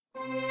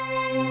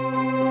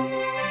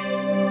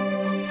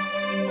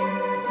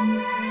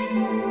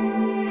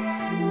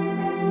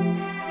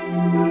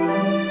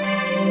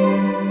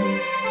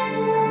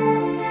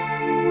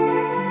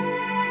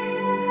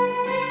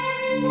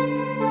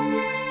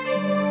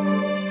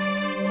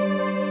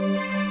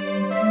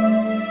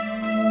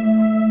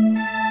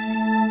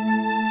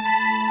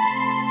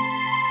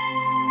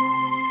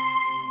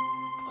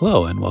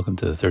Hello, and welcome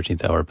to the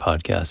 13th Hour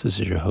podcast. This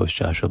is your host,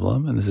 Joshua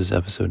Blum, and this is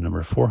episode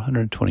number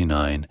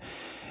 429.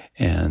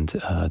 And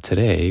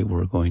today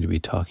we're going to be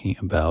talking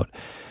about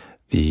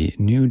the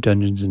new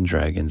Dungeons &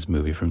 Dragons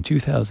movie from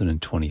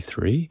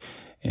 2023.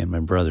 And my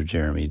brother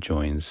Jeremy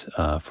joins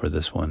for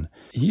this one.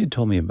 He had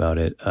told me about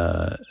it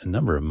a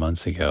number of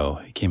months ago.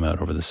 It came out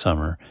over the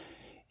summer.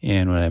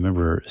 And when I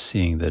remember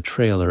seeing the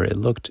trailer, it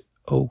looked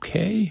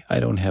okay. I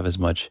don't have as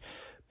much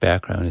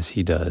background as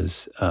he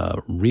does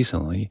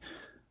recently.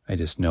 I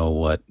just know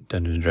what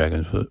Dungeons &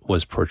 Dragons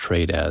was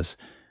portrayed as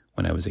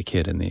when I was a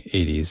kid in the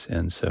 80s.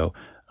 And so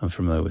I'm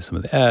familiar with some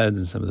of the ads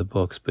and some of the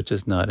books, but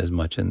just not as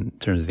much in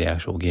terms of the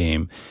actual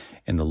game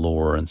and the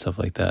lore and stuff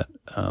like that.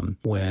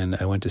 When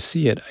I went to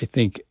see it, I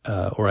think,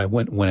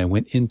 when I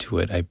went into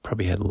it, I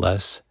probably had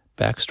less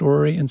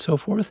backstory and so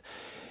forth.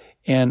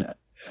 And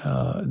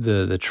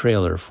the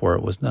trailer for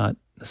it was not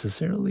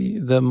necessarily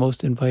the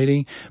most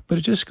inviting, but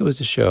it just goes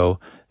to show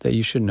that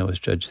you shouldn't always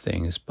judge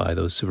things by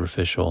those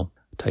superficial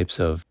types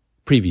of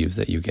previews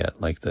that you get,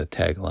 like the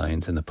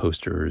taglines and the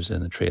posters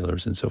and the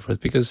trailers and so forth,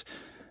 because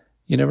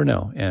you never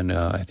know. And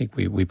I think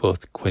we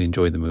both quite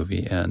enjoyed the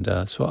movie. And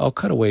so I'll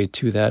cut away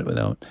to that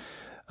without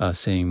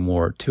saying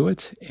more to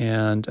it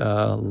and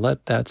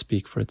let that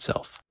speak for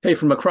itself. Hey,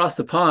 from across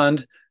the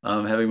pond,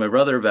 I'm having my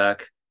brother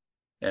back.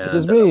 And it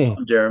is me,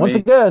 Jeremy. once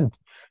again,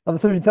 on the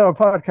 13th Hour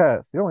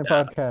podcast, the only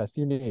podcast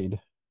you need.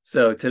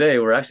 So today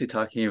we're actually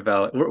talking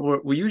about,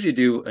 we usually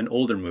do an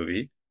older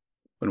movie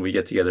when we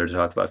get together to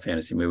talk about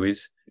fantasy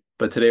movies.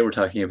 But today we're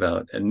talking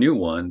about a new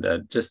one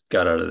that just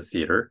got out of the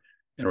theater.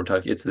 And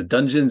it's the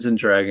Dungeons &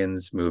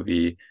 Dragons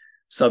movie,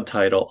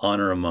 subtitle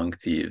Honor Among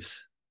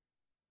Thieves.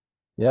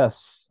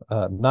 Yes,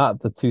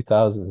 not the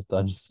 2000s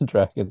Dungeons &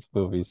 Dragons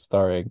movie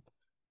starring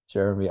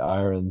Jeremy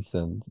Irons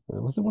and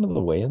was it one of the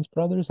Wayans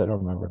brothers? I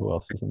don't remember who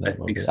else was in that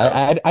movie. Think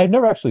so. I've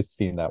never actually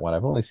seen that one.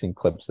 I've only seen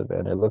clips of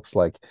it. It looks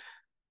like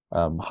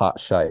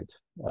hot shite.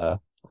 But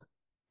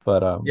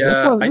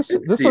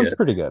this one's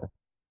pretty good.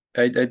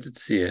 I did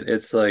see it.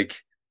 It's like,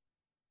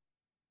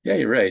 yeah,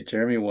 you're right.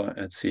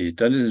 Let's see,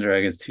 Dungeons &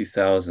 Dragons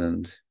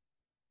 2000.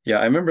 Yeah,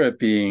 I remember it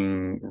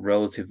being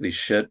relatively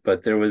shit,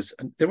 but there was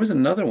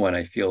another one,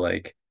 I feel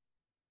like.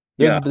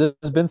 There's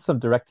been some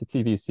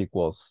direct-to-TV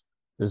sequels.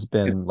 There's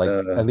been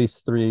at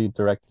least 3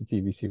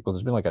 direct-to-TV sequels.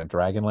 There's been like a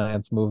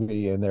Dragonlance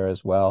movie in there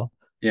as well.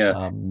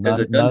 Yeah, there's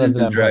a none of Dungeons &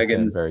 them have been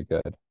Dragons very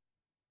good.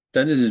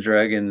 Dungeons &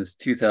 Dragons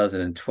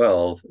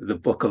 2012, The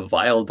Book of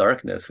Vile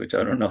Darkness, which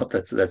I don't know if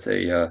that's a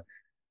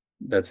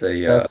That's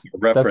the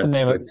reference.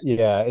 name of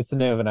it's the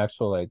name of an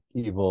actual like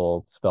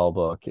evil spell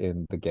book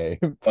in the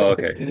game. Oh,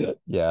 okay.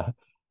 Yeah.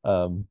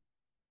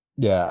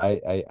 Yeah,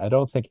 I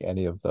don't think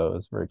any of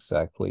those were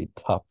exactly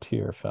top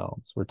tier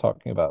films. We're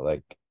talking about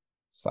like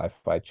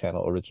Sci-Fi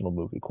Channel original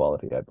movie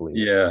quality, I believe.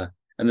 Yeah.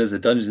 And there's a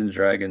Dungeons &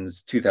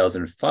 Dragons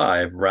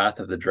 2005, Wrath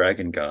of the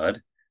Dragon God.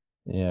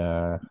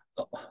 Yeah.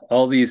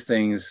 All these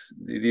things,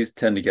 these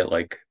tend to get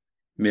like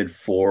mid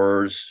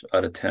 4s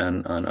out of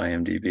 10 on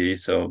IMDb.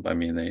 So, I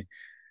mean,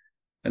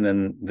 and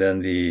then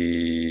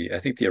I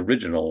think the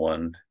original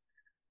one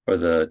or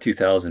the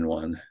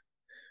 2001, I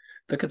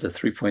think it's a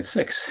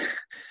 3.6.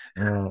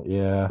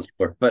 Yeah.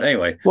 But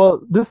anyway.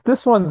 Well,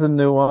 this one's a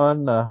new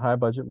one, a high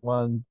budget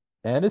one,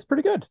 and it's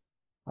pretty good.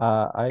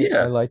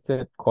 I liked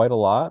it quite a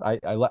lot.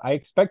 I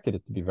expected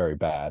it to be very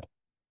bad.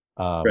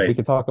 Right. We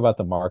can talk about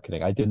the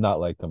marketing. I did not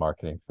like the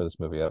marketing for this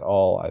movie at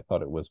all. I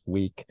thought it was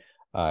weak.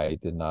 I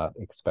did not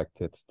expect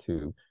it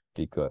to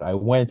be good. I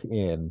went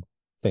in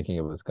thinking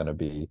it was going to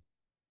be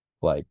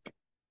like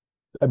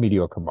a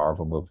mediocre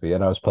Marvel movie,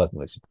 and I was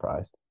pleasantly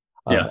surprised.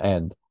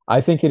 And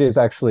I think it is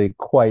actually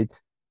quite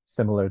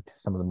similar to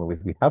some of the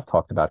movies we have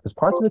talked about because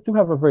parts of it do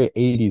have a very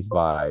 80s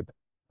vibe.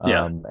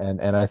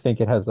 And I think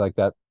it has like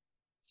that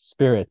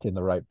spirit in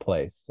the right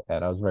place.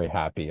 And I was very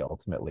happy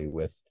ultimately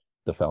with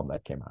the film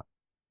that came out.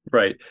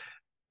 Right.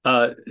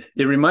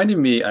 It reminded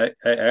me, I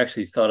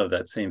actually thought of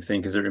that same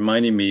thing because it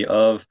reminded me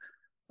of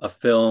a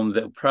film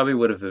that probably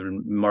would have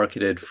been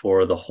marketed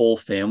for the whole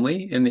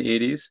family in the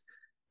 80s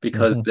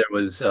because there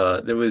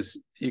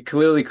was you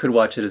clearly could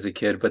watch it as a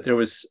kid, but there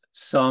was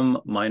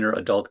some minor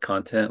adult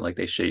content, like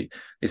they say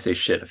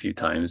shit a few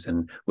times,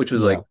 and which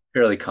was like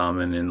fairly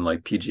common in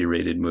like PG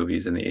rated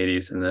movies in the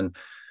 80s. And then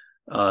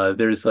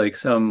there's like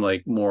some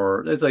like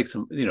more, there's like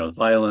some,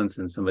 violence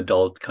and some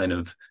adult kind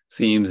of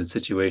themes and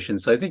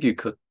situations. So I think you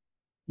could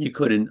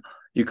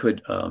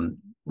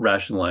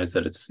rationalize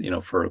that it's,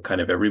 for kind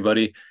of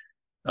everybody,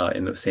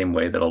 in the same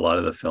way that a lot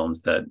of the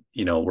films that,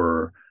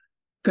 were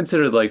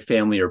considered like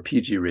family or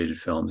PG rated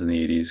films in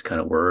the 80s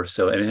kind of were.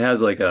 So, and it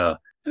has like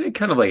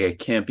kind of like a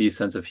campy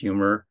sense of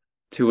humor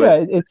to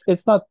it. Yeah,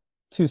 it's not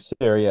too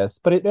serious,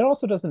 but it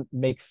also doesn't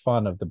make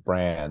fun of the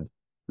brand.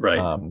 Right.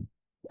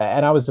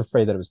 And I was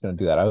afraid that it was going to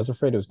do that. I was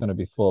afraid it was going to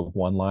be full of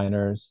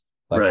one-liners,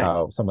 like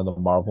how some of the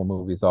Marvel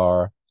movies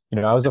are.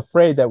 I was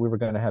afraid that we were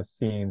going to have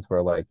scenes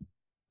where like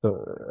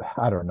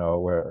I don't know,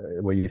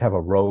 where you'd have a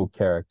rogue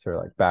character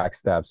like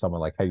backstab someone,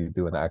 like how you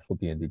do in the actual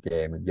D&D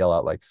game, and yell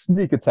out like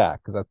sneak attack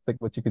because that's like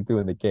what you can do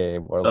in the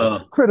game, or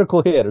like Oh,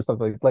 critical hit or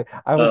something. Like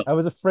I was oh, I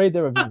was afraid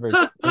there would be very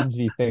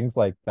cringy things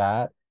like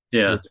that,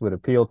 yeah, which would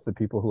appeal to the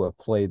people who have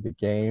played the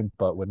game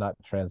but would not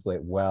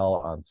translate well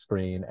on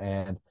screen.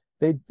 And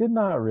they did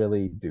not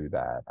really do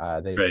that.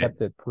 They right,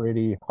 kept it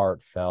pretty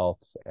heartfelt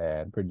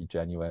and pretty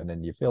genuine,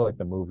 and you feel like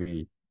the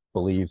movie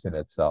believes in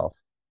itself,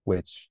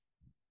 which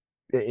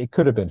it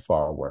could have been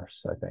far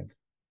worse, I think.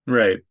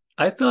 right.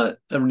 I thought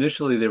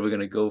initially they were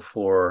going to go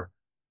for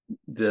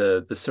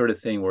the sort of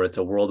thing where it's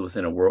a world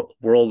within a world,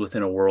 world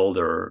within a world,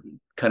 or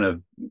kind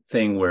of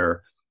thing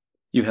where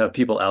you have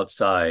people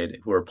outside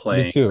who are Me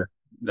playing too.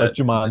 Like that.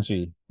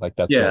 Jumanji, like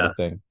that sort Yeah, of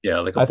thing. yeah,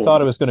 like a I board.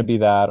 thought it was going to be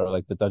that, or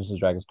like the Dungeons and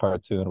Dragons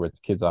cartoon where it's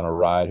kids on a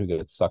ride who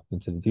get sucked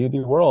into the D&D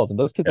world, and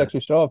those kids Yeah, actually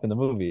show up in the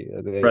movie.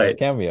 They have right.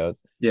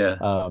 cameos. Yeah,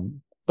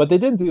 But they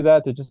didn't do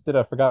that. They just did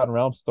a Forgotten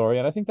Realms story,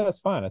 and I think that's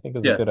fine. I think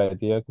it's a yeah. good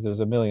idea because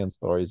there's a million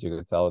stories you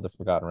could tell of the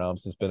Forgotten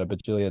Realms. There's been a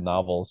bajillion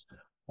novels.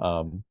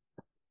 Um,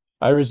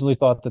 I originally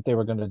thought that they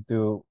were going to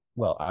do,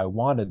 well, I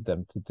wanted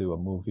them to do a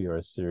movie or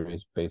a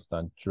series based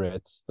on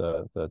Dritz,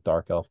 the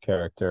dark elf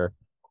character.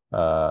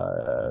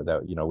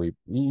 That you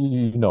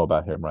know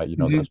about him, right? You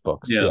know Hmm. those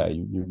books. Yeah.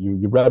 Yeah,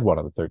 you read one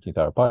of the 13th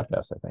Hour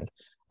podcasts, I think.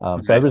 So I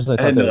Okay. originally I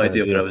thought had they no were going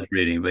idea to what do I a was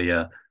reading, but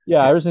yeah. yeah,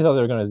 Yeah. I originally thought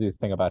they were going to do a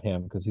thing about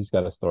him because he's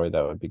got a story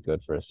that would be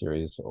good for a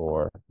series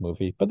or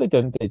movie, but they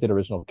didn't. They did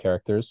original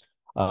characters.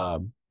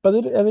 But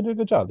they did a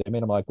good job. They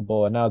made them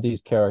likable, and now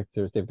these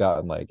characters they've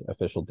gotten like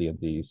official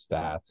D&D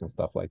stats and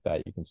stuff like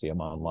that. You can see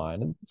them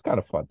online, and it's kind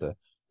of fun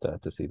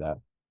to see that.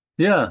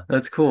 Yeah,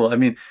 that's cool. I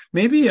mean,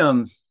 maybe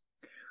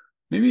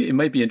it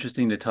might be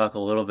interesting to talk a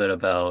little bit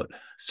about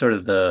sort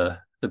of the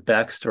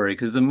backstory,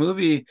 because the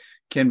movie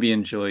can be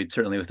enjoyed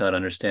certainly without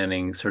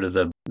understanding sort of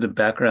the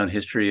background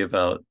history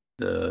about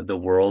the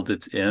world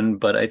it's in.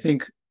 But I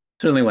think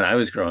certainly when I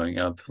was growing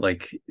up,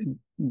 like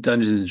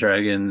Dungeons and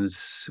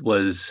Dragons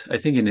was, I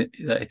think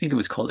it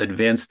was called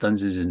Advanced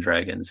Dungeons and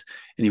Dragons,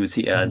 and you would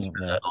see ads for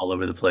Yeah. that all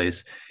over the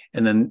place.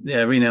 And then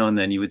every now and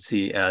then you would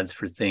see ads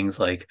for things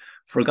like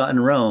Forgotten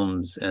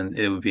Realms, and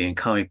it would be in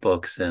comic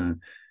books. And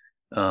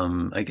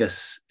I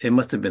guess it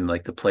must have been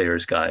like the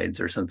player's guides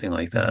or something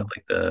like that, Mhm.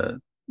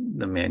 like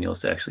the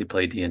manuals to actually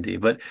play D&D.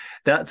 But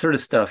that sort of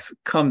stuff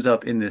comes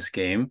up in this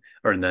game,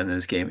 or not in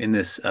this game, in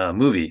this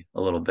movie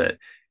a little bit.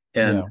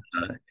 And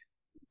Yeah.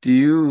 do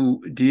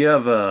you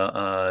have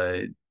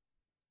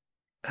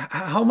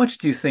how much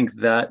do you think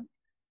that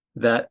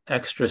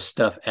extra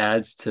stuff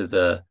adds to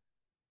the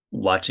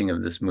watching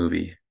of this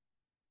movie?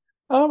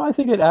 I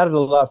think it added a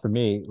lot for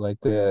me. Like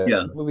Yeah.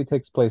 the movie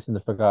takes place in the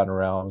Forgotten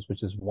Realms,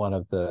 which is one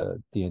of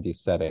the D&D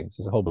settings.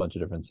 There's a whole bunch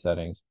of different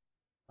settings.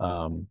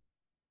 Um,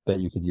 that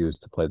you could use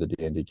to play the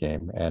D&D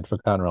game. And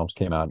Forgotten Realms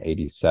came out in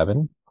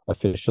 87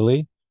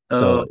 officially. Oh,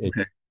 So it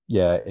okay.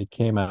 yeah, it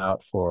came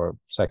out for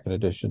second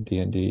edition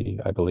D&D,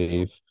 I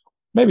believe.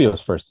 Maybe it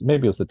was first,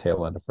 maybe it was the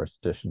tail end of first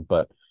edition,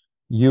 but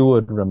you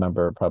would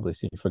remember probably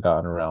seeing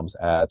Forgotten Realms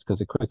ads because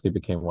it quickly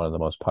became one of the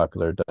most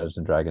popular Dungeons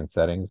and Dragons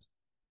settings.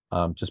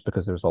 Just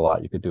because there's a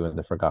lot you could do in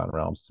the Forgotten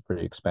Realms. It's a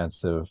pretty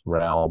expansive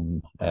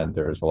realm, and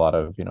there's a lot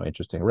of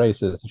interesting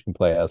races that you can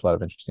play as, a lot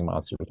of interesting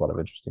monsters, a lot of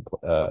interesting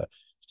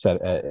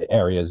set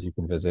areas you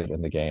can visit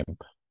in the game.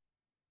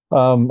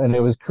 And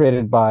it was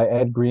created by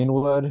Ed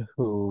Greenwood,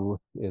 who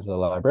is a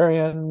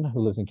librarian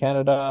who lives in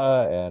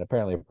Canada and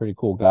apparently a pretty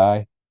cool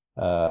guy.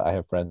 I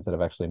have friends that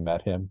have actually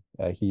met him.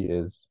 He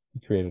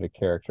created a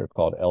character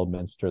called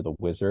Elminster the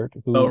Wizard,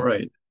 Oh, who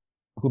right.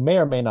 may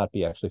or may not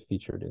be actually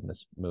featured in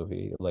this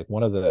movie. Like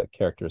one of the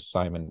characters,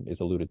 Simon, is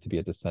alluded to be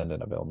a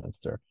descendant of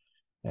Elminster.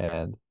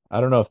 And I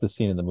don't know if the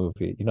scene in the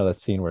movie, that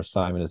scene where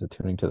Simon is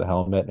attuning to the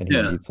helmet and he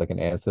Yeah. meets like an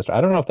ancestor.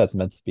 I don't know if that's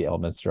meant to be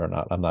Elminster or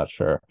not. I'm not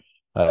sure.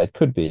 It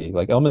could be.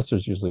 Like Elminster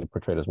is usually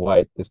portrayed as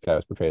white. This guy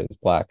was portrayed as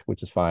black,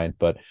 which is fine.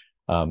 But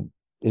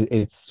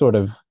it's sort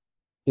of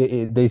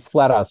they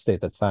flat out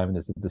state that Simon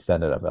is a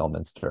descendant of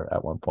Elminster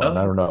at one point. And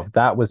I Oh, don't know if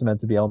that was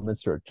meant to be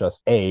Elminster or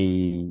just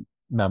a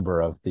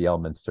member of the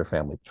Elminster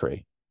family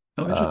tree.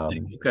 oh,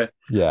 interesting. Um, Okay.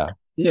 yeah,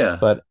 Yeah.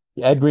 but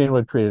Ed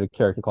Greenwood created a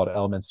character called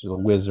Elminster the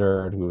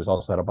Wizard, who has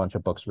also had a bunch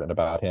of books written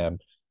about him.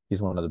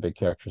 He's one of the big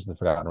characters in the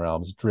Forgotten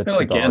Realms. Kind Dritz of the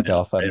like Dark Gandalf,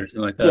 Elf, right? Or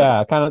something like that.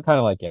 yeah, kind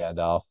of like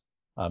Gandalf.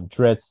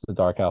 Dritz the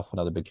Dark Elf,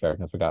 another big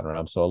character in the Forgotten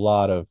Realms. So a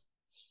lot of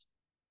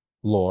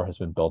lore has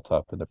been built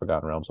up in the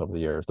Forgotten Realms over the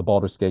years. The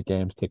Baldur's Gate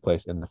games take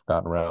place in the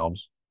Forgotten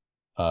Realms.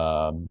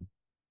 Um,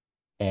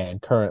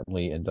 and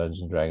currently in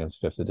Dungeons and Dragons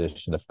Fifth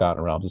Edition, the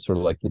Forgotten Realms is sort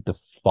of like the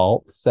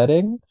default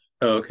setting,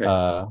 Oh,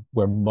 okay.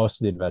 where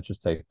most of the adventures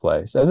take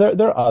place. And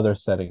there are other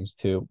settings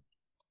too.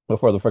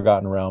 Before the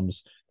Forgotten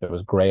Realms, there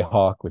was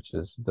Greyhawk, which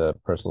is the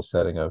personal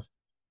setting of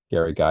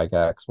Gary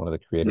Gygax, one of the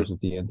Hmm. creators of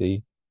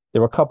D&D.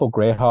 There were a couple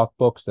Greyhawk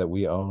books that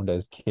we owned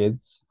as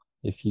kids.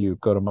 If you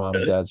go to mom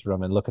and Really? dad's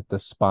room and look at the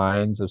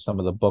spines of some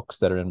of the books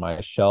that are in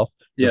my shelf,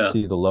 you'll Yeah.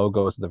 see the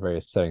logos of the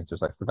various settings.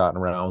 There's like Forgotten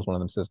Realms. One of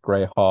them says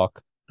Greyhawk.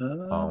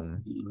 Uh,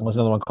 There's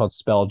another one called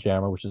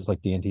Spelljammer, which is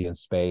like D&D in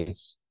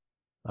space.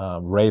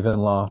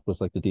 Ravenloft was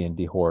like the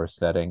D&D horror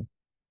setting.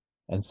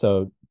 And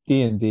so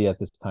D&D at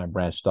this time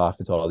branched off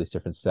into all these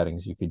different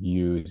settings you could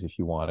use if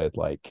you wanted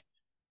like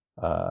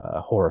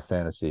horror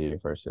fantasy Sure.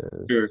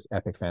 versus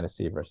epic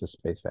fantasy versus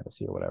space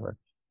fantasy or whatever.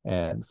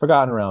 And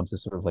Forgotten Realms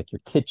is sort of like your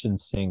kitchen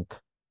sink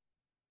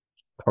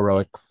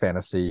heroic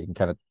fantasy. You can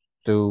kind of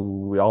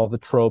do all the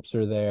tropes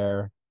are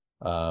there.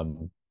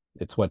 Um,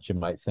 it's what you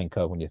might think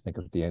of when you think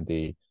of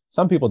D&D.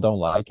 Some people don't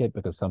like it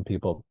because some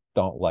people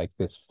don't like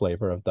this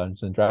flavor of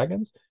Dungeons and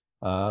Dragons.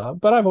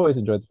 But I've always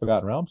enjoyed the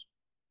Forgotten Realms,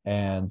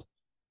 and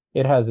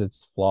it has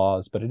its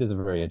flaws, but it is a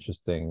very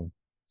interesting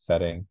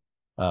setting.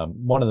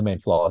 One of the main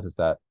flaws is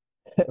that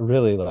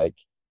really like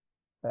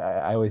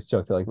I always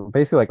joke that like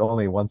basically like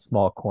only one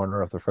small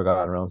corner of the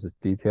Forgotten Realms is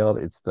detailed.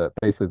 It's the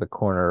basically the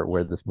corner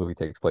where this movie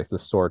takes place, the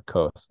Sword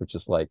Coast, which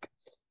is like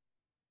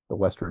the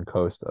western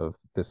coast of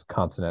this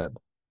continent,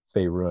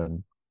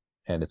 Faerun,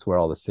 and it's where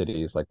all the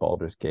cities like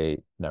Baldur's Gate,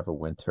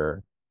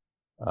 Neverwinter,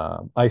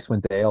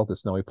 Icewind Dale, the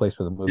snowy place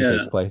where the movie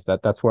takes Yeah. place.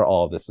 That's where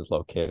all of this is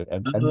located,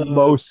 and Oh,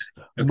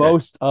 okay.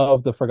 most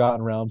of the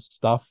Forgotten Realms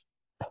stuff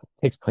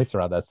takes place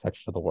around that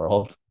section of the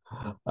world.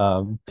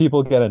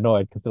 People get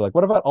annoyed because they're like,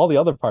 what about all the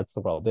other parts of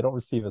the world? They don't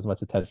receive as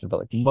much attention, but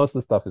like most of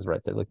the stuff is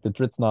right there. Like the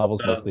Dritz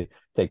novels Oh, mostly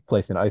take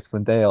place in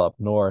Icewind Dale up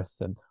north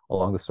and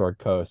along the Sword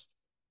Coast.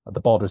 The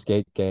Baldur's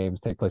Gate games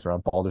take place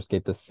around Baldur's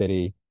Gate, the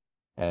city.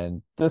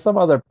 And there's some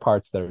other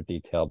parts that are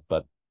detailed,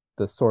 but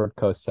the Sword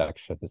Coast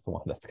section is the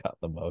one that's got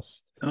the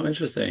most oh,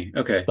 interesting.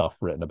 Okay. stuff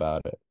written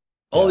about it.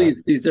 All Yeah.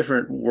 these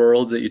different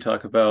worlds that you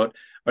talk about,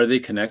 are they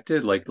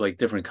connected like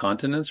different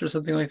continents or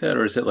something like that?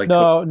 Or is it like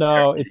totally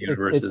No, no, separate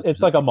universes or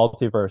it's like a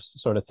something? multiverse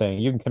sort of thing.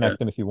 You can Yeah. connect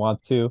them if you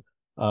want to.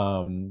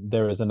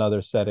 There is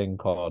another setting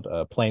called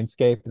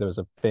Planescape. There was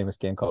a famous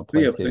game called Oh,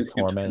 yeah, Planescape Planescape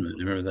Torment. Tournament.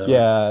 I remember that one.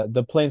 Yeah,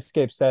 the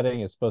Planescape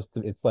setting is supposed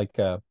to. It's like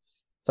a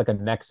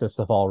nexus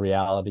of all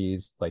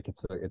realities. Like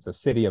it's a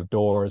city of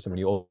doors, and when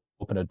you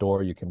open a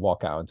door, you can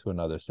walk out into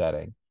another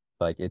setting.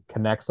 Like it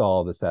connects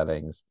all the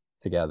settings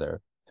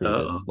together through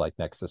this Oh, like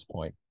nexus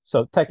point.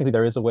 So technically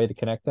there is a way to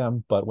connect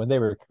them, but when they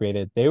were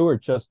created, they were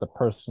just the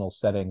personal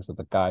settings of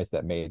the guys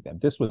that made them.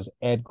 This was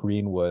Ed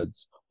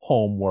Greenwood's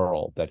home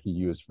world that he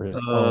used for his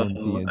own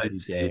oh, I D&D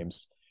see.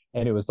 games.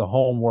 And it was the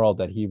home world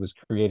that he was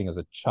creating as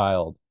a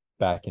child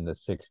back in the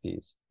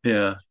 60s.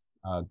 Yeah,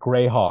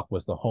 Greyhawk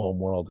was the home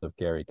world of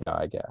Gary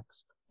Gygax.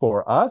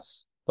 For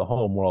us, the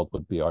home world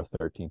would be our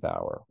 13th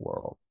hour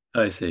world.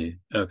 I see.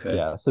 Okay.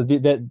 Yeah, so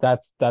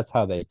that's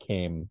how they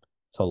came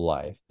to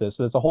life. There's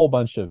a whole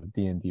bunch of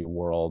D&D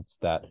worlds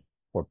that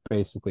were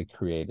basically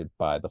created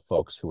by the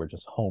folks who were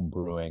just home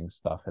brewing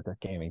stuff at their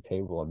gaming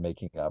table and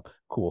making up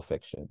cool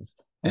fictions.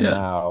 And Yeah.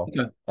 now,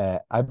 Okay.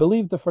 I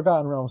believe the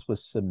Forgotten Realms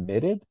was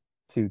submitted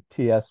to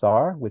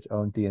TSR, which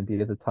owned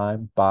D&D at the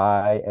time,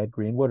 by Ed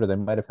Greenwood, or they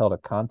might have held a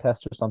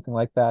contest or something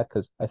like that,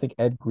 because I think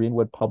Ed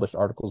Greenwood published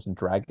articles in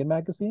Dragon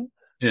magazine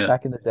Yeah.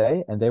 back in the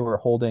day, and they were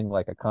holding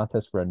like a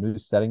contest for a new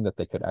setting that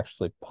they could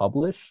actually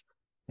publish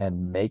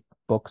and make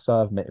books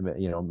of,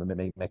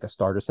 make a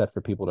starter set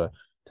for people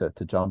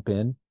to jump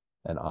in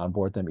and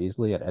onboard them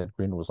easily. And Ed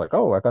Green was like,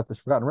 "Oh, I got this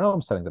Forgotten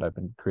Realms setting that I've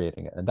been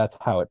creating," and that's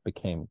how it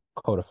became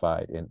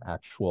codified in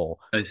actual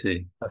I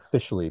see.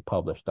 officially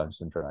published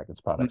Dungeons and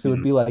Dragons products. It would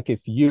Mhm. be like if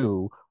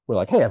you were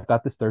like, "Hey, I've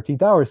got this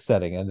 13th hour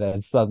setting," and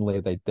then suddenly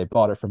they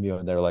bought it from you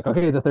and they're like,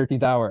 "Okay, the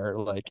 13th hour,"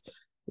 like,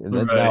 and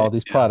then now Right. all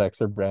these Yeah.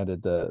 products are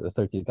branded the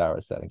 13th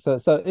hour setting. So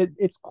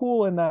it's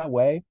cool in that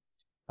way.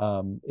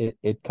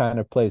 It kind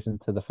of plays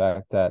into the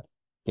fact that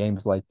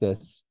games like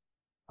this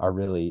are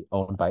really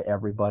owned by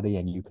everybody,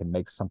 and you can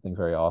make something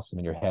very awesome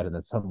in your head, and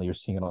then suddenly you're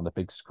seeing it on the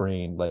big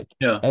screen. Like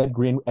Yeah. Ed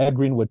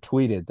Greenwood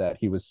tweeted that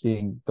he was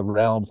seeing the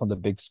realms on the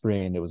big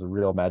screen. It was a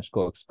real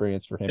magical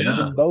experience for him, Yeah.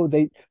 even though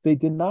they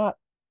did not,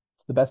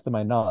 to the best of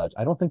my knowledge,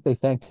 I don't think they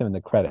thanked him in the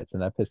credits,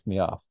 and that pissed me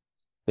off.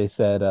 They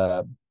said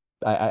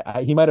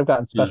he might have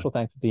gotten Yeah. special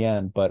thanks at the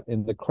end, but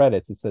in the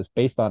credits it says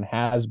based on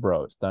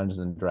Hasbro's Dungeons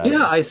and Yeah, Dragons.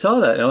 I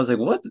saw that and I was like,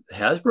 what?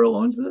 Hasbro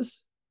owns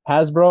this?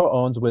 Hasbro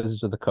owns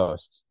Wizards of the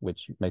Coast,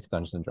 which makes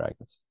Dungeons and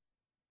Dragons.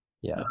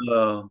 Yeah,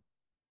 Oh,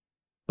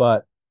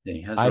 but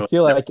dang, Hasbro.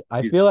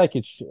 I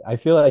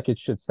feel like it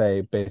should say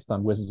based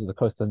on Wizards of the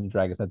Coast Dungeons and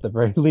Dragons at the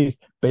very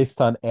least,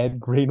 based on Ed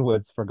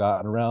Greenwood's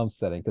Forgotten Realms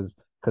setting,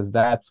 because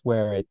that's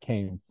where it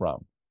came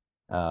from.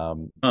 Huh.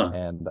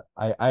 And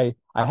I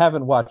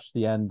haven't watched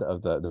the end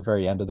of the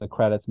very end of the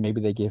credits.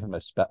 Maybe they gave him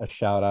a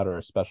shout out or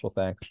a special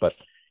thanks, but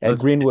Ed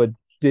Let's Greenwood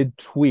did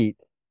tweet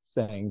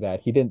saying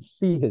that he didn't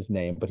see his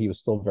name, but he was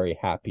still very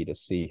happy to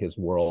see his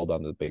world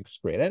on the big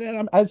screen,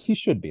 and as he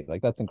should be.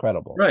 Like that's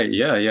incredible. right.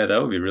 Yeah, yeah,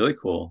 that would be really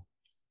cool.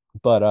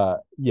 But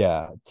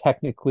yeah,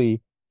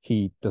 technically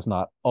he does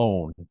not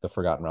own the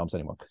Forgotten Realms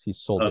anymore because he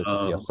sold it to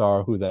Um,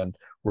 TSR, who then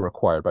were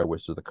acquired by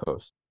Wizards of the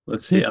Coast.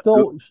 let's see.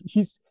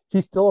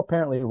 He still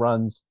apparently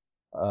runs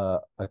a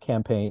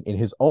campaign in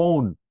his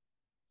own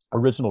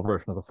original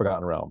version of the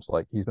Forgotten Realms.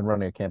 Like he's been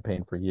running a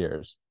campaign for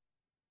years,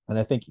 and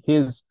I think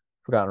his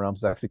Forgotten Realms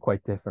is actually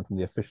quite different from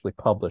the officially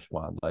published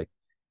one. Like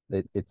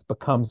it's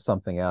become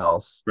something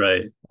else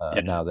Right.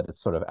 Yeah. now that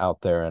it's sort of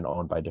out there and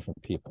owned by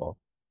different people.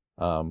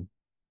 Um,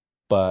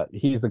 but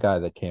he's the guy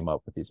that came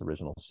up with these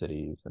original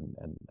cities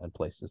and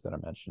places that are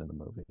mentioned in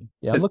the movie.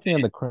 Yeah, Let's see.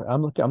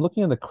 I'm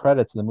looking in the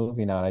credits of the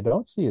movie now, and I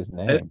don't see his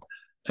I- name.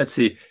 Let's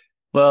see.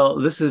 Well,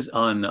 this is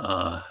on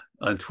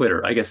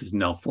Twitter. I guess it's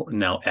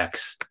now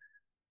X.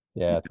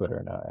 Yeah,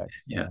 Twitter now X.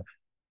 Yeah. Yeah,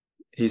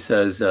 He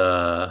says,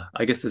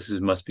 I guess this is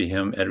must be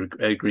him,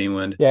 Ed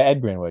Greenwood, yeah, Ed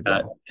Greenwood.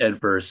 Yeah,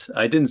 Ed Verse.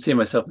 I didn't see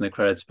myself in the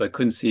credits, but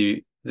couldn't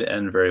see the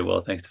end very well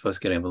thanks to folks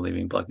getting up and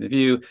leaving, blocking the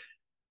view.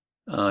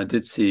 I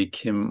did see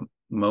Kim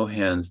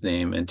Mohan's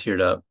name and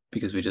teared up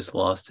because we just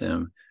lost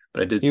him.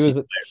 But I did he see,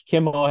 was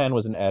Kim Mohan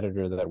was an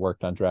editor that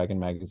worked on Dragon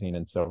magazine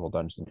and several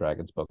Dungeons and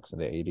Dragons books in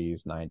the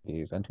 80s,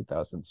 90s, and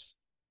 2000s.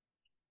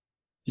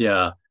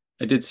 yeah,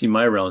 I did see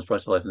My Realms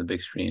brought to life on the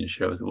big screen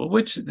shows,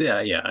 which,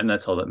 yeah, and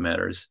that's all that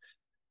matters.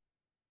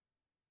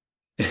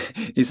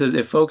 He says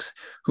if folks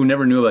who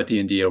never knew about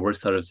D&D or worse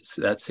thought of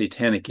that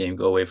satanic game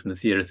go away from the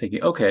theater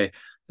thinking, okay,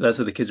 that's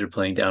what the kids are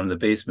playing down in the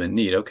basement.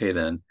 Neat. Okay,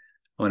 then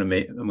I want to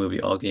make a movie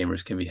all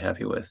gamers can be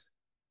happy with.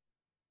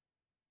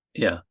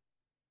 Yeah.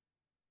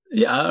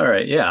 Yeah. All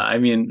right. Yeah. I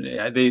mean, they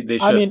I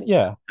should. mean,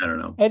 yeah, I don't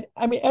know.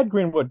 Ed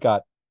Greenwood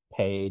got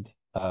paid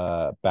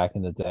back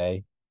in the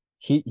day.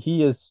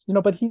 He is,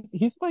 but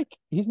he's like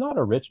he's not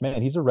a rich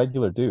man. He's a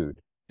regular dude.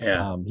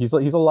 Yeah. He's a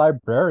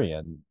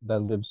librarian that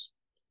lives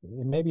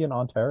maybe in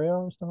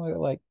Ontario or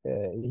something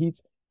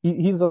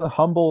he's a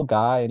humble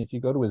guy, and if you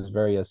go to his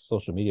various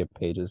social media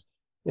pages,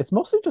 it's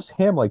mostly just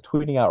him like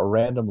tweeting out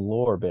random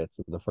lore bits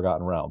of the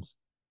Forgotten Realms.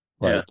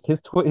 Yeah.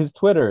 Like his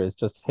Twitter is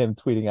just him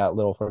tweeting out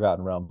little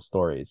Forgotten Realms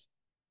stories.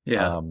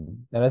 Yeah.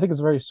 And I think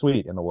it's very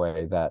sweet in a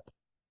way that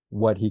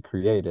what he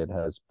created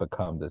has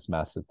become this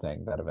massive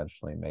thing that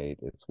eventually made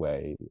its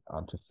way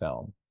onto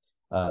film.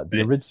 The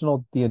Right.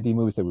 original D&D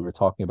movies that we were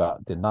talking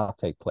about did not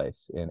take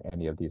place in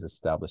any of these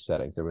established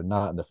settings. They were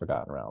not in the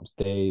Forgotten Realms.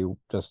 They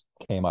just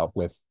came up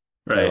with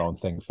their Right. own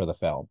thing for the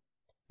film.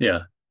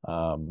 Yeah.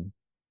 Um,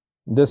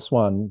 this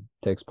one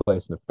takes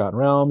place in the Forgotten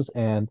Realms,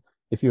 and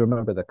if you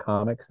remember the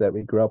comics that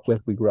we grew up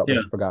with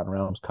Yeah. the Forgotten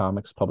Realms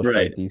comics published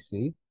by Right.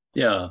 DC.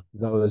 Yeah.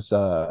 Those,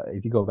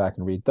 if you go back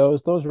and read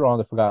those are on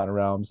the Forgotten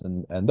Realms,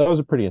 and those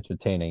are pretty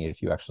entertaining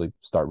if you actually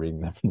start reading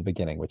them from the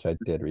beginning, which I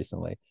did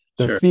recently.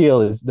 Sure.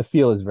 The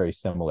feel is very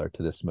similar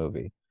to this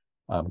movie.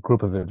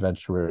 Group of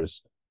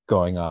adventurers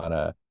going on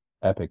a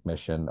epic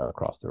mission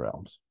across the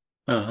realms.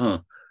 Uh-huh.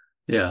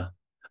 Yeah.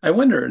 I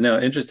wonder now,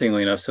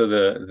 interestingly enough, so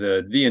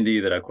the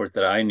D&D that of course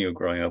that I knew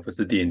growing up was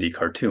the D&D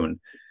cartoon.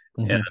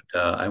 And Hmm.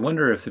 I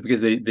wonder if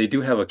because they do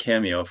have a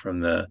cameo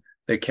from the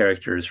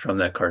characters from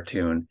that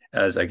cartoon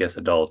as I guess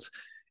adults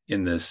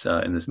in this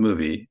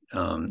movie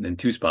in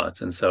two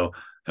spots. And so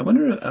I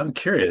wonder, I'm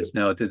curious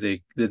now,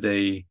 did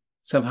they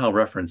somehow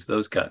reference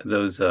those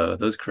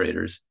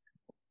creators?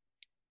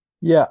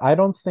 Yeah, I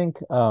don't think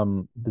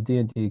the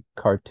D&D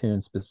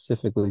cartoon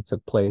specifically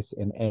took place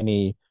in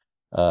any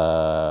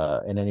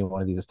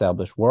one of these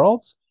established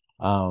worlds.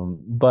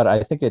 But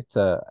I think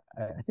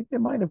they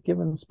might have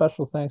given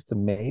special thanks to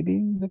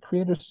maybe the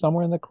creators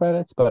somewhere in the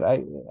credits, but I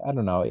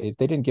don't know. If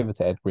they didn't give it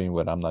to Ed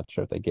Greenwood, I'm not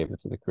sure if they gave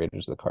it to the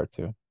creators of the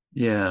cartoon.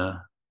 Yeah.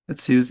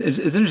 Let's see. It's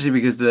interesting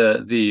because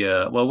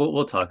the well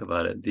we'll talk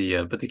about it.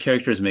 The but the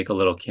characters make a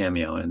little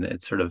cameo and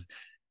it's sort of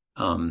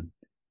um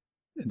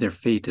their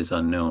fate is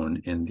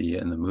unknown in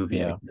the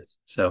movie, I Yeah. guess.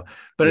 So,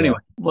 but anyway,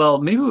 Yeah.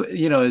 well, maybe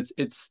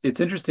it's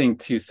interesting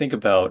to think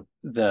about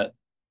that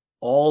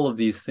all of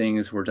these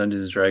things were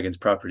Dungeons and Dragons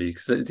property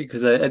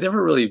because I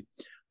never really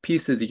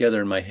pieced it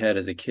together in my head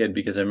as a kid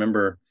because I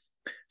remember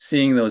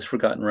seeing those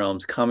Forgotten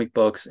Realms comic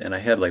books and I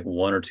had like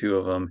one or two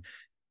of them.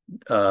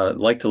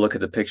 Liked to look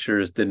at the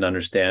pictures, didn't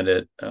understand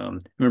it.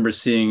 Remember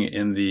seeing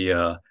in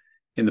the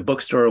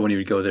bookstore when you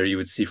would go there, you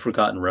would see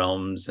Forgotten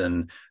Realms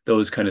and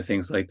those kind of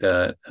things like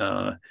that.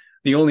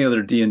 The only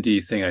other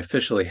D&D thing I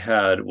officially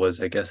had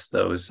was, I guess,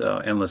 those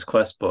Endless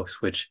Quest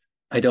books, which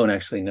I don't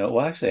actually know.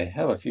 Well, actually, I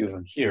have a few of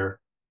them here.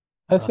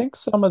 I Uh, think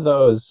some of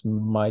those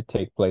might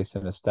take place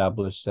in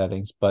established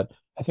settings, but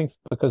I think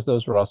because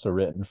those were also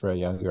written for a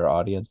younger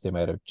audience, they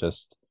might have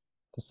just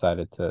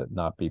decided to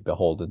not be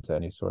beholden to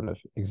any sort of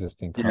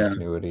existing yeah,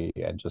 continuity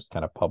and just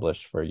kind of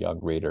publish for young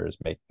readers,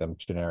 make them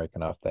generic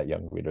enough that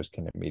young readers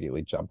can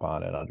immediately jump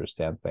on and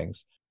understand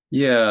things.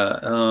 yeah.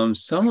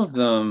 Some of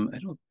them, I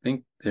don't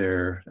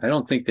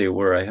think they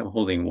were. I am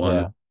holding one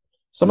Yeah. in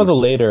Some of my,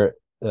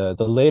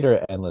 the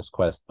later Endless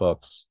Quest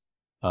books,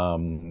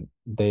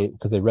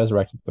 because they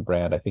resurrected the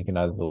brand, I think in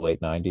either the late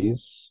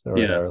 90s or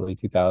the yeah, early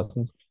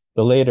 2000s.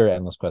 The later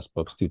Endless Quest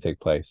books do take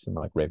place in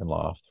like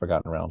Ravenloft,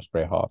 Forgotten Realms,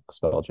 Greyhawk,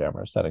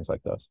 Spelljammer, settings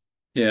like those.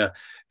 yeah.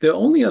 The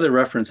only other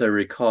reference I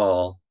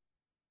recall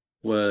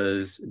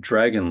was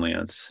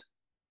Dragonlance.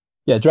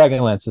 Yeah,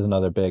 Dragonlance is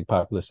another big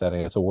popular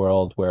setting. It's a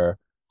world where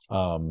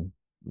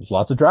there's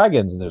lots of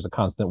dragons and there's a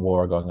constant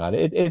war going on.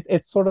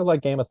 It's sort of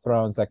like Game of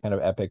Thrones, that kind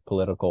of epic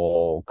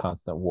political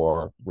constant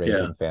war Yeah,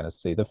 raging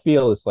fantasy. The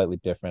feel is slightly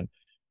different.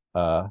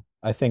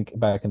 I think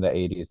back in the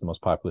 80s, the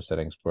most popular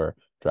settings were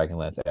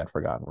Dragonlance and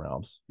Forgotten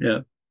Realms. yeah.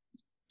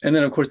 And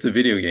then of course the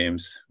video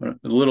games. When I'm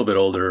a little bit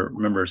older,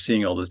 remember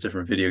seeing all those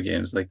different video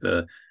games like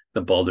the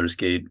the Baldur's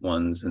Gate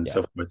ones and Yeah.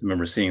 so forth. I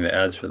remember seeing the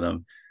ads for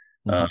them.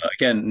 Hmm.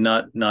 Again,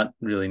 not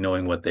really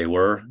knowing what they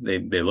were. They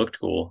looked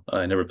cool.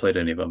 I never played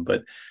any of them,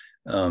 but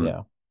um,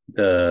 Yeah.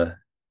 the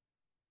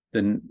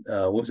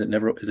what was it?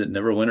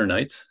 Neverwinter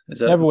Nights? Is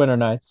that Neverwinter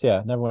Nights.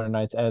 Yeah, Neverwinter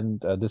Nights.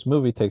 And this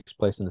movie takes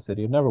place in the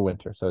city of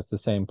Neverwinter, so it's the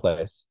same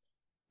place.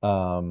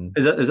 Um,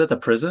 is that the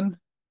prison?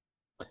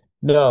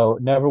 no,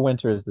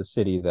 Neverwinter is the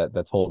city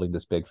that's holding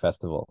this big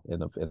festival in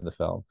the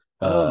film.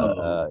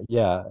 Oh,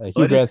 Yeah, oh, I didn't. Yeah,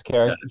 Hugh that's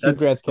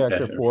Grant's okay.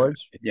 character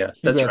Forge. Yeah, Hugh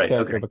that's Grant's right.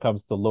 character Okay.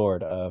 becomes the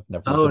Lord of Oh,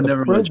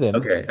 Neverwinter. Neverwinter.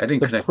 Okay, I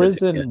didn't connect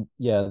that.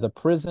 Yeah, The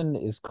prison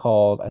is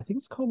called, I think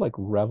it's called like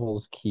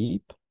Revel's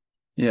Keep.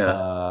 yeah.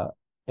 Uh,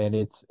 and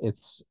it's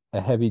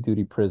a heavy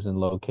duty prison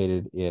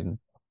located in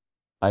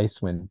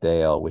Icewind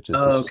Dale, which is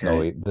Oh,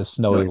 okay. the No,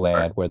 snowy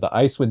land where the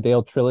Icewind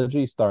Dale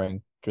trilogy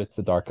starring Drizzt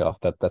the Dark Elf,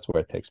 that's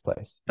where it takes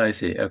place. I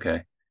see.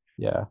 Okay.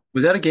 Yeah.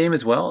 Was that a game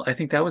as well? I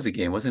think that was a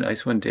game. Wasn't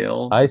Icewind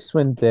Dale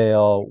Icewind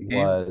Dale a game?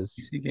 was,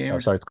 PC game oh,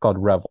 or sorry, something? it's called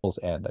Revel's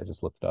End. I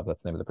just looked it up.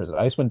 That's the name of the prison.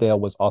 Icewind Dale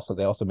was also,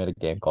 they also made a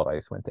game called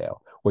Icewind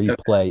Dale where you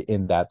Okay. play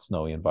in that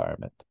snowy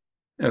environment.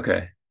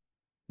 Okay.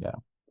 Yeah.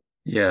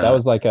 Yeah. That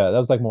was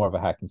like more of a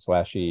hack and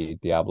slashy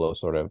Diablo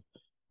sort of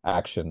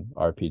action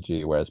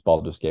RPG, whereas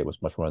Baldur's Gate was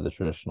much more of the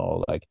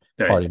traditional like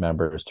Right. party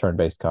members,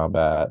 turn-based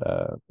combat,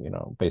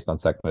 based on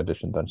second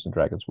edition Dungeons and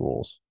Dragons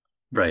rules.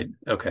 Right.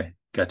 Okay.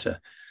 Gotcha.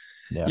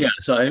 Yeah. Yeah.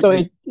 So So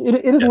it is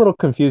a yeah. little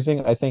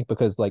confusing, I think,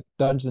 because like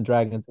Dungeons and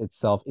Dragons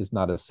itself is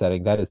not a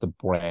setting. That is the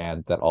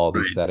brand that all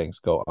these Right. settings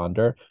go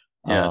under.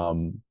 Yeah.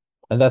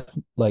 And that's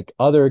like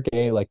other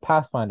game, like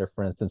Pathfinder,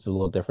 for instance, is a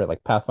little different.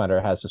 Like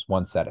Pathfinder has just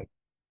one setting.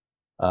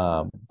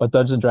 But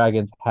Dungeons and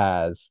Dragons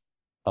has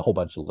a whole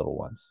bunch of little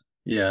ones.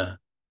 Yeah.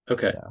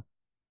 Okay. Yeah.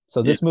 So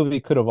Yeah. this movie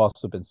could have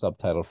also been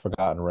subtitled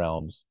Forgotten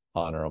Realms,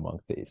 Honor Among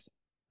Thieves.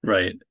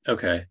 Right.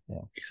 Okay. Yeah.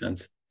 Makes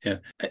sense. Yeah.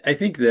 I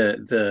think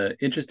the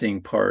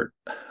interesting part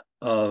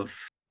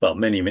of well,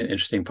 many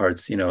interesting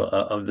parts,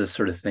 of this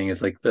sort of thing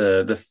is like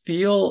the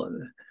feel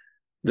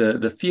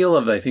the feel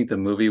of I think the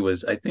movie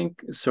was I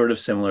think sort of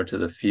similar to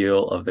the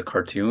feel of the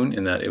cartoon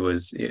in that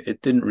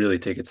it didn't really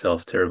take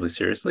itself terribly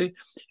seriously,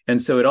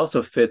 and so it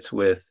also fits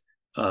with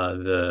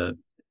the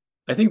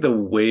I think the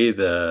way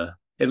the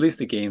at least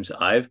the games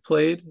I've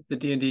played, the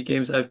D&D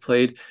games I've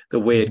played, the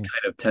way it Hmm.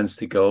 kind of tends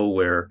to go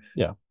where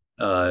Yeah.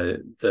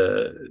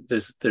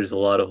 there's a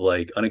lot of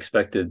like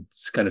unexpected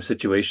kind of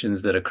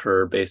situations that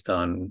occur based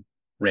on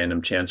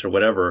random chance or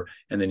whatever,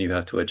 and then you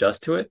have to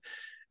adjust to it.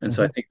 And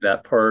so I Hmm. think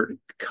that part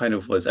kind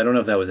of was I don't know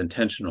if that was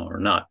intentional or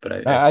not,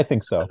 but I I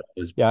think so. it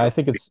was Yeah, I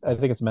think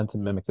it's meant to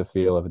mimic the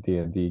feel of a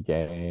D&D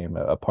game,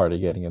 a party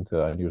getting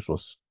into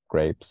unusual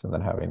scrapes and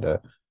then having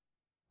to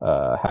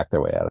hack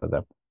their way out of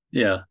them.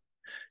 yeah.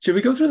 Should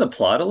we go through the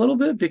plot a little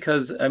bit?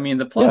 Because I mean,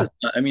 the plot Yeah. is,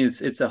 I mean,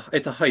 it's a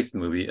heist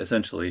movie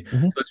essentially,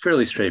 Hmm. so it's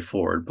fairly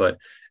straightforward. But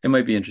it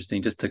might be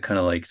interesting just to kind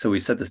of like so we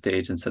set the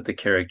stage and set the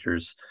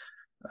characters,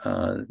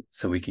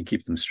 so we can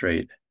keep them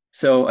straight.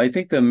 So I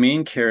think the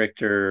main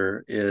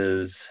character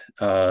is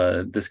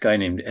this guy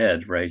named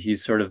Ed, right?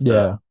 He's sort of the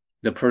Yeah.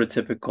 the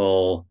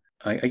prototypical.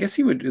 I guess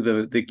he would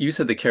the you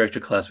said the character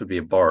class would be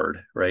a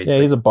bard, right? Yeah,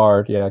 Like he's a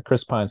bard. Yeah,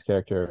 Chris Pine's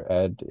character,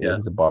 Ed, yeah,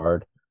 he's a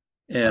bard.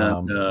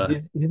 and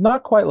He's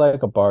not quite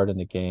like a bard in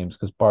the games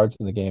because bards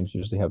in the games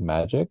usually have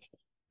magic,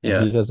 and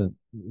yeah, he doesn't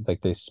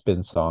like they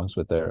spin songs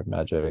with their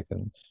magic,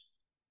 and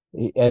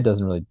Ed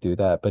doesn't really do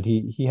that. But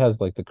he has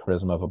like the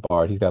charisma of a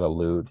bard. He's got a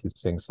lute. He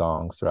sings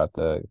songs throughout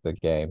the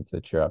game to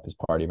cheer up his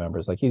party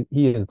members. Like he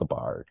is the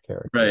bard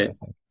character, right. I think.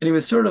 And he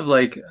was sort of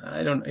like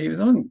he was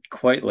not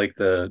quite like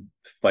the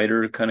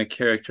fighter kind of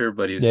character,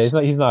 but he Yeah,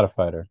 was he's not a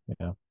fighter.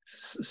 Yeah.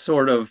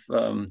 sort of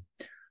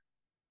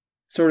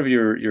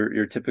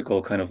your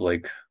typical kind of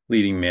like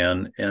leading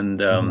man. And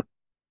Hmm.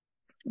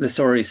 the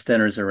story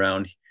centers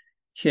around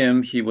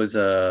him. He was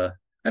a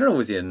I don't know,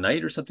 was he a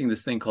knight or something?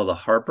 This thing called a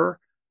harper,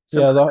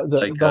 some Yeah, kind of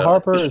like the official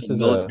Harpers is a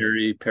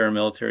military,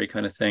 paramilitary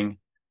kind of thing.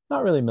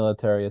 not really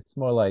military. It's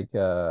more like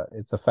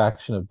it's a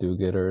faction of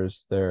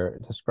do-gooders. They're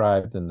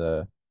described in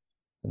the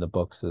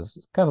books as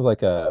kind of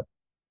like a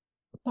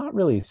not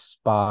really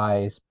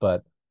spies,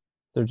 but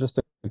they're just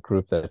a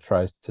group that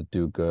tries to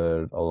do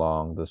good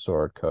along the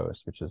Sword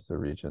Coast, which is the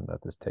region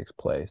that this takes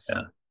place.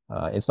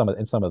 Yeah, In some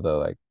of the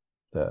like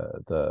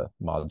the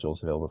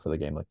modules available for the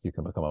game, like you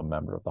can become a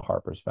member of the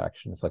Harper's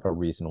faction. It's like a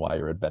reason why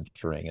you're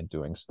adventuring and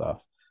doing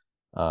stuff.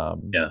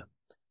 Um, yeah,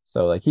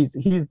 so like he's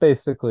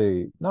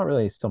basically not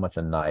really so much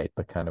a knight,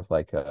 but kind of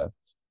like a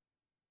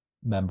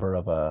member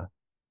of a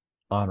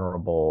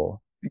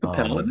honorable like a um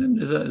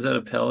paladin. Is that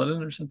a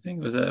paladin or something?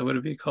 Was that what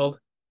it be called?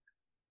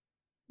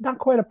 not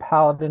quite a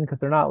paladin because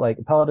they're not like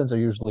paladins are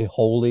usually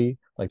holy,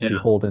 like Yeah,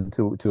 beholden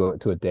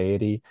to a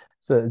deity.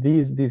 So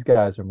these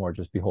guys are more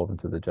just beholden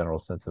to the general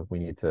sense of we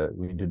need to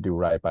do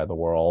right by the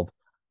world,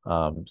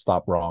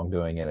 stop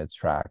wrongdoing in its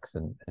tracks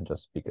and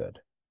just be good.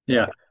 yeah.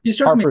 Yeah. He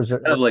struck me Harper's as are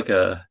kind of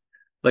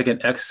like an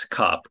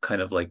ex-cop,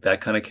 kind of like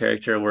that kind of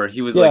character, where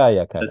he was like yeah,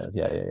 yeah, kind this, of.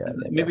 Yeah.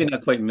 maybe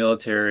not quite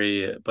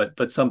military,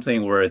 but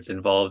something where it's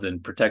involved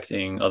in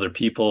protecting other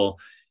people.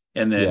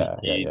 and then Yeah,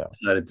 yeah, he yeah.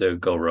 decided to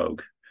go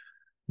rogue.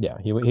 Yeah,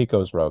 he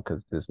goes rogue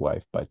because his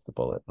wife bites the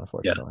bullet, Yeah,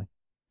 unfortunately.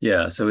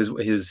 yeah. So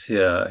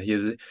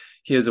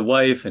he has a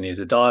wife and he's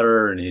a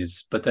daughter, and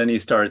he's but then he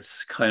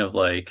starts kind of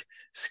like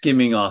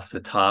skimming off the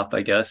top,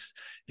 I guess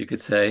you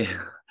could say.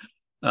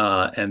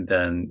 And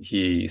then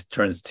he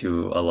turns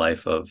to a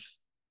life of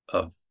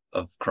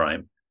of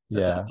crime,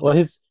 Yeah. Well,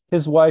 essentially.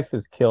 his wife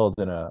is killed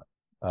in a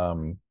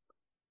um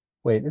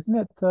wait, isn't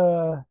it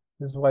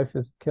his wife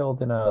is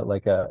killed in a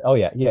like a oh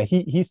yeah, yeah,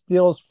 he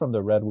steals from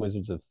the Red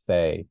Wizards of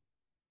Thay,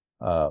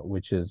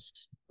 which is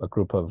a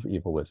group of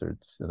evil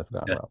wizards in the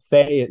Forgotten Yeah,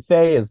 Realm.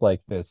 Thay is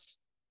like this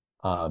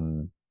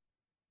um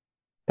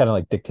kind of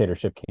like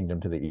dictatorship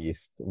kingdom to the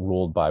east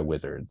ruled by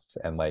wizards,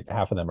 and like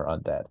half of them are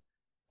undead.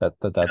 yeah,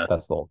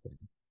 That's the whole thing.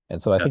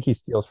 And so I yeah. think he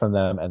steals from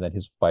them, and then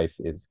his wife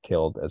is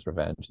killed as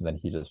revenge, and then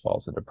he just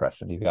falls into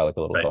depression. He's got like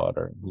a little Right,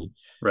 daughter, and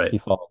right. he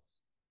falls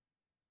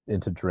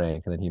into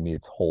drink, and then he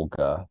meets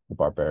Holga, the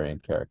barbarian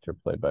character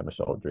played by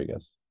Michelle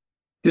Rodriguez.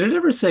 Did it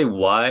ever say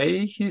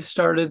why he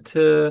started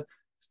to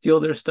steal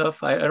their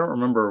stuff? I don't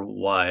remember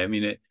why. I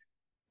mean,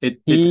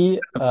 it just He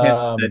kind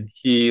of hint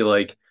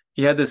that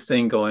he had this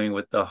thing going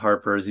with the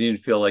Harpers. He didn't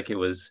feel like it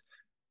was.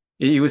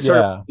 He was sort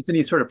of yeah. isn't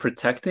he sort of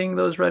protecting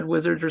those red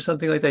wizards or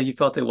something like that? He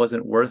felt it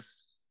wasn't worth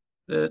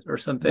it or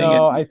something.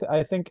 No, And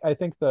I think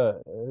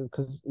the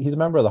because he's a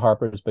member of the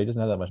Harpers, but he doesn't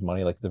have that much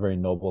money. Like it's a very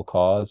noble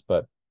cause,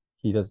 but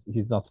he's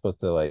not supposed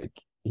to like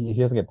he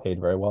doesn't get paid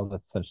very well.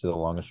 That's essentially the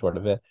long and short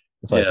of it.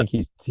 And so I yeah,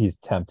 think he's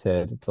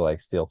tempted to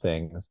like steal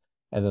things,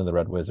 and then the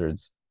Red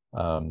Wizards,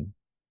 um,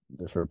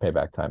 for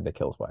payback time, they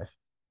kill his wife,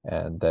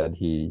 and then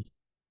he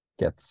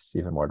gets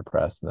even more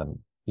depressed, and then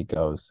he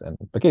goes and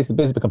but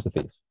basically becomes a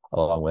thief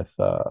along with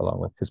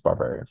his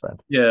barbarian friend.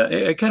 yeah.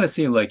 It kind of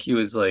seemed like he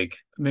was like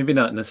maybe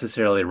not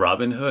necessarily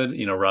Robin Hood,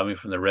 robbing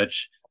from the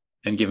rich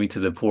and giving to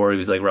the poor. He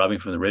was like robbing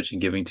from the rich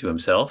and giving to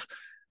himself,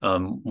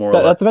 more or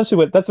less. That's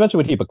eventually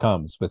what he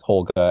becomes with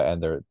Holga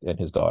and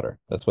his daughter.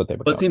 That's what they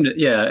But it become. seemed,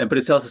 yeah, but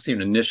it's also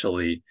seemed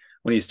initially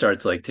when he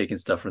starts like taking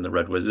stuff from the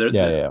Red Wizard,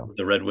 Yeah, yeah,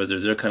 the Red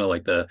Wizards, they're kind of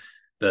like the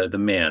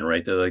man,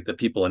 right? They're like the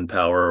people in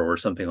power or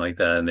something like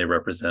that, and they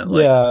represent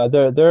like, yeah.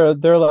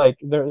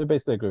 They're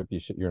basically a group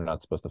you're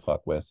not supposed to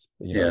fuck with.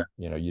 yeah,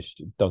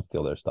 Don't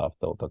steal their stuff.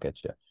 They'll get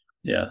you.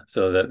 yeah.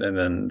 So that and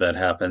then that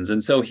happens,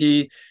 and so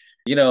he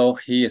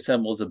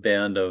assembles a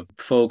band of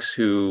folks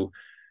who,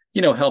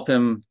 help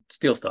him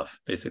steal stuff,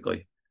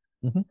 basically,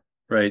 Hmm.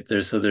 right?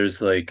 There's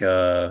like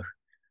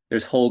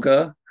there's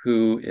Holga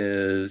who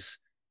is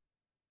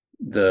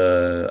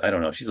the I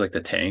don't know, she's like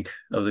the tank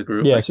of the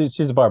group, Yeah, like she's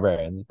a yeah,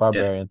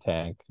 barbarian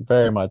tank,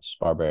 very much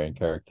barbarian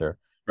character.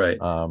 right.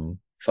 Um,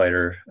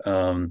 Fighter.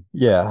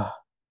 yeah,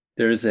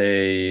 There's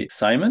a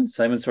Simon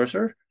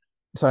Sorcerer.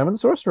 Simon the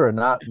Sorcerer,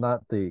 not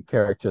the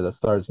character that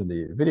stars in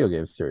the video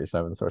game series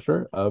Simon the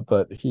Sorcerer,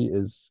 but he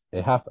is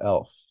a half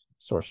elf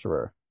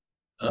sorcerer.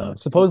 Half-elf.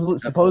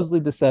 Supposedly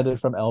descended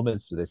from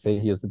Elminster. They say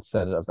he is the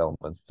descendant of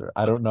Elminster.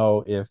 I don't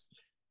know if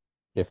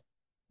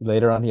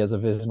later on he has a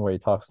vision where he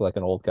talks like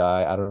an old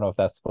guy. I don't know if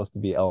that's supposed to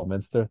be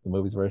Elminster, the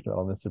movie's version of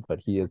Elminster, but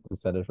he is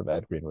descended from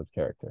Ed Greenwood's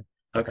character,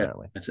 Okay,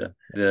 apparently. gotcha.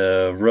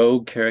 The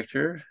rogue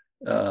character,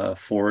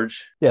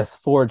 Forge. Yes,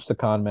 Forge the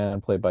con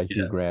man, played by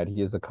Hugh Yeah, Grant.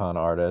 He is a con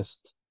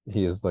artist.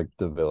 He is like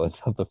the villain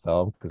of the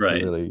film because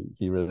right,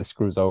 he really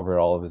screws over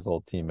all of his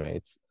old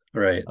teammates.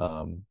 right.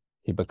 Um,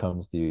 he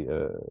becomes the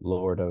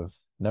Lord of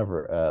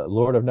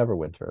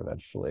Neverwinter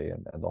eventually,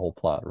 and the whole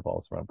plot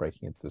revolves around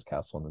breaking into his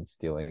castle and then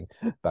stealing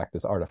back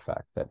this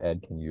artifact that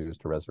Ed can use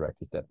to resurrect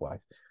his dead wife.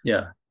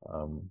 Yeah,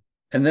 Um,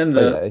 and then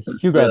but yeah,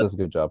 Hugh Grant the does a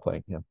good job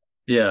playing him.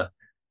 yeah,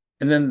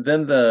 and then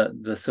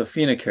the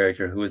Sophina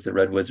character, who was the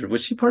Red Wizard.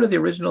 Was she part of the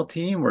original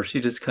team, or she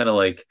just kind of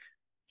like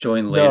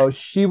joined later? No,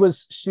 she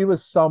was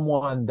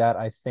someone that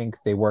I think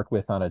they worked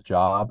with on a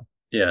job.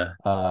 Yeah.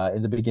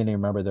 In the beginning,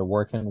 remember they're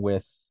working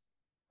with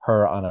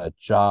her on a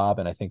job,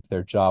 and I think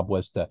their job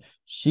was to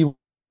she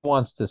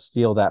wants to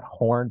steal that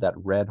horn, that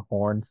red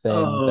horn thing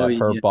Oh yeah,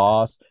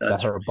 that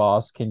that's her right.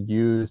 boss can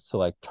use to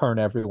like turn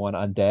everyone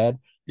undead.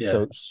 Yeah,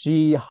 So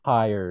she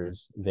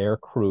hires their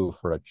crew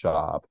for a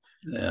job.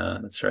 yeah,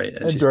 that's right.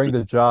 And And she's during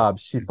the job,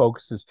 she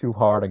focuses too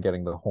hard on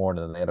getting the horn,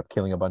 and they end up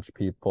killing a bunch of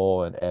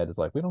people. And Ed is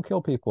like, "We don't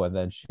kill people." And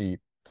then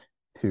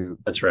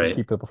that's to right.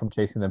 keep people from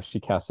chasing them, she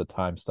casts a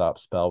time stop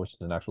spell, which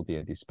is an actual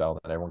D&D spell,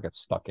 and everyone gets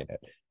stuck in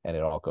it, and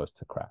it all goes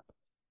to crap.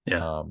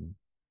 Yeah. Um,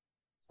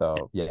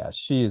 so yeah,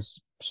 she's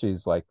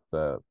like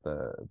the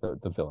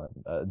villain,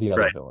 the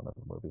other Right. villain of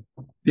the movie.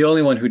 The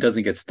only one who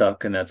doesn't get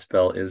stuck in that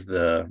spell is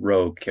the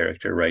rogue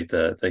character, right?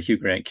 The Hugh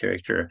Grant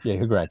character. Yeah,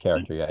 Hugh Grant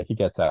character. Yeah, he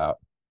gets out.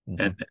 Hmm.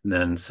 And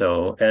then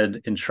so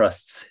Ed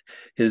entrusts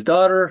his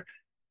daughter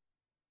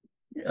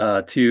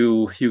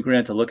to Hugh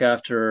Grant to look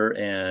after her,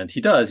 and he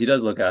does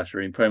look after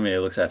her. He primarily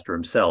looks after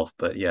himself,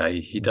 but yeah,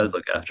 he Hmm. does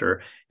look after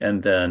her.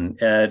 And then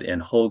Ed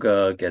and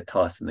Holga get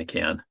tossed in the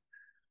can,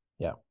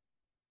 Yeah,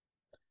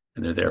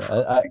 and they're there yeah. for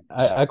a few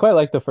weeks. I quite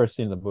like the first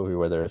scene of the movie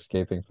where they're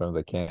escaping from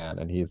the can,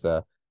 and he's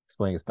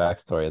explaining his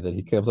backstory, and then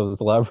he comes up with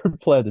this elaborate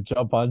plan to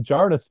jump on Wait,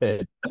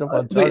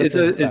 Jonathan's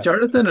is back.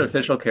 Jonathan an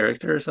official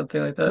character or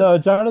something like that? No,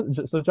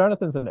 Jonathan. So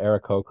Jonathan's an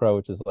Aarakocra,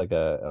 which is like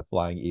a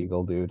flying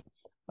eagle dude.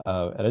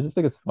 And I just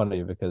think it's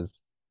funny because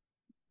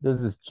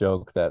there's this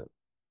joke that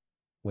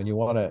when you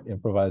want to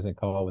improvise and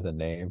come up with a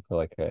name for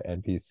like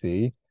an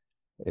NPC,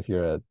 if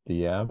you're a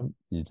DM,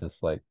 you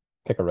just like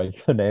pick a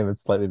regular name and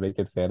slightly make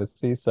it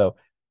fantasy. So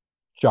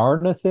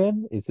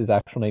Jarnathan is his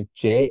actual name,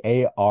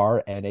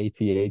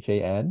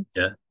 Jarnathan.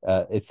 Yeah.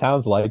 It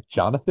sounds like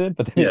Jonathan,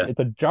 but Yeah. it's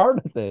a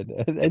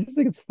Jarnathan. And I just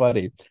think it's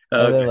funny.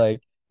 And then Okay.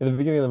 like in the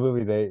beginning of the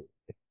movie, they're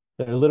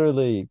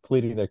literally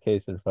pleading their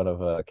case in front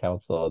of a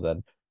council. And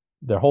then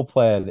their whole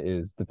plan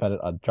is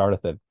dependent on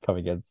Jonathan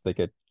coming in so they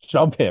could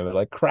jump him and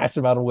like crash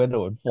him out a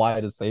window and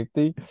fly to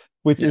safety,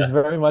 which is Yeah.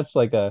 very much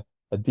like a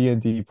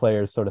D&D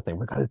player sort of thing.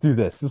 We're gonna do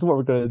this. This is what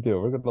we're gonna do.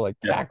 We're gonna like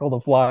Yeah. tackle the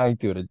flying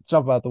dude and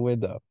jump out the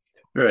window.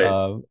 Right.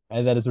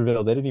 And then it's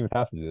revealed they didn't even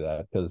have to do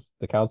that because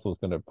the council was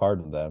going to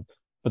pardon them,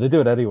 but they do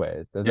it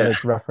anyways. And then Yeah.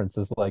 it's referenced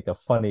as like a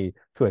funny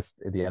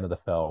twist at the end of the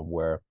film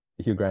where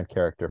the Hugh Grant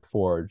character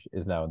Forge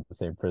is now in the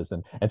same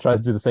prison and tries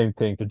to do the same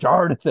thing to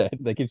Jonathan.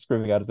 They keep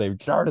screaming out his name,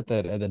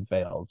 Jonathan, and then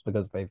fails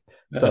because they've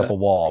set up Uh, a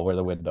wall where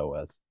the window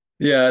was.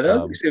 yeah, that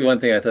was Um, actually one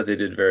thing I thought they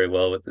did very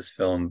well with this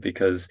film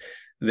because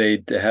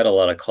they had a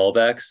lot of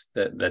callbacks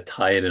that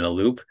tie it in a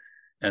loop.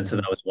 And so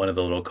mhm. that was one of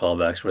the little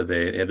callbacks where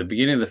they at the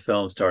beginning of the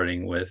film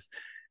starting with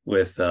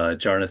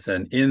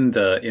Jonathan in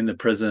the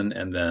prison,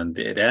 and then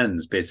it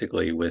ends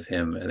basically with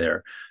him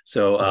there.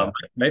 So Yeah.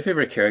 my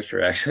favorite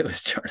character actually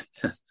was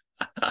Jonathan.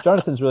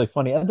 Jonathan's really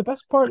funny, and the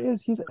best part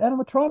is he's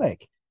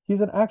animatronic.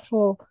 He's an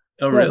actual,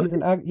 Oh, yeah, really?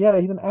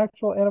 he's an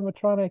actual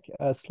animatronic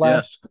Yeah,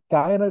 slash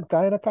guy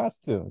in a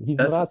costume. He's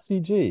that's not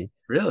CG.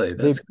 really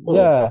They, that's cool.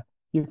 yeah,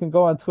 you can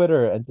go on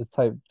Twitter and just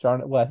type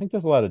Jon. Well, I think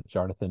there's a lot of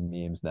Jonathan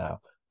memes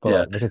now, Yeah,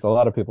 but because a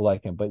lot of people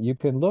like him. But you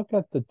can look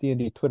at the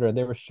D&D Twitter, and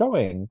they were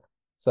showing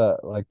so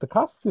like the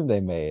costume they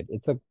made.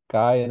 It's a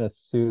guy in a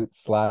suit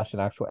slash an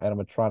actual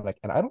animatronic,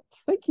 and I don't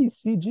think he's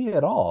CG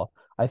at all.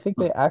 I think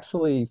they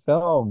actually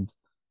filmed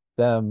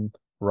them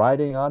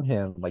riding on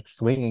him, like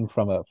swinging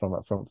from a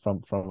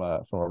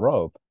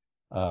rope.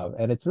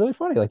 And it's really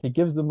funny. Like it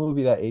gives the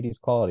movie that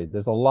 80s quality.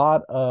 There's a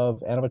lot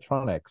of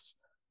animatronics.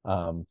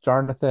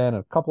 Jonathan and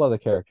a couple other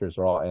characters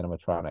are all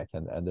animatronic,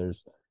 and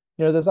there's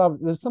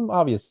there's some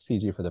obvious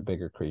CG for the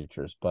bigger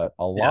creatures, but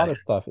a yeah. lot of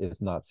stuff is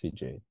not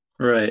CG.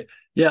 Right.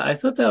 Yeah, I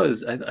thought that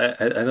was I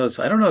thought it was,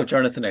 I don't know if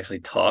Jonathan actually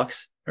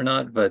talks or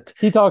not, but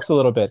He talks a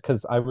little bit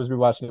because I was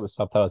rewatching it with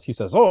subtitles. He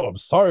says, "Oh, I'm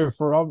sorry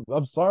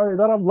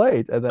that I'm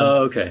late," and then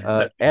oh, okay.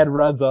 Okay. Ed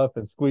runs up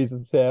and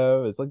squeezes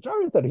him. It's like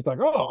Jonathan. He's like,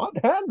 "Oh,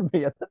 unhand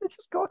me," and then they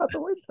just go out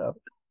the window.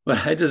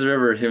 But I just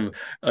remember him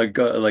like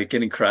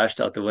getting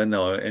crashed out the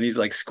window and he's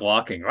like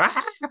squawking.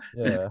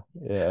 Yeah,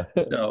 yeah.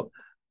 So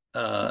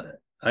uh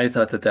I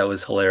thought that that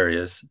was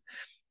hilarious.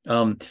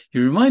 You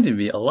reminded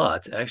me a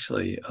lot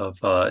actually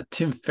of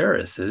Tim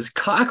Ferriss's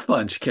Cock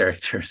Punch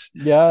characters.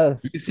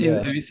 Yes, Have yes,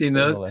 you seen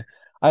those? similar.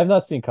 I have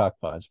not seen Cock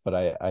Punch, but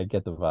I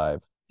get the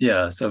vibe.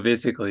 Yeah, so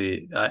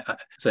basically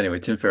so anyway,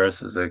 Tim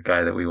Ferriss was a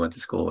guy that we went to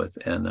school with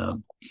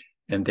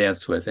and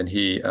danced with, and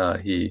he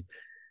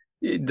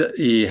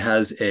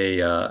has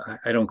a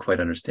I don't quite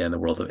understand the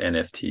world of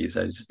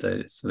NFTs. I just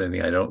it's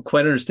something I don't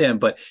quite understand,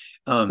 but It's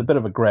a um bit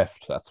of a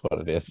grift. That's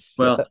what it is.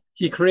 well,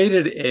 he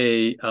created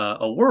a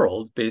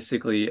world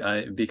basically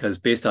because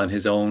based on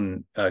his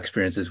own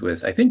experiences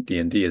with I think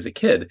D&D as a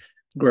kid,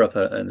 grew up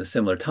in a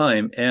similar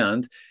time,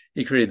 and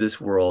he created this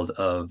world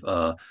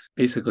of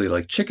basically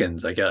like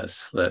chickens, I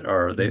guess, that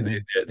are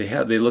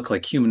Mhm. they look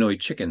like humanoid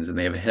chickens, and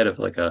they have a head of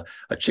like a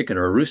chicken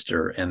or a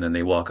rooster, and then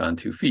they walk on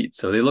 2 feet,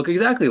 so they look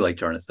exactly like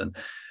Jonathan.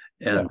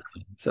 Yeah, And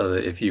so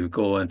that if you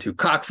go into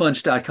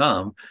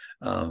cockfunch.com,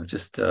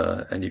 just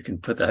and you can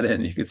put that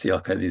in, you can see all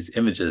kinds of these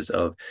images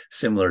of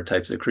similar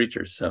types of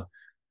creatures. So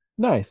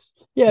nice.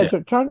 Yeah,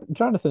 yeah,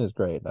 Jonathan is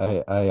great.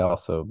 I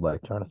also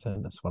like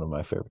Jonathan. That's one of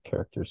my favorite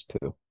characters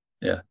too.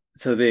 yeah.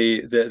 So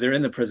they're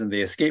in the prison.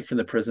 They escape from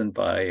the prison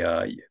by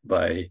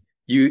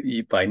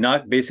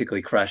not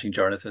basically crashing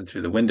Jonathan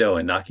through the window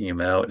and knocking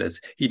him out, as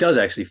he does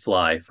actually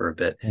fly for a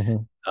bit.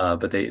 Mhm.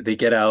 But they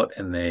get out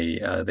and they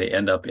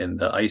end up in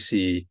the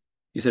icy.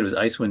 You said it was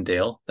Icewind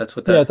Dale. That's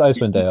what Yeah, that. it's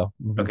Icewind Dale.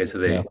 Okay, so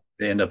Yeah,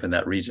 they end up in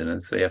that region,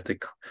 and so they have to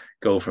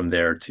go from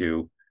there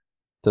to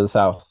to the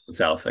south.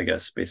 south, I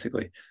guess,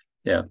 basically.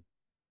 Yeah,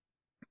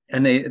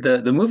 and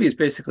the movie is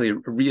basically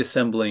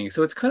reassembling.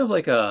 So it's kind of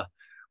like a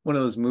one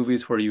of those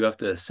movies where you have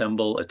to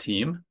assemble a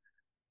team.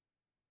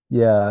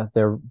 Yeah,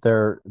 they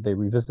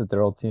revisit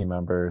their old team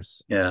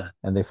members Yeah,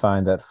 and they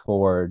find that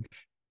Forge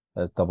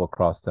has double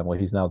crossed them. Well,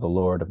 he's now the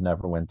Lord of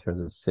Neverwinter,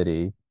 the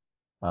city.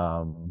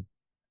 Um,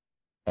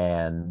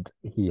 and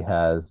he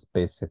has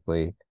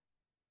basically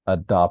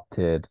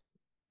adopted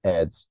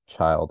Ed's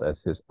child as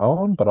his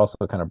own, but also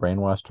kind of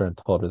brainwashed her and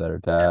told her that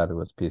her yeah, dad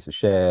was a piece of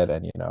shit.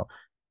 And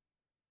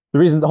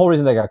the whole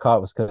reason they got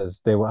caught was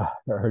because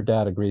her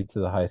dad agreed to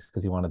the heist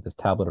because he wanted this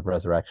tablet of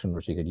resurrection,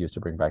 which he could use to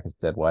bring back his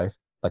dead wife,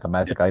 like a yeah,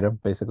 magic item,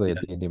 basically a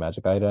yeah. D&D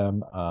magic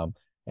item.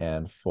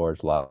 and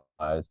forge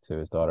lies to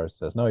his daughter.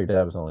 Says, no, your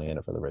dad was only in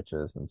it for the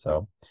riches. And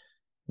so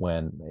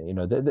when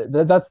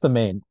that's the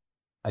main,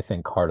 I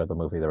think, heart of the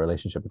movie, the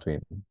relationship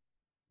between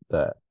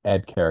the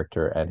Ed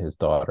character and his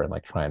daughter, and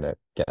like trying to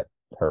get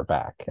her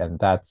back. And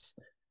that's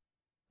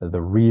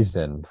the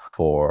reason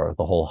for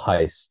the whole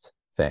heist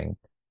thing.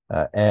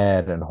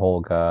 Ed and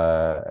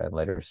Holga and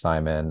later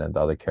Simon and the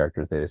other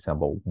characters they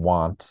assemble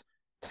want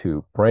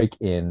to break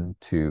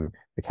into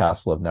the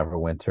castle of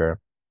Neverwinter,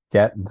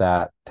 get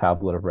that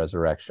tablet of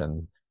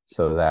resurrection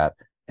so that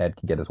Ed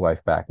can get his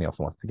wife back, and he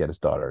also wants to get his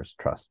daughter's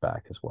trust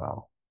back as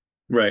well.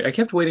 Right. I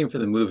kept waiting for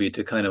the movie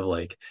to kind of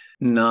like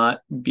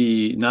not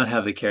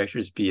have the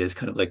characters be as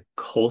kind of like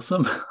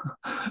wholesome,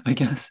 I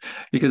guess,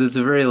 because it's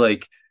a very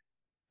like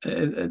I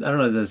don't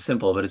know if that's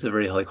simple, but it's a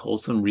very like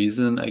wholesome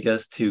reason, I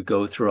guess, to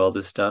go through all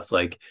this stuff,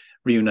 like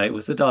reunite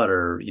with the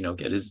daughter,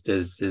 get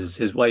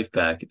his wife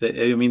back.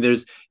 I mean,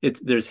 there's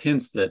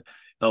hints that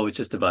oh, it's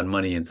just about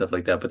money and stuff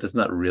like that, but that's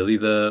not really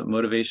the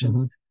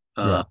motivation.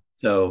 Hmm. Uh, Yeah,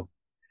 so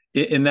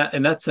in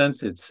that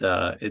sense,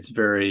 it's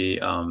very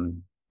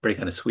kind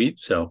of sweet.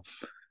 So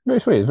very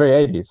sweet. It's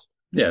very 80s.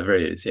 yeah,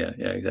 very is. Yeah,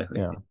 exactly.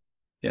 Yeah.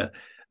 Yeah.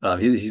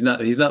 He's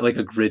not like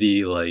a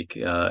gritty like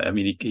I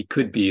mean he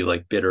could be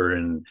like bitter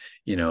and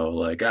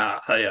like yeah,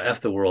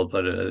 F the world,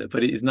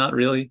 but he's not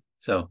really.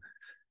 So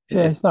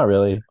Yeah, it's it's not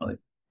really. like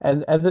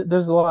And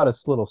there's a lot of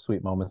little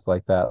sweet moments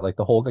like that. Like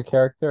the Holga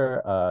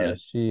character,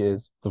 yeah.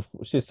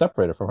 she's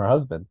separated from her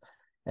husband,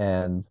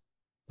 and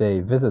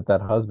they visit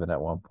that husband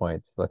at one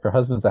point. Like her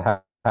husband's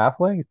a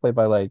halfling. He's played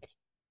by like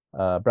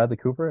Bradley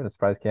Cooper in a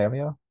surprise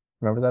cameo.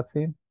 Remember that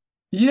scene?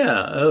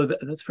 Yeah. Oh,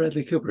 that's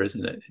Bradley Cooper,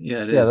 isn't it?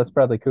 Yeah, it Yeah, is. that's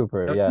Bradley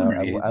Cooper. I was Yeah,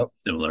 wondering, he looked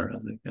similar. I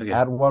was like, okay.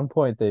 at one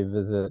point they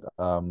visit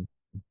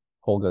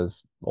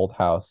Holga's old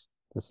house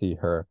to see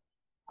her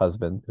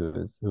husband, who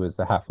is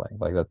the halfling.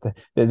 Like that,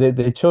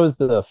 they chose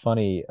the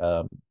funny.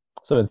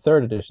 So in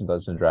third edition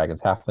Dungeons and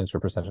Dragons, halflings were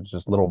presented as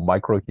just little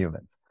micro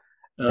humans,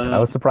 and I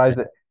was surprised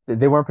that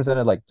they weren't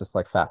presented like just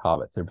like fat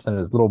hobbits. They're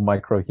presented as little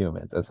micro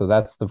humans, and so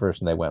that's the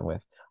version they went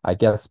with. I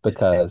guess I see.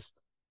 because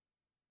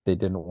they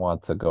didn't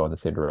want to go in the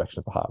same direction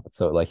as the hobbits.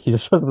 So like he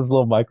just showed this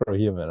little micro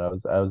human. I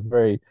was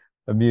very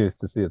amused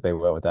to see that they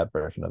went with that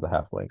version of the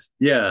halflings.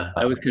 Yeah,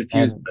 I was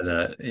confused And by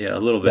that. Yeah, a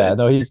little yeah, bit.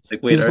 no,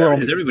 Like, wait, he's just a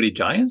little. is everybody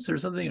giants or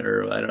something?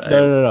 Or I don't. I No,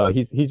 never. no, no, no.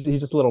 He's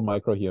just a little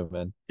micro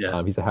human.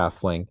 Yeah, He's a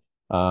halfling.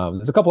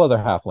 There's a couple other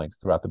halflings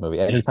throughout the movie.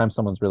 yeah, Anytime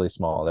someone's really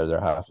small, they're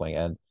halfling,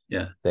 and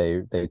yeah.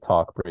 they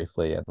talk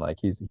briefly, and like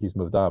he's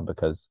moved on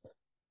because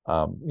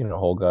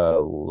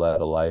Holga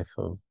led a life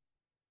of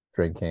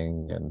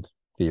drinking and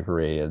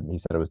thievery, and he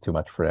said it was too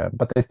much for him.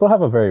 But they still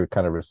have a very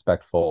kind of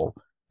respectful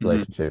Mhm.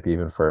 relationship,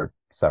 even for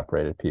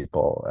separated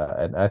people.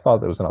 And I thought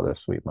there was another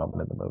sweet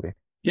moment in the movie.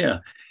 Yeah.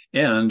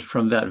 And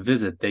from that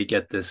visit, they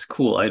get this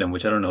cool item,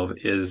 which I don't know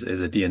if is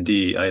a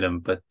D&D item,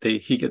 but they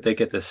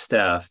get this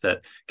staff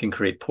that can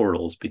create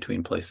portals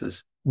between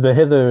places. The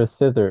hither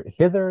staff.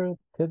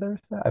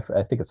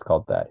 I think it's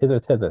called that.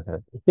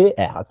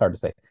 Yeah, it's hard to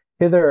say.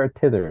 Hither or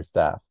tither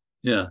staff,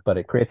 Yeah. but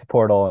it creates a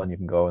portal, and you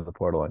can go in the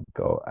portal and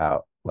go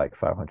out like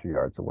 500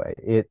 yards away.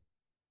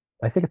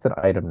 I think it's an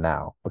item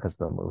now because of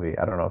the movie.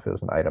 I don't know if it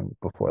was an item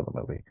before the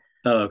movie,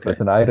 Oh, but okay.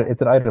 it's an item.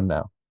 It's an item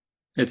now.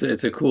 It's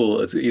a cool.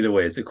 It's either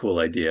way, it's a cool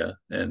idea,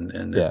 and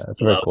Yeah, it's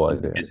it's a very allowed cool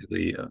them to idea.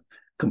 basically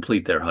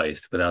complete their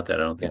heist. Without that,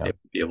 I don't think they Yeah.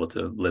 would be able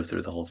to live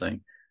through the whole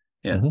thing.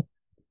 Yeah. Hmm.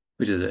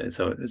 Which is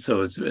so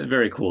it's a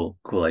very cool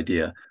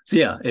idea. So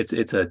yeah, it's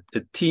a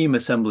team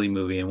assembly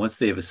movie, and once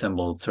they've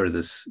assembled sort of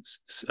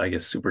this, I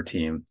guess, super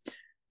team,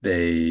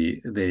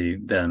 they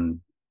then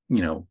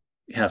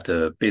have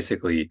to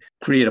basically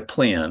create a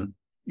plan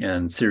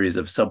and series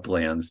of sub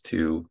plans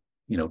to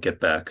get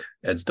back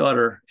Ed's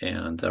daughter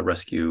and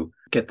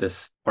get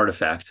this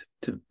artifact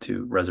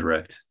to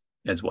resurrect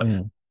Ed's wife.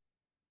 Mm.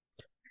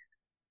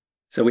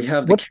 So we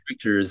have the What?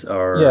 characters Yeah.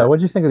 are What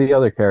do you think of the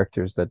other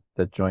characters that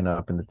join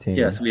up in the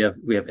Yeah, team? so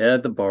we have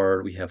Ed the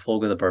Bard, we have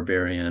Holga the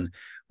Barbarian,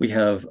 we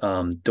have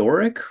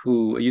Doric,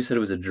 who you said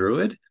was a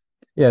druid.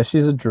 Yeah,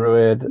 she's a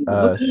druid.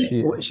 What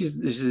kind of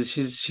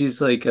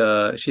she's like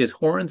she has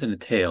horns and a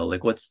tail.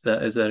 Like what's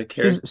that? Is that a she's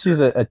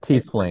character? a Yeah,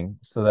 tiefling,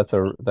 so that's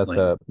like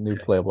a new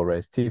okay. playable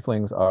race.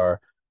 Tieflings are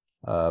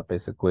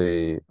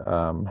basically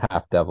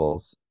half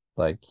devils,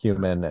 like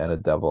human and a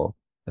devil,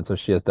 and so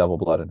she has devil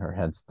blood in her,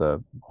 hence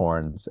the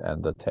horns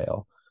and the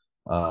tail.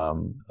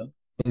 Um,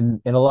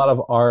 in a lot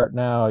of art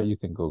now, you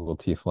can Google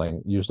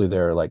tiefling. Usually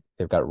they're like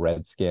they've got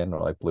red skin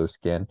or like blue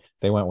skin.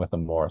 They went with a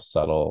more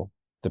subtle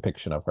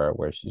depiction of her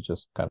where she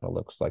just kind of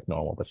looks like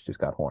normal, but she's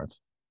got horns.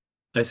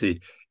 I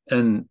see.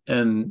 And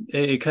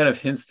it kind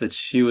of hints that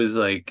she was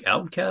like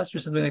outcast or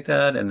something like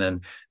that, and then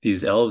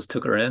these elves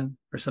took her in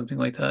or something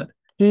like that.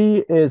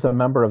 She is a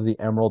member of the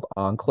Emerald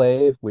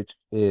Enclave, which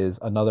is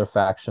another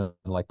faction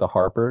like the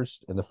Harpers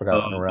in the Oh,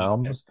 Forgotten okay.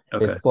 Realms.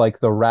 Okay. It's like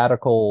the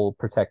radical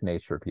protect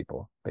nature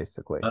people,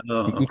 basically.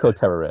 Oh, The okay.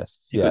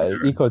 eco-terrorists. Yeah,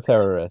 Eco-terrorist.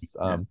 eco-terrorists.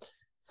 Yeah.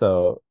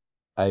 So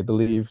I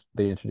believe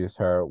they introduce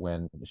her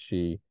when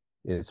she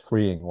is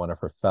freeing one of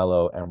her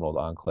fellow Emerald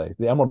Enclave.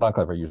 The Emerald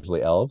Enclave are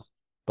usually elves,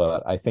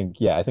 But I think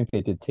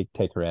they did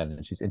take her in,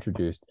 and she's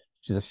introduced.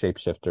 She's a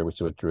shapeshifter, which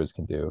is what druids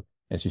can do,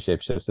 and she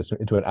shapeshifts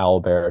into an owl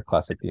bear, a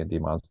classic D&D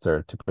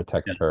monster, to Yeah.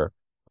 protect her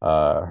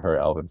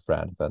elven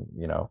friend.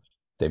 And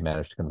they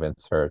managed to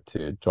convince her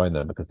to join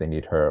them because they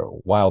need her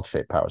wild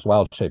shape powers.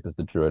 Wild shape is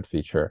the druid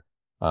feature,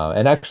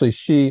 and actually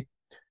she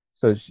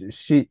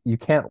you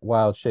can't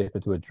wild shape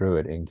into a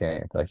druid in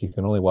game. Like you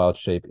can only wild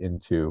shape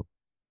into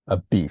a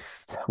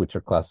beast, which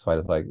are classified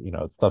as like,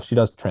 stuff. She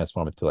does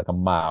transform into like a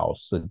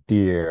mouse, a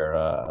deer,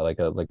 like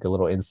a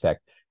little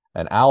insect.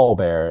 An owl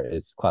bear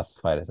is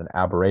classified as an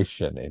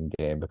aberration in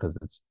game because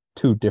it's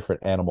two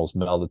different animals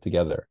melded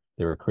together.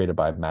 They were created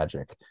by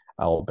magic,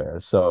 owl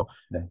bears. So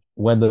Okay.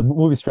 when the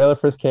movie's trailer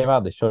first came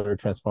out, they showed her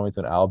transforming to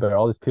an owl bear.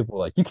 All these people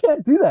were like, "You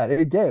can't do that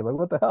in game! Like,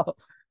 what the hell?"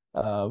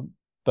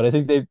 But I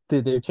think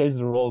they've changed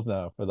the rules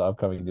now for the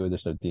upcoming new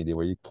edition of D&D,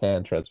 where you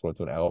can transform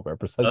to an owl bear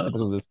precisely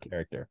because of Oh, this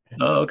character.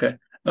 oh, okay.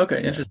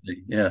 Okay, Yeah.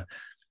 interesting. Yeah.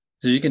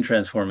 So you can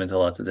transform into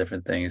lots of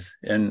different things.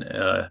 And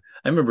I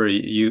remember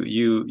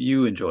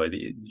you enjoy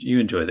the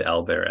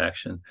owlbear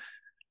action.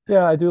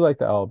 Yeah, I do like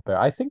the owl bear.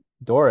 I think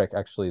Doric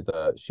actually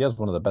the she has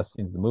one of the best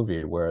scenes in the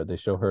movie where they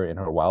show her in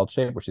her wild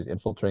shape where she's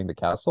infiltrating the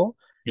castle,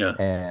 Yeah.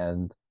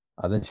 and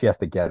then she has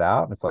to get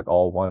out, and it's like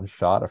all one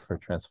shot of her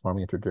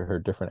transforming into her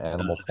different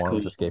animal That's forms,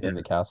 cool. Yeah. escaping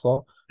the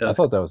castle. That I was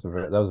thought cool.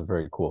 that was a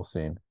very cool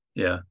scene.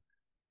 Yeah.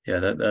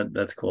 Yeah,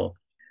 that's cool.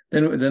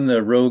 Then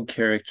the rogue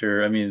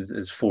character, I mean,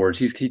 is Forge.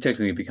 He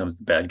technically becomes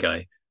the bad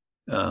guy.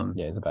 Um,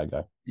 Yeah, he's a bad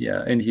guy.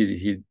 yeah, and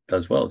he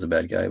does well as a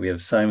bad guy. We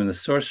have Simon the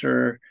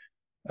Sorcerer.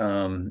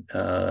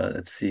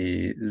 Let's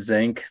see,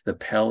 Zank the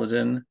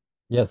Paladin.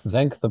 Yes,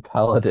 Zenk the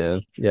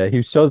Paladin. Yeah,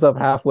 he shows up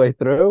halfway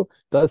through,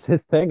 does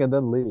his thing, and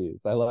then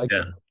leaves. I like Yeah,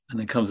 him. and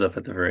then comes up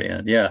at the very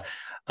end. Yeah.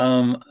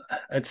 Um,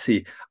 let's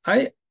see.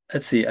 I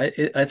let's see.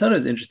 I thought it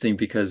was interesting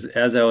because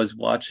as I was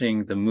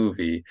watching the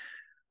movie,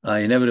 I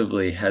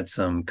inevitably had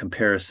some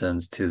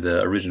comparisons to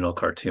the original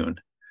cartoon.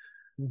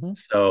 Hmm.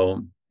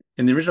 So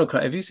in the original,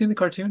 have you seen the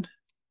cartoon?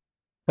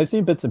 I've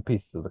seen bits and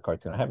pieces of the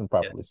cartoon. I haven't Yeah.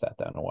 properly sat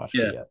down and watched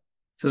Yeah. it yet.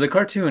 So the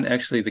cartoon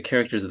actually, the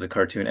characters of the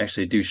cartoon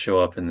actually do show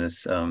up in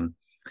this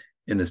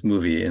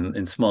movie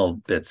in small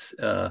bits.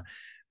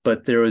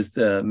 But there was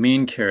the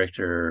main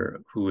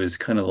character who was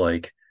kind of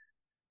like,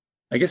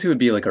 I guess he would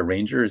be like a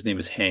ranger. His name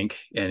is Hank,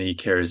 and he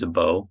carries a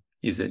bow.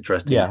 He's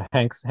dressed in Yeah,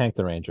 Hank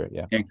the Ranger.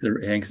 Yeah. Hank's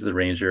the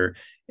ranger,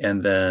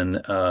 and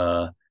then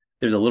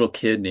there's a little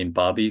kid named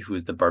Bobby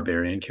who's the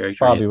barbarian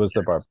character. Bobby was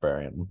the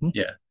barbarian. Hmm.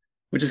 Yeah,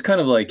 which is kind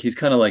of like he's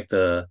kind of like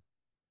the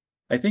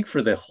I think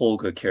for the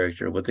Holga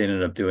character, what they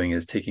ended up doing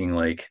is taking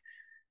like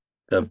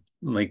the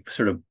like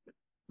sort of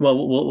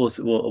well,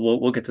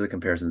 we'll get to the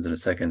comparisons in a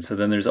second. So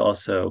then there's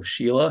also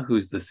Sheila,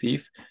 who's the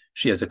thief.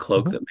 She has a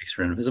cloak Hmm. that makes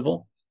her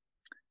invisible.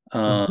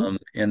 Hmm.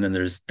 And then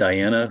there's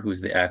Diana, who's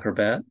the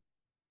acrobat,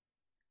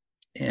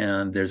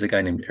 and there's a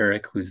guy named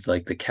Eric, who's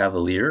like the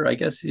cavalier, I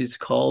guess he's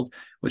called,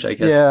 which I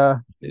guess Yeah,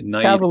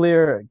 knight.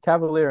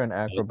 Cavalier and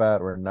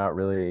Acrobat were not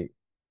really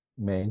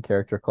main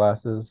character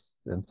classes.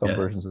 In some Yeah,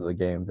 versions of the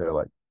game, they're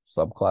like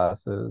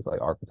subclasses,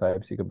 like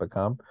archetypes you can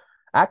become.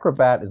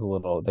 Acrobat is a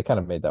little, they kind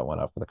of made that one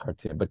up for the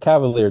cartoon, but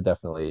Cavalier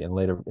definitely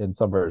in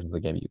some versions of the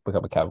game you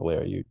become a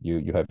Cavalier.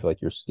 You have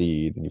like your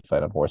steed and you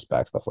fight on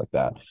horseback, stuff like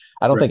that.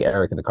 I don't right. think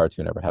Eric in the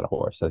cartoon ever had a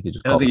horse, so he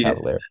just I don't called a think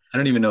Cavalier. I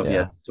don't even know if he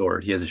has Yeah. a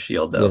sword. He has a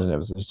shield Yeah, though. it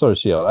was sort of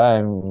shield.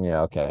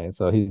 Yeah, okay.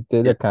 So Yeah,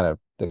 they kind of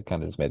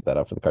just made that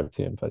up for the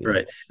cartoon, but yeah.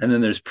 right. And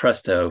then there's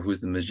Presto, who's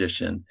the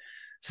magician.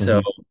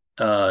 So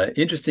Hmm.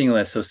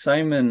 interestingly, so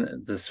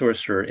Simon the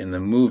sorcerer in the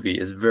movie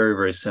is very,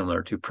 very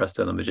similar to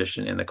Presto the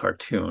magician in the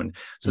cartoon.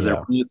 So they're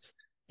Yeah. both,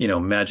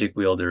 magic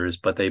wielders,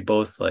 but they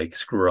both like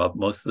screw up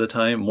most of the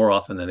time, more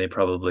often than they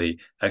probably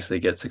actually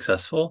get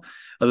successful.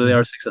 Although they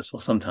are Hmm. successful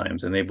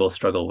sometimes, and they both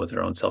struggle with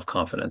their own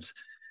self-confidence.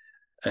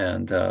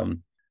 And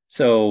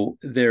so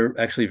they're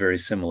actually very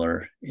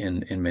similar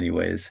in many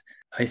ways.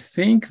 I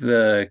think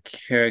the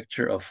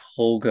character of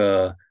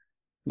Holga,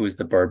 who is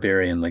the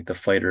barbarian, like the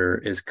fighter,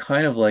 is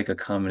kind of like a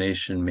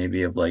combination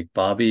maybe of like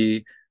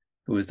Bobby,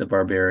 who is the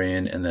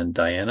barbarian, and then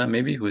Diana,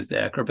 maybe, who is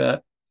the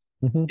acrobat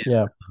Hmm. in,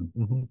 Yeah.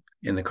 Hmm.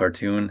 in the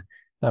cartoon.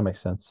 That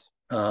makes sense.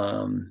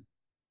 Um,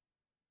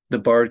 the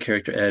bard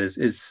character Ed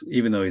is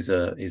even though he's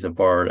a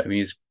bard, I mean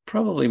he's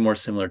probably more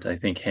similar to I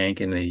think Hank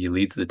in that he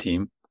leads the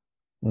team.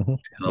 Hmm.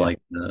 It's kind of Yeah. like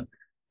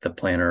the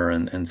planner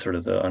and sort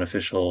of the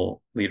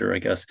unofficial leader, I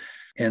guess.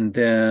 And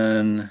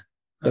then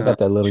They uh, got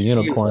that little Sheila,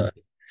 unicorn.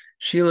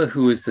 Sheila,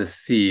 who is the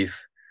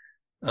thief,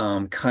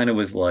 kind of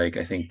was like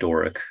I think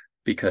Doric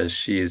because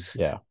she's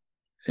Yeah.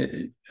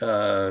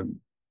 uh,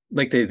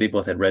 like they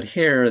both had red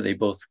hair. They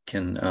both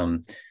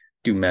can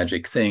do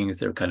magic things.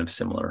 They're kind of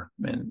similar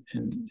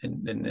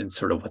in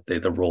sort of what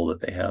the role that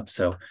they have.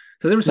 So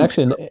there was And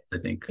some actually, parallels, I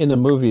think. in the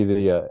movie,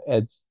 the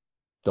Ed's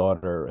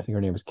daughter, I think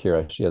her name is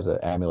Kira. She has an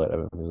amulet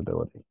of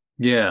invisibility.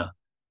 Yeah,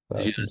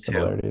 she Some does too.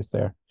 similarities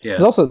there. There's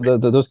Yeah, also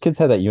those kids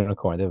had that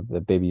unicorn,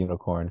 the baby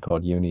unicorn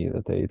called Uni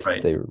that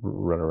right, they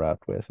run around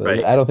with.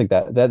 right, I don't think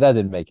that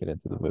didn't make it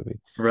into the movie.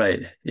 right.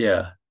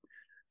 Yeah.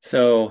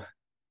 So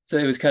so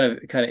it was kind of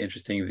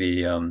interesting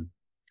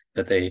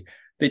that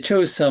they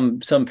chose some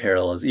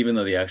parallels, even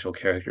though the actual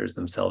characters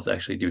themselves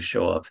actually do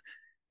show up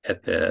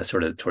at the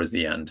sort of towards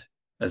the end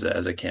as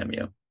a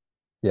cameo.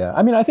 Yeah,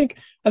 I mean, I think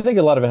a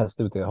lot of it has to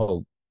do with the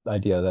whole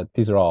idea that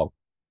these are all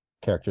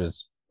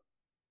characters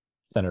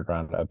centered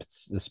around a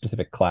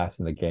specific class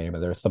in the game,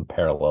 and there are some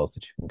parallels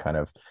that you can kind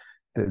of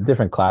the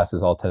different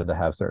classes all tend to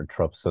have certain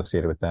tropes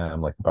associated with them.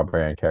 Like the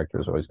barbarian character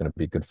is always going to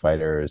be good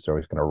fighters, they're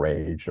always going to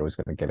rage, they're always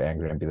going to get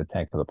angry and be the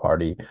tank for the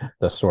party.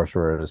 The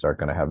sorcerers are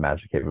going to have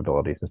magic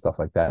capabilities and stuff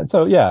like that. And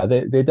so yeah,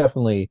 they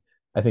definitely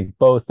I think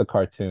both the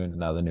cartoon and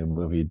now the new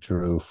movie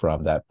drew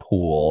from that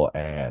pool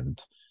and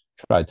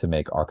tried to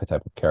make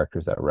archetypal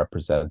characters that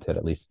represented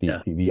at least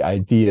Yeah. the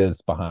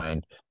ideas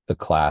behind the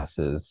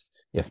classes,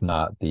 if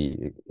not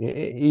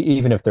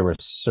even if there were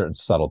certain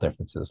subtle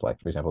differences, like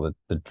for example,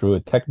 the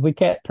druid technically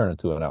can't turn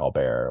into an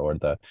owlbear, or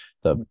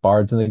the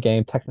bards in the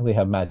game technically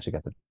have magic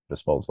at their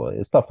disposal.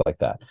 It's stuff like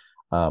that.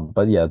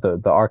 But yeah, the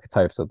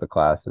archetypes of the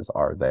classes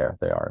are there.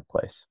 They are in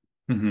place.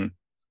 Hmm.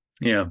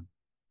 Yeah.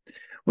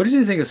 What did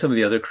you think of some of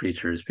the other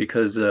creatures?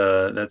 Because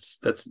that's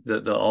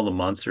all the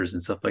monsters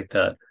and stuff like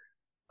that.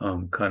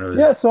 Kind of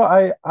Yeah, is. so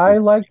I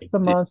liked the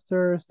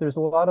monsters. There's a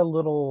lot of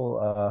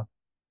little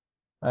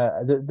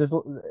there's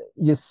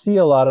you see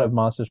a lot of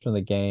monsters from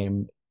the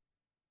game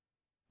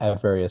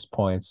at various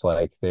points.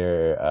 Like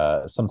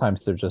they're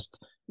sometimes they're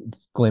just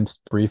glimpsed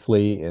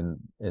briefly in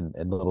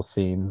little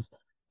scenes.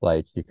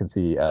 Like you can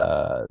see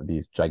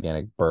these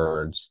gigantic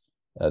birds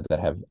that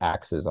have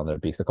axes on their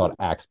beaks. They're called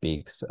axe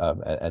beaks,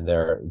 and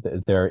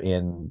they're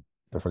in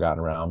the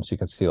Forgotten Realms. You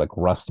can see like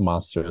rust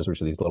monsters,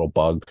 which are these little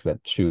bugs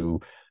that chew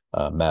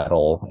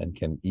metal and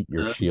can eat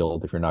your Uh,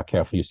 shield if you're not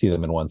careful. You see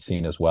them in one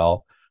scene as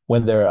well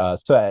when they're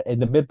in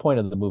the midpoint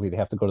of the movie. They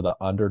have to go to the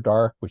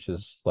Underdark, which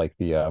is like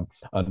the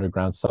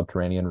underground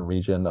subterranean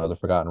region of the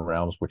Forgotten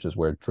Realms, which is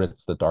where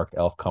Dritz the Dark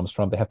Elf comes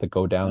from. They have to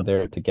go down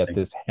there to get interesting.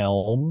 this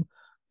helm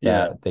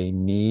Yeah. that they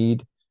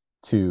need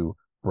to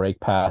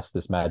break past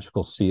this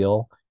magical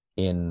seal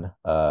in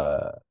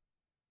the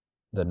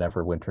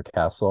Neverwinter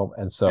Castle.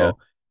 And Yeah. so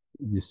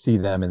you see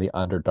them in the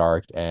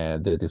Underdark,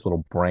 and these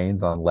little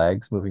brains on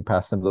legs moving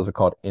past them. Those are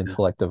called Yeah.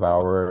 intellect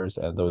devourers,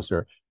 and those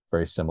are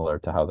very similar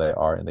to how they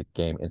are in the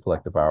game.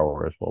 Intellect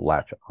devourers will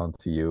latch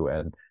onto you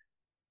and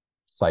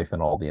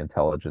siphon all the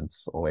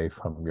intelligence away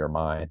from your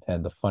mind.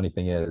 And the funny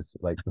thing is,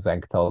 like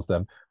Zank tells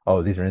them,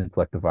 "Oh, these are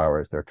intellect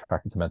devourers. They're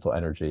attracted to mental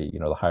energy. You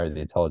know, the higher the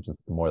intelligence,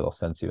 the more they'll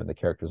sense you." And the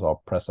characters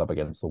all press up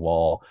against the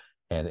wall,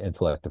 and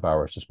intellect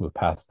devourers just move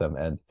past them.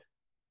 And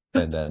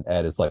then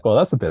Ed is like, "Well,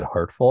 that's a bit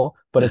hurtful,"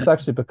 but it's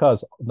actually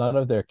because none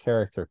of their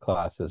character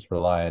classes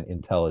rely on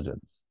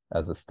intelligence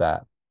as a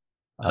stat.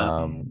 Um,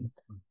 Um,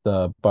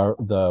 the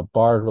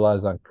bard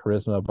relies on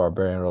charisma,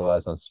 barbarian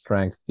relies on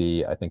strength.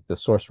 The I think the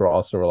sorcerer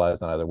also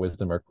relies on either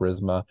wisdom or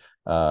charisma.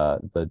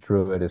 The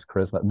druid is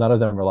charisma. None of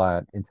them rely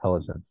on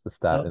intelligence, the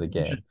stat oh, in the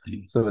game.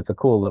 interesting. So it's a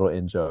cool little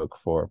in joke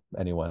for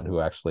anyone who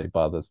actually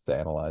bothers to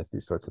analyze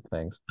these sorts of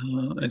things.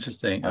 Oh,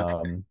 interesting. Okay.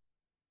 Um,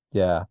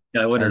 yeah,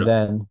 Yeah, I wondered and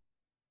about.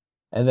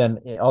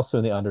 then also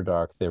in the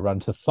Underdark, they run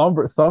to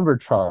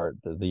Thumberchard,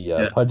 the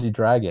Yeah. pudgy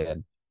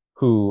dragon,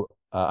 who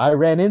I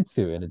ran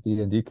into in a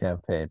D&D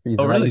campaign.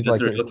 Oh, really? He's That's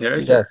like a real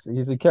character. yes,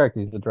 he's a character.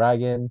 He's a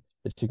dragon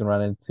that you can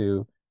run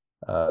into.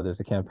 There's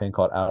a campaign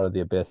called Out of the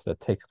Abyss that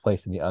takes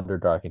place in the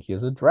Underdark, and he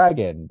is a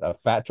dragon, a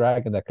fat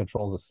dragon that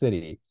controls a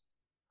city.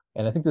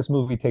 And I think this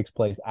movie takes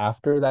place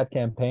after that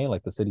campaign,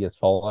 like the city has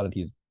fallen and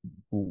he's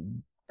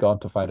gone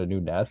to find a new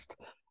nest,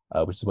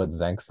 which is what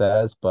Zank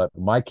says. But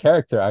my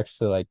character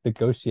actually like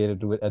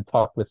negotiated with and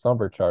talked with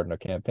Thunderchart in a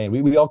campaign.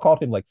 We all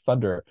called him like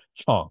Thunder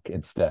Chonk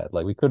instead.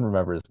 Like we couldn't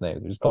remember his name.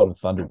 We just called him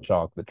Thunder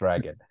Chonk the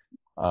dragon.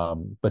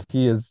 But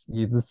he's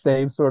the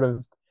same sort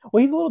of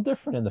well, he's a little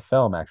different in the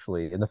film,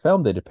 actually. In the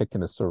film, they depict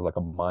him as sort of like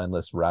a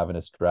mindless,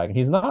 ravenous dragon.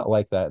 He's not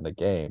like that in the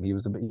game.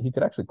 He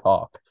could actually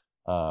talk.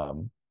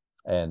 Um,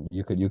 and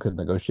you could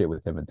negotiate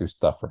with him and do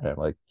stuff for him.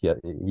 Like he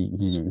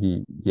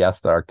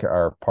asked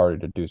our party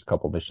to do a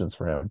couple missions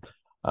for him.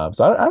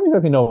 So I don't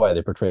exactly know why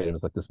they portrayed him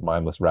as like this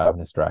mindless,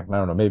 ravenous dragon. I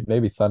don't know.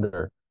 Maybe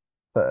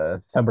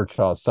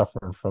Thunderchaw is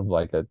suffering from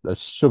like a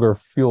sugar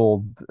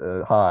fueled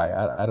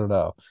high. I don't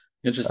know.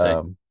 Interesting.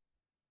 Um,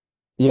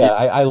 Yeah.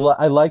 yeah,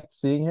 I liked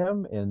seeing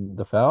him in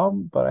the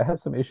film, but I had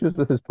some issues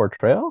with his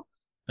portrayal.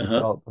 It Uh-huh.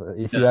 felt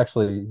if Yeah. you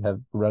actually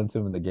have run into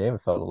him in the game,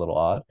 it felt a little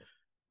odd.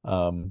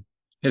 Um,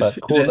 His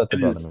but cool that they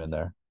and brought him in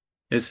there.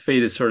 his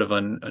fate is sort of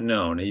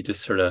unknown. He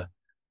just sort of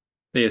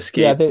they Yeah,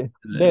 escape they in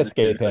the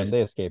escape him. heist.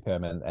 They escape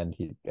him, and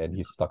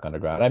he's stuck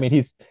underground. I mean,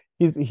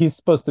 he's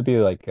supposed to be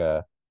like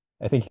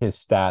I think his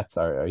stats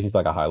are he's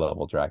like a high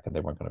level dragon.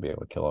 They weren't going to be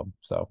able to kill him.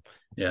 So,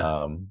 Yeah.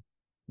 um,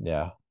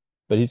 yeah,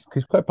 but he's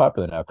quite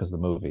popular now because of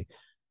the movie.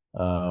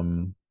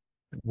 Um,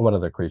 what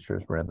other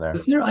creatures were in there?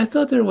 Isn't there? I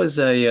thought there was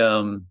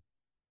a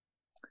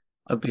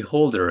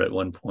beholder at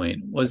one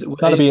point. Was it?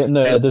 Not a be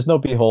no, there's no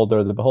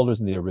beholder. The beholder's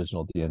in the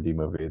original D&D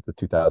movie, the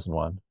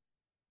 2001.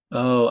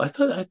 Oh, I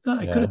thought I could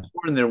have Yeah.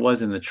 sworn there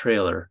was in the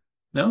trailer.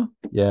 No?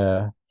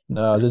 Yeah.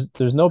 No,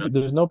 there's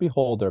no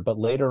beholder, but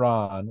later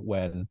on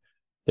when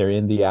they're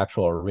in the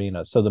actual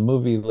arena. So the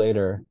movie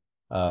later,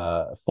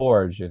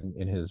 Forge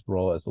in his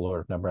role as the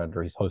Lord of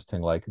Neverender. He's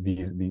hosting like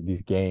these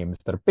games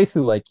that are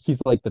basically like he's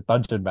like the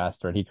dungeon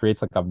master, and he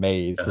creates like a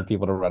maze for Yeah.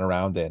 people to run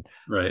around in,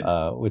 Right.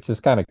 which is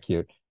kind of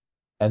cute.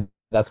 And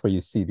that's where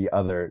you see the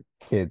other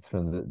kids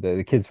from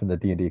the kids from the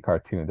D&D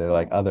cartoon. They're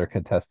like other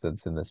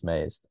contestants in this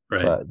maze.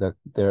 Right. But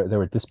there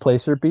were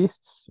displacer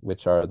beasts,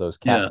 which are those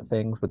cat Yeah.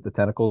 things with the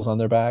tentacles on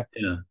their back.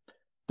 Yeah.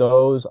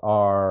 Those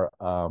are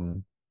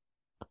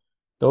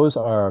those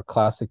are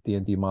classic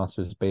D&D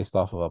monsters based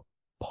off of a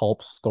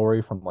pulp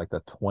story from like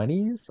the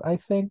 20s, I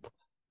think.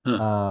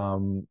 Huh.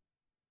 Um,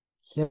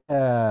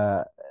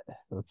 yeah,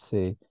 let's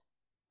see.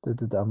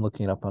 I'm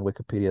looking it up on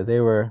Wikipedia.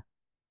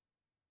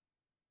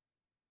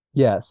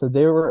 So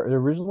they were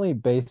originally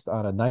based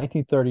on a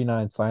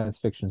 1939 science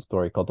fiction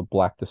story called The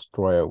Black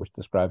Destroyer, which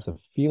describes a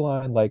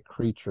feline-like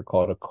creature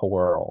called a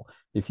coeurl.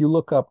 If you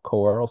look up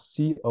coeurl,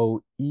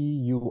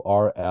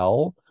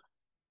 Coeurl,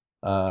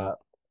 uh,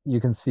 you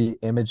can see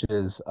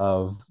images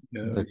of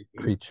Yeah. the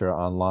creature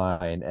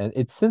online, and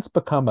it's since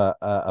become a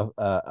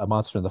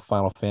monster in the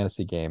Final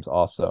Fantasy games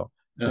also.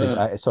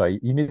 Uh, Sorry,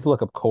 you need to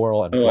look up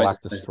Coral and oh, Black I saw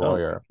that.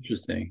 Destroyer.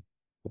 Interesting.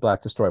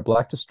 Black Destroyer.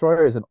 Black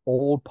Destroyer is an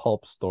old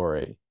pulp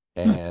story,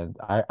 Hmm. and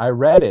I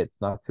read it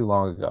not too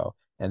long ago.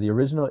 And the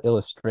original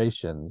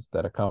illustrations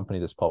that accompany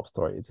this pulp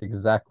story, it's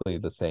exactly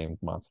the same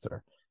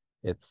monster.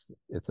 It's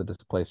a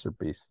displacer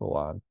beast full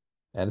on,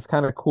 and it's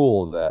kind of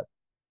cool that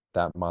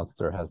that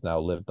monster has now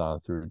lived on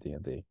through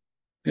D&D.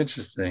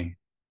 Interesting.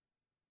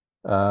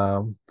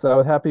 So I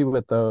was happy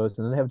with those,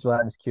 and then they have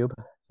Gelatinous Cube,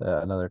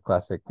 another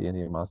classic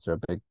D&D monster, a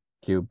big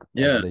cube,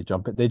 and Yeah. they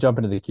jump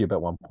into the cube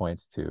at one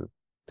point to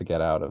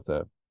get out of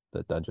the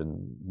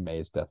dungeon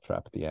maze death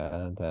trap at the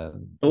end,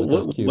 and Well, with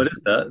those what cubes,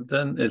 is that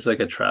then? Is like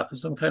a trap of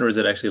some kind, or is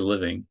it actually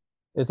living?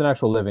 it's an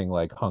actual living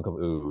like hunk of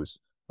ooze,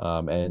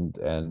 and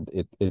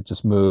it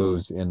just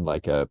moves in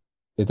like a,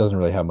 it doesn't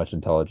really have much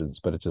intelligence,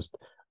 but it just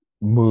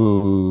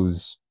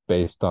moves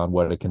based on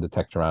what it can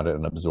detect around it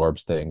and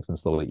absorbs things and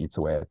slowly eats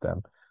away at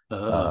them.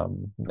 Oh,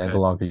 And okay. the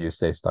longer you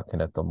stay stuck in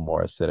it, the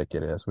more acidic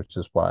it is, which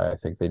is why I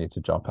think they need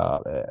to jump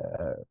out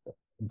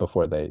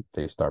before they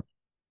start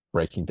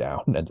breaking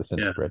down and Yeah.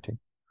 disintegrating.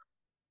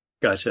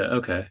 Gotcha.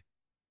 Okay.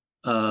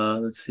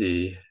 Let's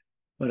see.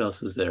 What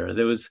else was there?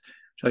 There was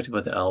talked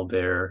about the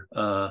owlbear.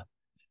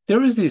 There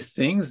was these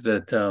things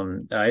that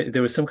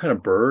there was some kind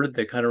of bird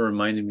that kind of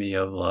reminded me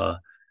of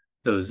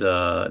those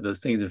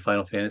things in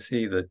Final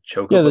Fantasy, the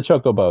Yeah, chocobo. the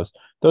chocobos.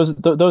 Those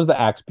are the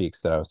axe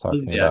beaks that I was Those are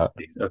talking the about.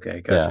 Axes.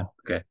 Okay, gotcha.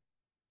 Yeah, Okay.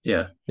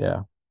 Yeah.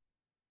 yeah.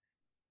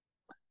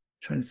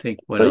 Trying to think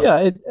what So else.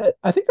 yeah,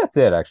 I think that's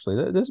it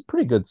actually. There's a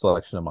pretty good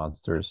selection of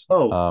monsters.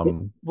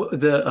 Oh,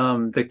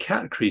 the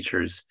cat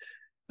creatures.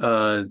 There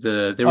was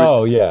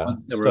Oh yeah.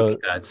 ones that were So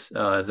cats.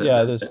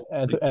 yeah, there's Like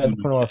humanoid cats.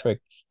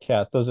 anthropomorphic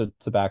cats. Those are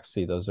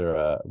tabaxi. Those are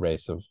a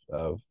race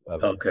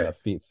Okay. of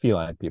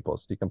feline people.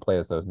 So you can play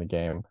as those in the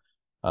game.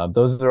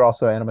 Those are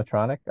also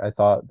animatronic. I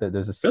thought that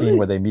there's a scene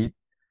Really? where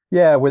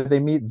yeah, where they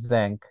meet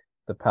Zank,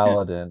 the Yeah.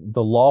 paladin,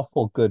 the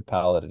lawful good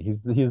paladin.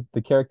 He's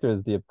the character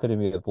is the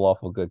epitome of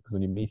lawful good because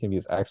when you meet him,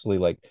 he's actually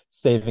like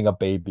saving a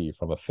baby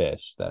from a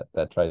fish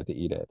that tries to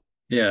eat it.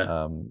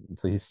 Yeah.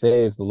 So he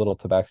saves the little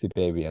Tabaxi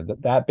baby, and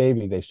that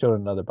baby, they showed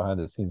another behind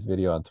the scenes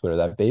video on Twitter.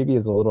 That baby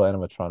is a little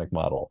animatronic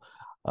model.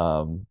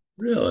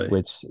 Really?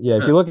 Which, yeah,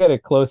 if Huh. you look at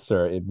it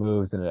closer, it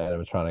moves in an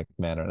animatronic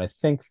manner. And I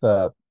think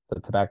the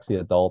Tabaxi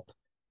adult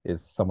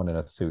is someone in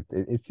a suit.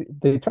 It's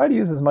they try to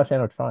use as much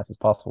animatronics as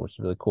possible, which is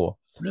really cool.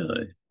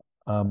 Really?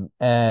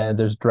 And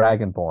there's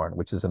Dragonborn,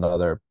 which is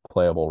another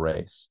playable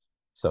race.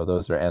 So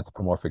those are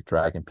anthropomorphic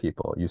dragon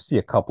people. You see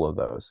a couple of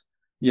those.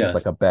 There's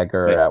like a Yes.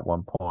 beggar Okay. at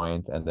one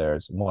point, and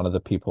there's one of the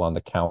people on the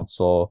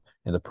council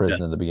in the Yeah.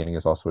 prison in the beginning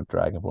is also a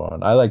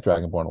Dragonborn. I like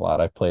Dragonborn a lot.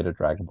 I've played a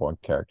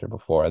Dragonborn character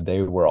before, and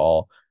they were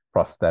all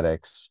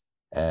prosthetics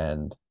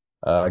and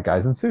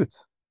guys in suits.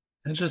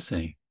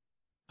 Interesting.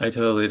 I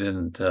totally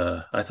didn't.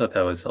 I thought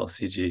that was all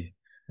CG.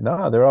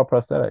 No, they're all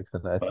prosthetics,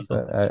 and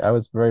Wow. I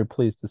was very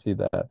pleased to see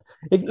that.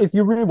 If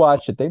you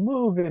rewatch it, they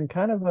move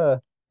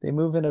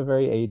in a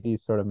very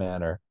 80s sort of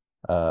manner,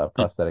 Huh.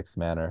 prosthetics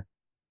manner.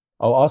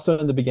 Oh, also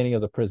in the beginning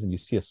of the prison, you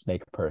see a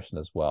snake person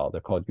as well.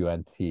 They're called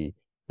UNT.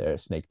 They're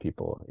snake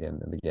people in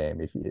the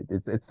game. If you,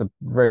 it's a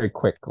very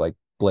quick like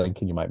blink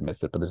and you might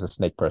miss it, but there's a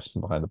snake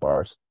person behind the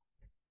bars.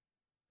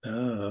 Oh,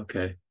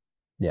 okay.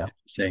 Yeah.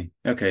 Interesting.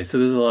 Okay, so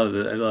there's a lot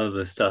of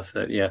the stuff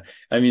that, yeah.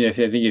 I mean, if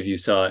I think if you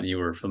saw it and you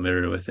were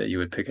familiar with it, you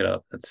would pick it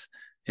up. That's,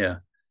 yeah,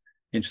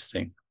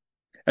 interesting.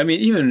 I mean,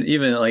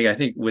 even like I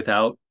think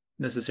without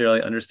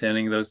necessarily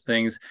understanding those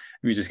things,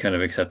 we just kind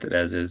of accept it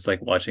as is,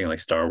 like watching like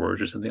Star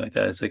Wars or something like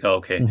that. It's like, oh,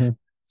 okay, Hmm.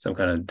 some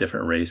kind of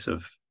different race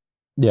of.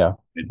 Yeah.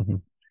 Hmm.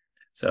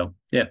 So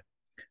yeah,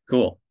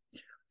 cool.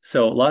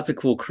 So lots of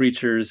cool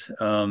creatures.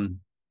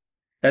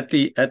 At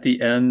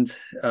the end,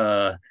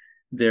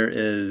 there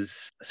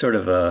is sort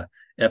of a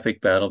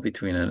epic battle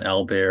between an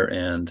owlbear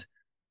and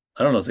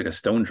I don't know, it's like a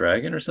stone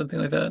dragon or something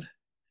like that.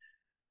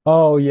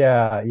 Oh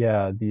yeah,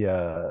 yeah.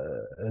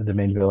 The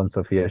main villain,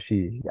 Sophia,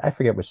 she I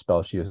forget which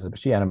spell she uses, but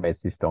she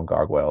animates these stone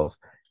gargoyles.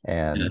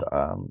 and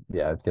Yeah.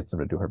 yeah, it gets them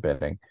to do her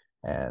bidding.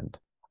 And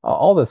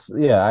all this,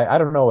 yeah, I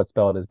don't know what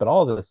spell it is, but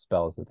all the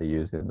spells that they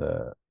use in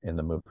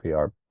the movie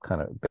are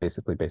kind of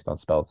basically based on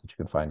spells that you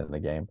can find in the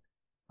game.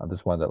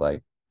 This one that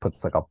like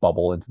puts like a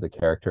bubble into the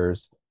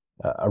characters,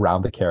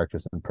 around the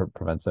characters, and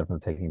prevents them from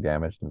taking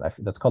damage. And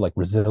that's called like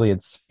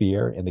Resilient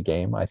Sphere in the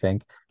game, I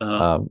think.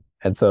 Uh,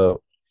 And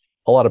so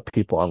a lot of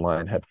people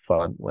online had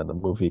fun when the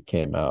movie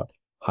came out,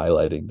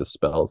 highlighting the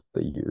spells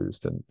they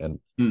used, and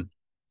hmm.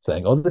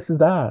 saying, "Oh, this is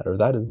that," or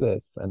 "That is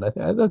this," and I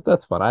think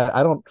that's fun.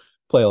 I don't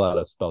play a lot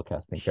of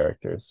spellcasting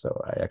characters, so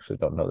I actually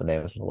don't know the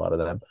names of a lot of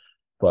them.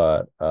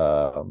 But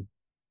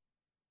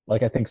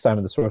like I think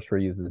Simon the Sorcerer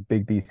uses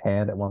Big B's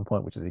hand at one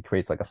point, which is he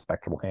creates like a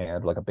spectral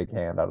hand, like a big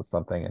hand out of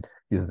something, and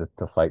uses it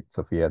to fight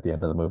Sophia at the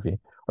end of the movie.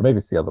 Or maybe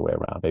it's the other way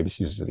around. Maybe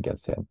she uses it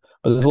against him.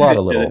 But there's I a think lot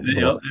of little.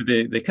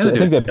 they kind of I do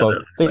think it they together. both. It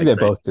looks I think like, they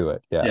right? both do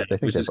it. Yeah, Yeah, they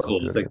think which they is both cool.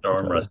 do It's it like against they're each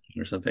arm other. wrestling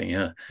or something.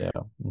 Yeah, Yeah.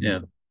 yeah.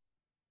 Mhm.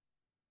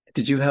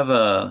 Did you have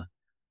a?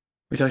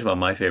 We talked about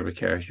my favorite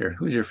character.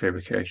 Who's your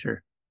favorite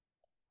character?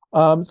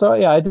 So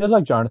yeah, I did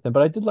like Jonathan,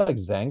 but I did like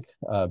Zank,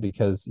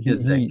 because Yeah,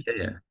 Zink. he,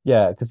 Yeah, yeah,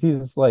 yeah, because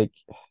he's like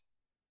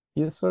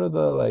he's sort of the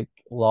like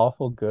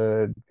lawful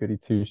good goody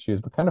two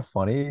shoes, but kind of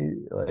funny.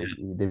 Like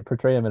yeah. they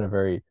portray him in a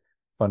very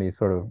funny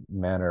sort of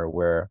manner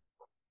where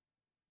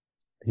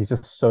he's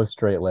just so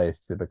straight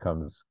laced it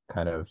becomes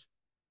kind of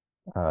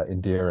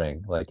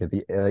endearing. Like at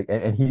the like,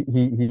 and he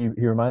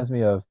reminds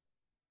me of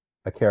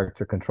a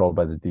character controlled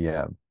by the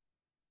DM.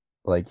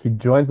 Like he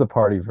joins the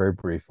party very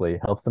briefly,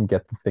 helps them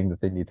get the thing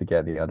that they need to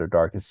get in the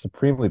Underdark. Is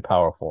supremely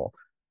powerful.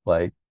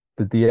 Like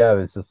the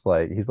DM is just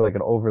like he's like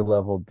an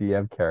over-level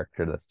DM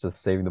character that's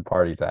just saving the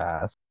party's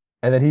ass.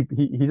 And then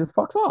he just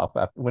fucks off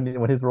after when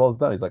his role is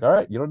done. He's like, all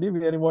right, you don't need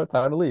me anymore.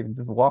 Time to leave. And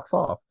just walks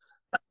off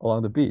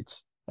along the beach.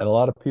 And a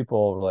lot of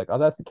people were like, oh,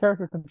 that's the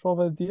character controlled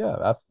by the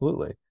DM.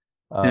 Absolutely.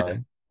 Yeah.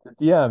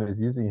 The DM is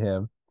using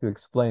him to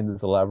explain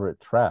this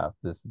elaborate trap,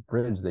 this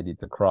bridge they need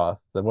to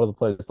cross. Then one of the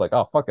players is like,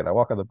 "Oh fuck it, I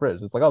walk on the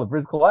bridge." It's like, "Oh, the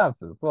bridge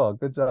collapses." Well,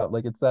 good job.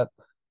 Like it's that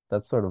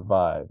sort of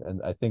vibe.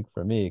 And I think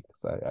for me,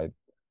 because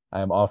I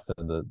am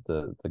often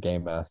the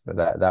game master,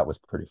 that was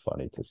pretty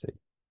funny to see.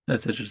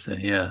 That's interesting.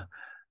 Yeah.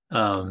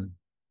 Um,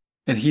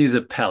 and he's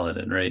a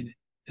paladin, right?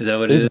 Is that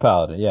what it He's is? a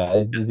paladin, yeah.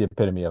 Yeah. He's the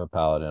epitome of a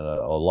paladin,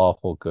 a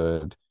lawful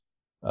good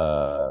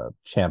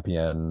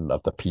champion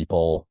of the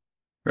people.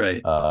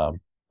 Right. Um,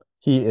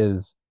 he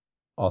is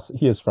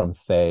he is from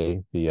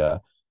Thay, the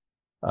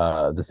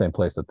same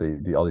place that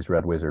the all these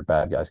red wizard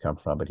bad guys come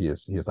from, but he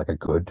is like a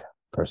good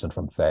person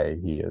from Thay.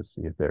 He is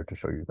there to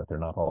show you that they're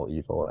not all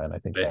evil, and I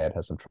think Right. Ed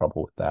has some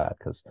trouble with that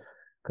because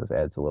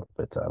Ed's a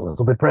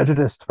little bit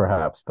prejudiced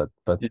perhaps, but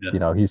Yeah. you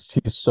know he's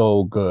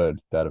so good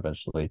that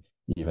eventually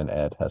even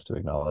Ed has to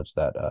acknowledge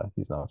that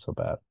he's not so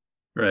bad.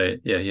 Right.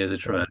 Yeah. He has a So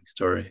traumatic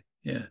story.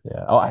 Yeah.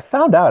 yeah. Oh, I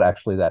found out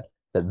actually that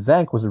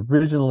Zank was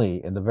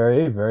originally in the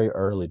very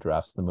early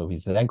drafts of the movie.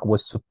 Zank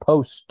was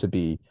supposed to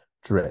be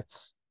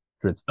Dritz,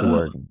 Dritz Oh,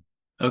 Duerden.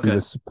 He okay.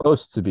 was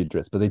supposed to be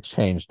Dritz, but they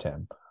changed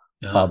him,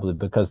 Uh-huh. probably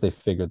because they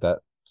figured that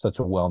such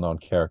a well-known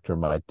character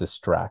might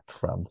distract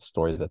from the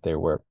story that they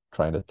were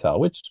trying to tell,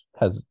 which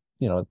has,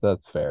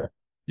 that's fair.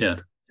 Yeah.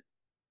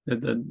 Yeah,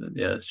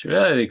 that's true.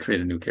 Yeah, they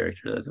create a new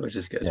character, which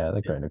is good. Yeah,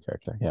 they create a new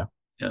character. Yeah.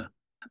 Yeah.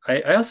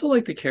 I also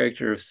like the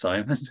character of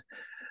Simon.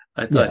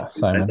 Yeah, I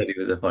Simon. thought he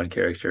was a fun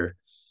character.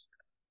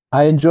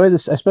 I enjoy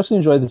this, I especially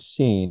enjoy the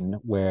scene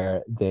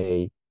where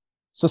the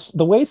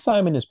way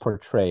Simon is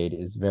portrayed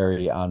is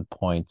very on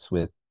point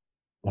with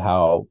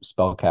how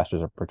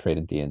spellcasters are portrayed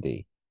in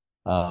D&D.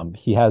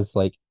 He has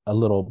like a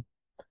little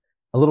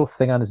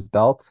thing on his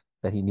belt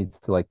that he needs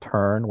to like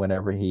turn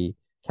whenever he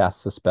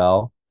casts a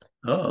spell.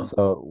 Oh,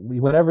 So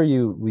whenever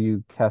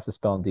you cast a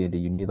spell in D&D,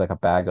 you need like a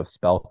bag of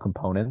spell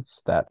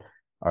components that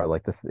are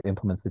like the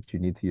implements that you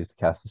need to use to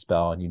cast a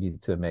spell, and you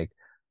need to make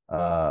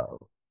uh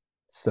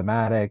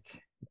somatic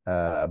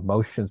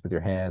motions with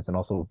your hands and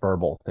also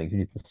verbal things. You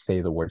need to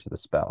say the words of the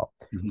spell.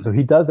 So mhm.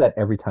 he does that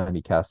every time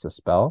he casts a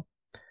spell.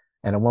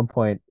 And at one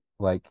point,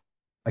 like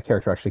a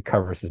character actually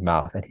covers his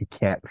mouth and he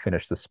can't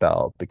finish the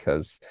spell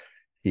because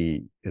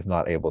he is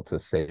not able to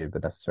say the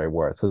necessary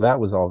words. So that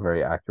was all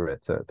very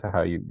accurate to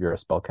how you're a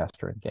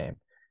spellcaster in game.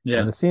 And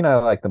Yeah. the scene I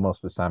like the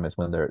most with Simon is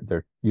when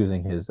they're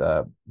using his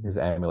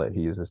amulet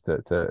he uses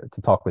to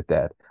talk with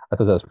dead. I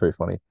thought that was pretty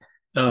funny.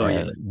 Oh,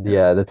 And yes. Yeah.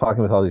 yeah, they're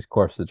talking with all these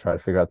corpses to try to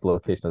figure out the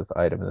location of this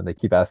item, and then they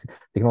keep asking.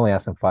 They can only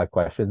ask them 5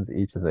 questions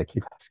each, and they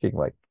keep asking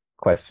like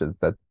questions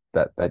that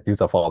use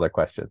up all their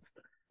questions.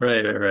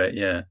 Right. Yeah.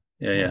 Yeah,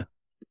 Yeah. yeah.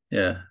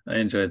 Yeah. I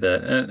enjoyed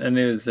that. And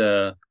it was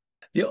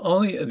the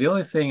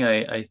only thing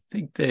I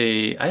think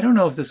I don't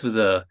know if this was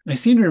I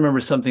seem to remember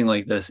something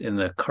like this in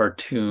the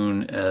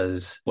cartoon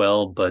as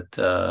well, but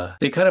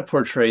they kind of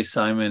portray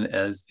Simon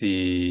as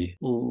the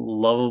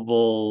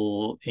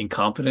lovable,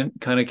 incompetent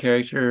kind of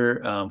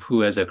character, who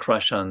has a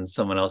crush on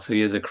someone else. So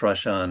he has a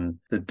crush on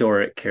the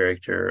Doric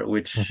character,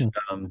 which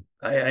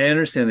I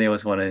understand they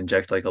always want to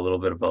inject like a little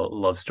bit of a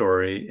love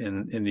story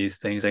in these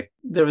things. Like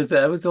that was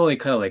the only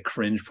kind of like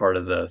cringe part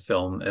of the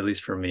film, at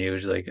least for me. It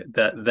was like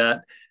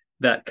that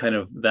that kind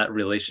of that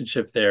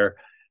relationship there.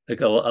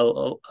 Like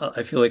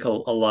I feel like a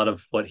lot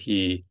of what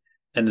he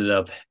ended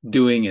up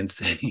doing and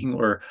saying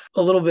were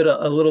a little bit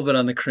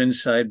on the cringe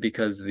side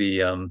because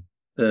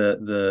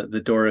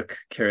the Doric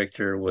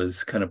character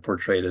was kind of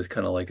portrayed as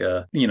kind of like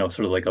a, sort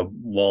of like a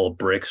wall of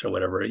bricks or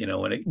whatever,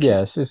 when it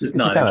Yeah, is she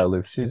not kind of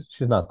interesting. aloof.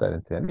 She's not that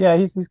into him. Yeah,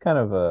 he's kind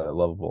of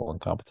lovable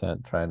and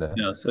competent, trying to.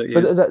 So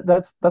But is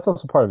that's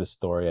also part of his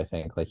story, I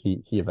think. Like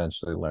he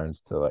eventually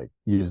learns to like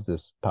use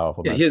this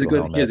powerful yeah, magical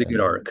he has helmet, a good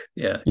and arc.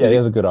 Yeah, yeah, he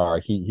has a good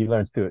arc. He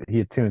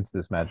attunes to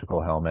this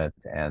magical helmet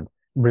and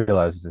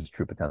realizes his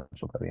true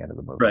potential by the end of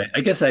the movie. right.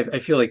 I guess I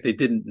feel like they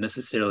didn't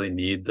necessarily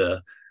need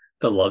the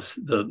love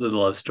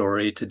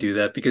story to do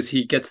that because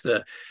he gets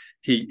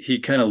he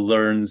kind of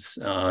learns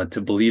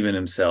to believe in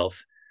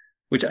himself,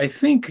 which I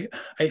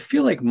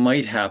feel like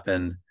might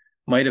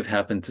have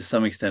happened to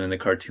some extent in the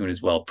cartoon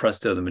as well.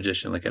 Presto the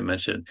Magician, like I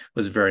mentioned,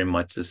 was very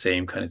much the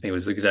same kind of thing. It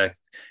was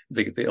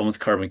the almost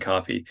carbon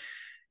copy.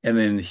 And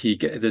then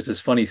there's this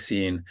funny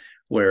scene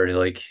where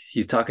like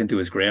he's talking to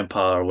his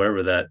grandpa or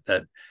whatever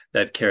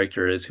that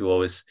character is who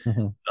always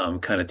Hmm.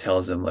 kind of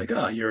tells him like,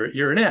 "Oh,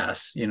 you're an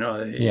ass," Yeah,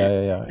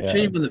 yeah, yeah, yeah.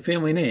 shame on the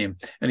family name,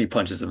 and he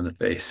punches him in the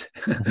face.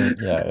 Hmm.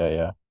 Yeah, yeah,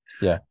 yeah.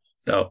 Yeah.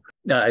 So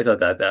yeah, I thought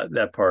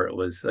that part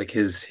was like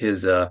his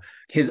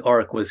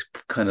arc was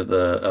kind of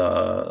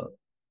the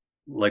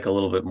like a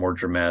little bit more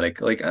dramatic.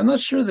 Like I'm not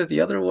sure that did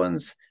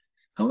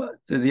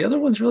the other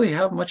ones really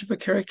have much of a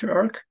character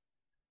arc?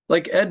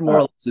 Like Ed more or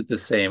Uh, less is the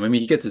same. I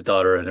mean, he gets his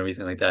daughter and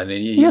everything like that, and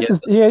he he gets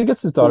has his yeah, he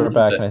gets his a daughter little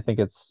back, bit. and I think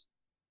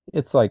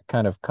it's like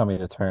kind of coming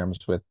to terms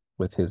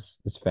with his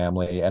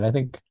family. And I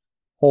think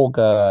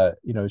Holga,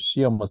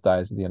 she almost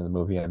dies at the end of the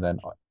movie, and then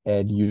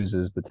Ed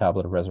uses the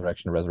tablet of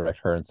resurrection to resurrect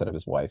her instead of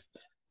his wife.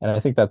 And I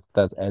think that's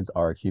Ed's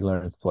arc. He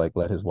learns to like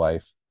let his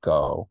wife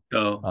go.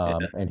 Oh,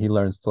 yeah, And he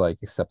learns to like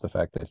accept the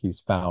fact that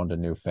he's found a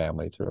new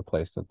family to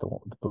replace right.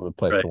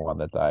 the one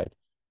that died.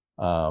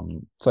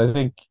 So I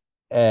think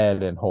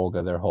Ed and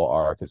Holga, their whole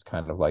arc is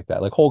kind of like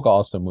that. Like Holga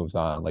also moves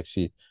on. Like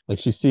she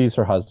sees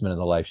her husband and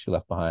the life she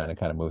left behind and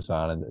kind of moves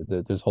on. And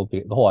there's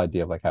the whole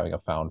idea of like having a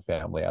found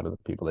family out of the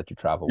people that you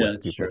travel with, Yeah, the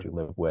people that sure. you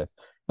live with,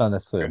 not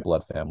necessarily a Sure.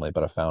 blood family,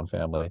 but a found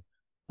family.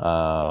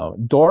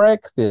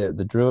 Doric,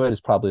 the druid, is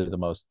probably the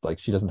most like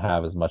she doesn't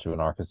have as much of an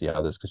arc as the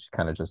others because she's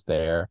kind of just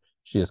there.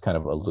 She is kind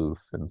of aloof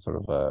and sort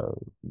of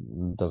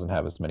doesn't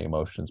have as many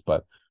emotions.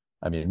 But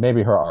I mean,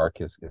 maybe her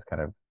arc is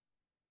kind of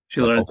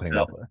She like learns opening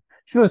to up.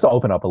 She was to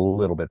open up a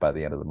little bit by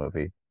the end of the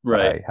movie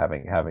right. by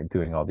having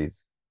doing all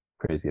these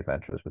crazy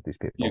adventures with these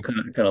people.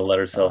 Kind of let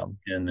herself Um,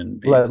 in and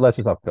be let's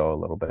just up go a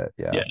little bit.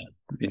 yeah, Yeah,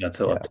 be not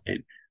so yeah,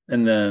 uptight.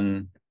 And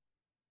then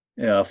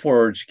yeah,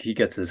 Forge he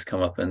gets his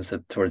comeuppance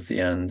towards the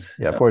end.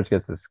 yeah. Forge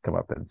gets his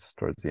comeuppance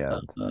towards the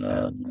end,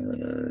 Uh,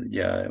 and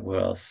yeah,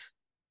 what else?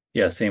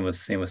 Yeah, same with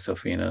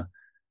Sophina.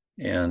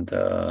 And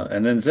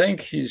then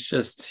Zank, he's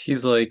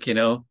like,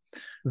 yeah,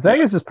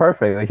 Zang is just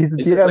perfect. Like he's the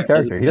he just DM like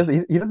does character. He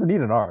doesn't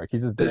need an arc.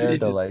 He's just there he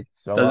to just like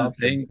show does his up and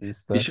thing. do He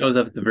stuff. shows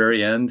up at the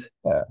very end,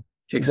 Yeah,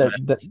 kicks some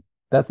that that ass.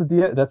 that's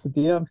the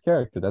DM's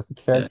character. That's the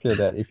Yeah, character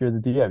that if you're the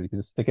DM, you can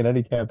just stick in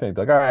any campaign.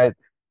 Be like, all right,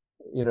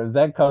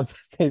 Zed comes to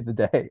save the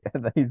day,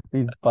 and then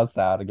he's busts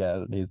out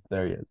again, and he's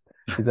there. He is.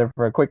 He's there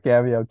for a quick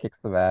cameo,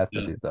 kicks some ass,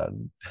 and yeah. he's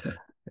done.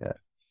 Yeah,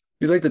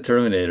 He's like the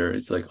Terminator.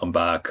 He's like, I'm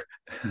back.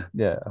 And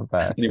yeah, I'm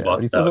back. he Yeah,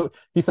 but walks out.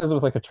 he says it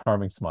with like a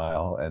charming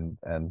smile,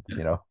 and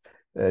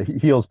he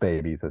heals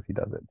babies as he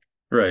does it.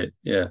 Right.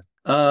 Yeah.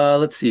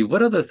 Let's see.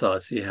 What other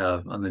thoughts do you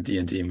have on the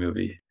D&D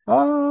movie?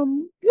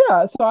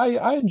 Yeah, so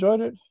I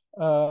enjoyed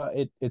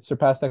it. It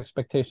surpassed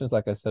expectations,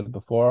 like I said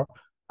before.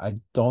 I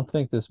don't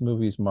think this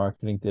movie's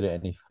marketing did it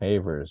any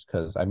favors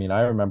because I mean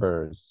I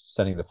remember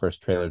sending the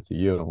first trailer to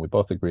you and we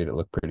both agreed it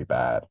looked pretty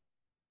bad.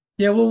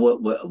 Yeah, well,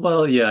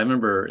 well, yeah, I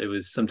remember it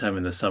was sometime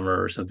in the summer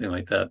or something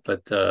like that.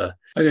 But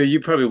I know you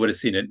probably would have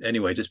seen it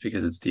anyway, just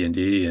because it's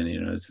D&D and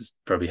it's just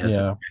probably has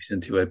some Yeah.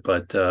 connection to it.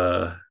 But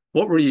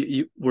what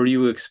were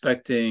you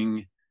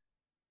expecting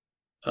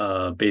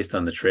based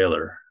on the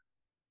trailer?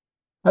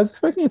 I was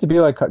expecting it to be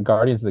like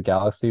Guardians of the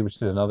Galaxy, which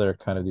is another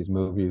kind of these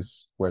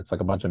movies where it's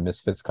like a bunch of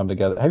misfits come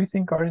together. Have you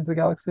seen Guardians of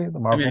the Galaxy, the I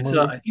mean, Marvel movie?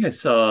 I think I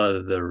saw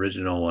the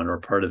original one or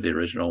part of the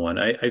original one.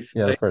 Yeah, the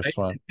To first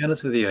one. be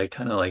honest with you, I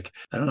kind of like,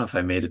 I don't know if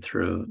I made it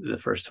through the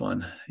first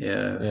one.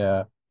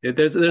 Yeah. Yeah.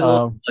 There's a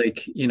lot of Um,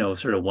 like,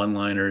 sort of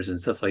one-liners and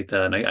stuff like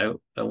that. And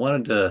I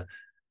wanted to,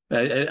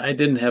 I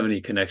didn't have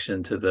any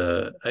connection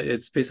to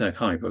it's based on a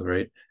comic book,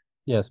 right?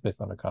 yeah, it's based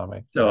on a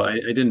comic. So Yeah.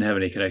 I didn't have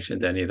any connection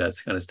to any of that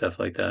kind of stuff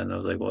like that. And I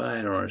was like, well,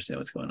 I don't understand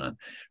what's going on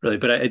really,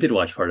 but I did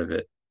watch part of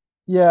it.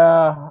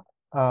 Yeah.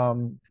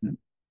 And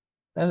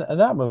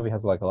that movie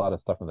has like a lot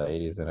of stuff from the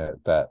 80s in it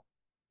that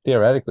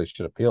theoretically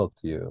should appeal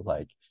to you,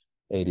 like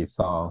 80s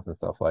songs and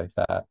stuff like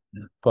that.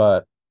 Yeah.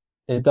 But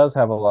it does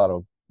have a lot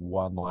of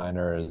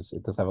one-liners.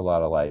 It does have a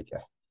lot of like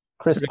It's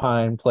Chris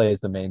Pine plays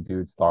the main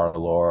dude,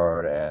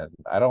 Star-Lord, and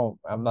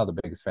I'm not the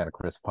biggest fan of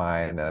Chris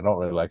Pine, and I don't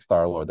really like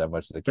Star-Lord that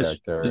much as a is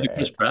character. it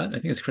Chris And Pratt? I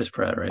think it's Chris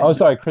Pratt, right? oh,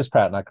 sorry, Chris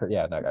Pratt, not Chris,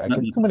 yeah, no, I Not, get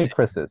not too the many same.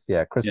 Chris's.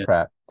 Yeah, Chris Yeah.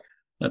 Pratt.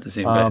 Not the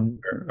same guys, Um,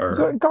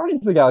 so or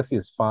Guardians of the Galaxy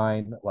is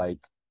fine. Like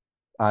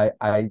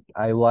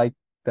I like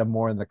them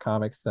more in the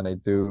comics than I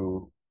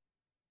do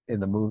in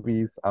the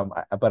movies.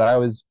 But I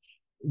was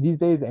these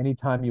days,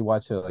 anytime you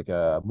watch like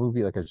a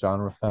movie, like a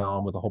genre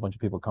film with a whole bunch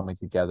of people coming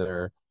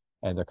together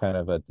and they're kind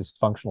of a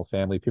dysfunctional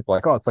family, people are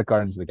like, oh, it's like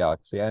Guardians of the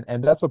Galaxy.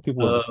 And that's what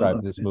people would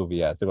describe this okay.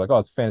 movie as. They're like, oh,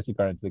 it's fantasy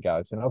Guardians of the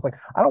Galaxy. And I was like,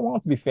 I don't want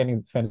it to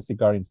be fantasy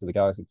Guardians of the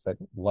Galaxy because I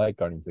didn't like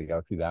Guardians of the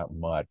Galaxy that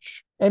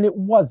much. And it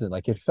wasn't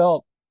like it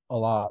felt a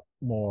lot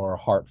more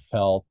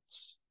heartfelt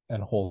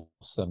and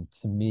wholesome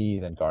to me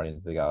than Guardians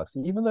of the Galaxy,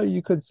 even though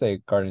you could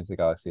say Guardians of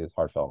the Galaxy is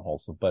heartfelt and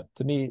wholesome. But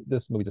to me,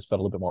 this movie just felt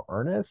a little bit more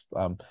earnest.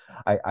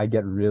 I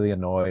get really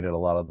annoyed at a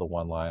lot of the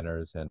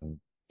one-liners and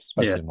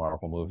Yeah, especially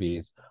Marvel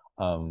movies.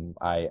 A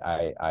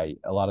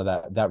lot of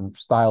that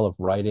style of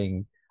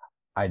writing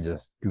I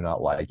just do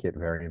not like it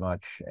very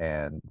much.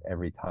 And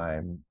every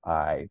time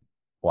I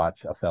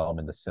watch a film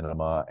in the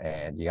cinema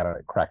and you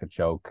gotta crack a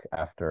joke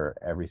after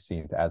every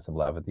scene to add some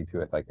levity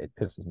to it, like it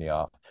pisses me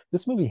off.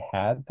 This movie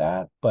had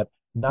that, but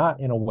not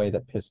in a way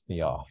that pissed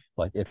me off.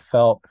 Like it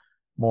felt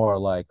more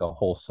like a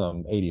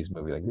wholesome 80s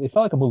movie. Like it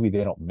felt like a movie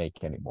they don't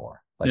make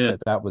anymore. Like yeah,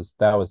 that was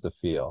the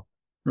feel.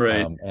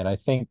 right. And I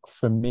think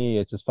for me,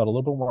 it just felt a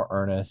little bit more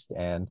earnest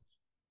and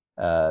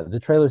the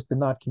trailers did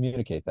not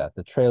communicate that.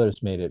 The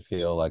trailers made it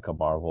feel like a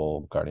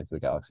Marvel Guardians of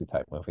the Galaxy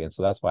type movie, and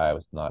so that's why I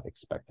was not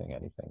expecting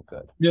anything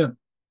good. Yeah,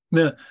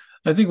 yeah.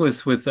 I think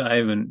with I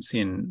haven't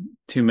seen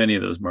too many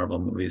of those Marvel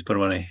movies, but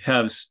when I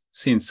have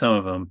seen some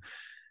of them,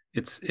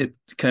 it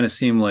kind of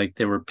seemed like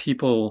there were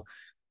people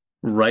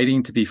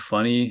writing to be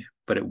funny,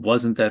 but it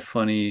wasn't that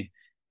funny,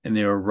 and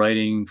they were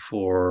writing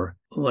for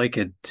like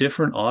a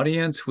different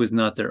audience who was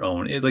not their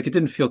own. Like it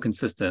didn't feel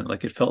consistent.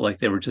 Like it felt like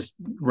they were just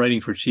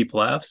writing for cheap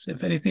laughs,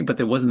 if anything, but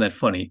it wasn't that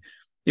funny.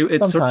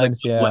 It's sort of like Sometimes,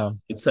 what yeah,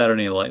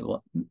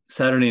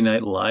 Saturday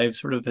Night Live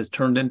sort of has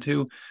turned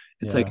into.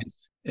 It's like,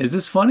 yeah. is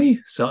this funny?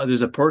 So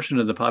there's a portion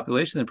of the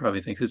population that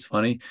probably thinks it's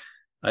funny.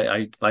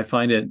 I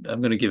find it. I'm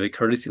going to give it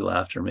courtesy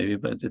laughter, maybe,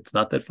 but it's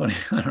not that funny.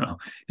 I don't know.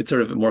 It's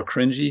sort of more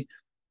cringy.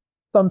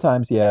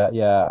 Sometimes, yeah,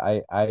 yeah.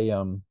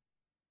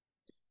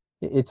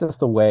 It's just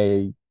the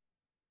way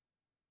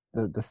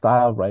the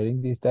style of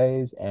writing these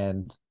days,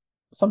 and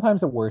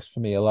sometimes it works for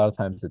me. A lot of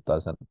times it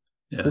doesn't.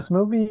 Yeah, This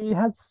movie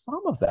had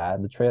some of that,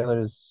 and the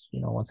trailers,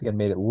 once again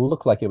made it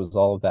look like it was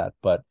all of that.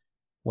 But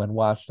when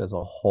watched as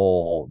a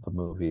whole, the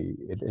movie,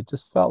 it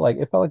just felt like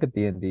a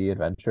D&D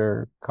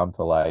adventure come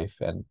to life,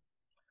 and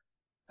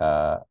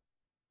uh,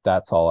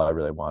 that's all I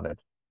really wanted.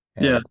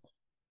 yeah,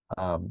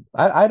 And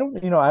I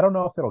don't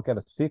know if it'll get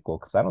a sequel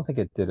because I don't think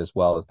it did as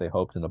well as they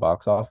hoped in the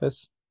box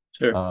office.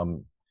 sure.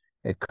 Um,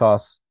 it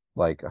cost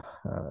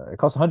it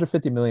cost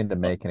 150 million to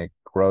make and it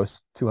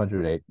grossed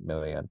 208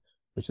 million,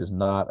 which is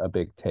not a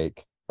big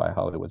take by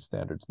Hollywood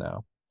standards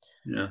now.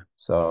 Yeah,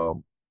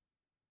 So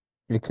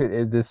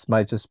this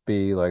might just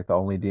be like the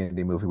only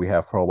D&D movie we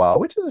have for a while,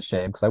 which is a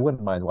shame because I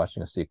wouldn't mind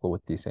watching a sequel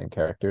with these same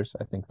characters.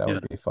 I think that yeah,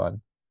 would be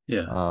fun.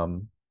 yeah.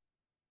 Um,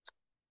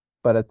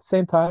 but at the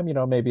same time,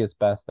 maybe it's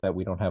best that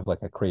we don't have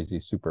like a crazy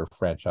super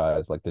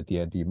franchise like the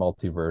D&D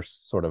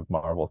multiverse sort of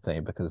Marvel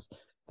thing because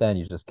then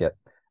you just get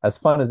as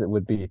fun as it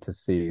would be to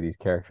see these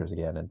characters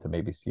again and to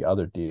maybe see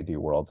other D&D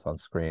worlds on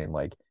screen.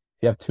 Like if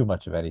you have too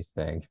much of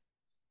anything,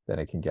 then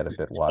it can get a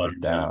bit It's watered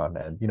watered down. down.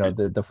 And Yeah,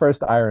 the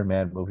first Iron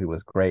Man movie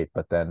was great,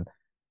 but then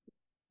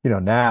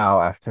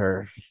now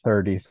after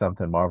 30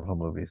 something Marvel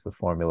movies, the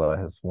formula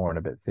has worn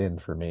a bit thin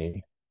for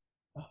me.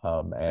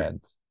 sure.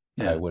 And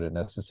I Yeah, wouldn't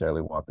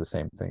necessarily want the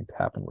same thing to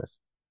happen with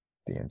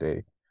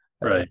D&D.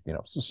 right.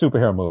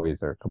 Superhero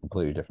movies are a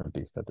completely different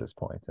beast at this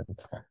point,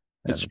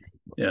 It's and true.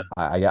 Yeah,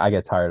 I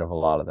get tired of a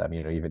lot of them.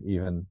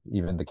 Even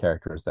the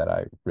characters that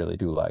I really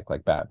do like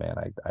Batman,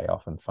 I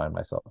often find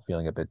myself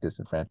feeling a bit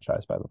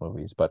disenfranchised by the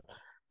movies. But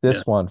yeah,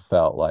 this one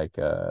felt like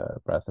a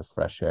breath of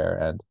fresh air.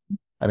 And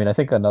I mean, I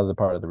think another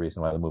part of the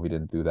reason why the movie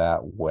didn't do that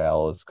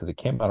well is because it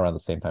came out around the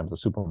same time as the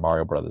Super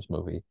Mario Brothers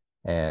movie.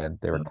 And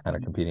they were kind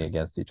of competing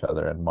against each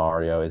other. And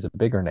Mario is a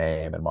bigger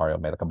name, and Mario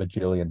made like a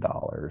bajillion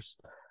dollars.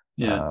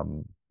 yeah.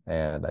 Um,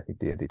 and I think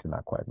D&D did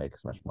not quite make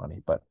as much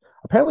money. But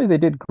apparently they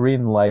did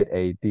green light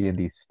a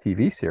D&D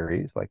TV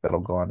series, like that'll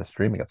go on to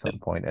streaming at Yeah. some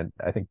point. And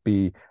I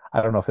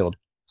don't know if it'll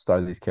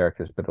star these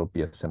characters, but it'll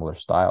be a similar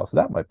style. So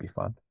that might be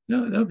fun.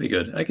 No, that would be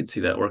good. I could see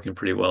that working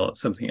pretty well.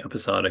 It's something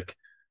episodic.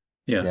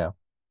 Yeah, Yeah.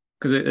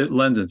 because it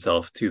lends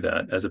itself to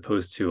that as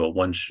opposed to a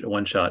one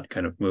shot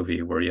kind of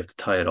movie where you have to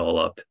tie it all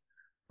up,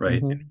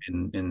 right? Hmm.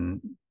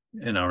 In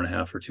an hour and a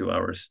half or 2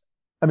 hours.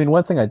 I mean,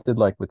 one thing I did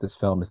like with this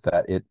film is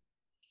that it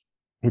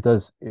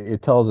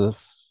tells a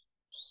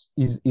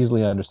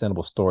easily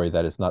understandable story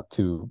that is not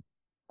too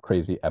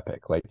crazy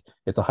epic. Like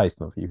it's a heist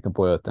movie. You can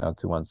boil it down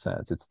to one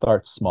sentence. It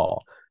starts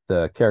small.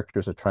 The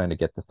characters are trying to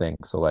get the thing,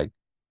 so like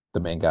the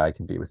main guy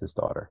can be with his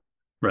daughter.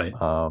 Right.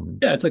 Um,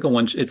 Yeah, it's like a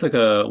one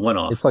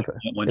off, it's like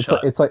one it's like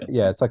shot. it's like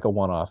yeah, it's like a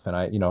one-off.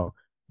 And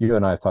you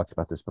and I have talked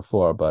about this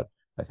before, but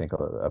I think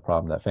a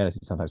problem that fantasy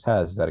sometimes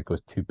has is that it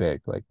goes too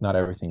big. Like not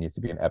everything needs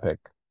to be an epic,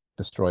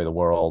 destroy the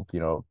world,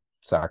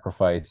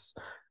 sacrifice.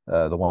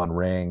 the One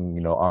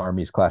Ring,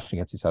 armies clashing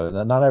against each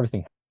other. Not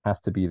everything has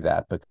to be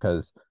that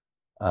because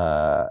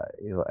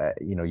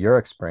your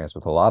experience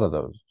with a lot of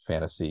those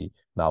fantasy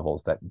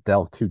novels that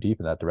delve too deep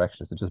in that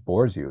direction is it just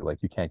bores you.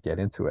 Like you can't get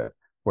into it.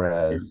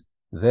 Whereas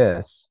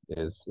this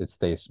is it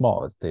stays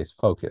small, it stays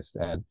focused,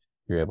 and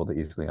you're able to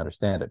easily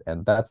understand it.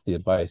 And that's the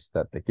advice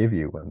that they give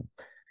you when,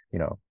 you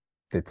know,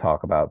 they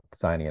talk about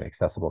designing an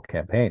accessible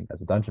campaign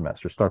as a dungeon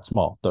master. Start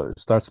small.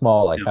 Start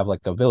small, like Yeah. have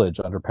like a village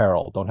under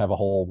peril. Don't have a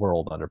whole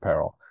world under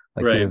peril.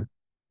 Like Right.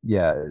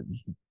 yeah,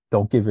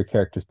 don't give your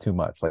characters too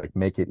much. Like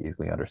make it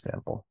easily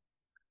understandable.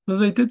 Well,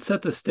 they did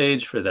set the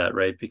stage for that,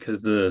 right?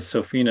 Because the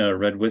Sophina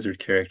Red Wizard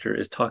character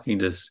is talking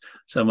to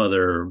some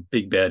other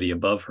big baddie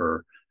above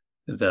her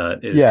that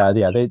is, Yeah.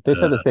 They uh,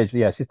 set the stage.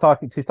 Yeah, she's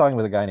talking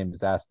with a guy named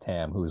Zast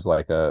Tam, who's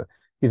like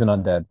he's an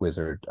undead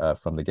wizard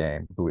from the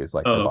game who is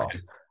like her oh, okay.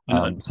 boss.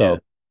 Yeah. So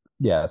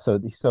yeah, so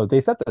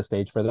they set the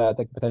stage for that.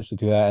 They could potentially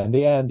do that. In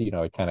the end,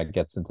 it kind of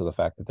gets into the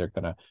fact that they're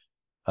gonna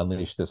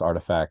unleash this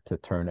artifact to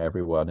turn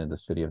everyone in the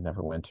city of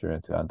Neverwinter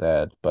into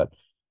undead. But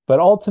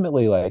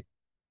ultimately, like,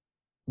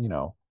 you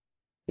know,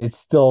 it's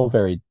still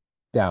very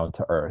down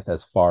to earth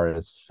as far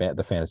as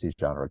the fantasy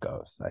genre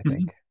goes, I Mhm.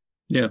 think.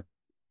 Yeah.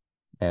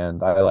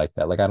 And I like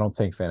that. Like, I don't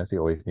think fantasy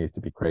always needs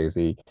to be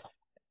crazy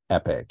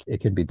epic.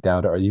 It can be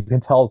down to earth. You can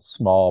tell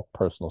small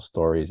personal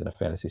stories in a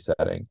fantasy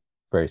setting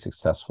very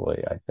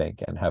successfully, I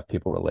think, and have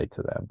people relate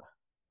to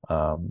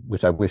them,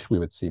 which I wish we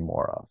would see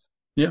more of.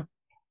 Yeah.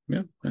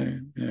 Yeah. I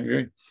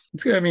agree.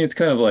 I mean, it's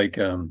kind of like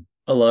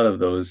a lot of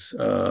those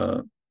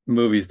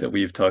movies that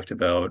we've talked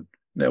about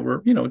that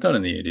were, done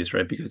in the 80s,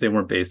 right? Because they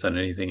weren't based on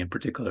anything in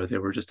particular. They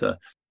were just a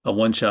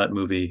one-shot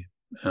movie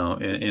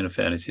in a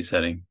fantasy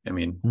setting. I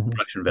mean, Mhm.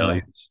 production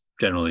value Yeah. is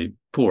generally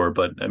poor,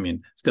 but I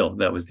mean, still,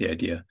 that was the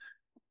idea.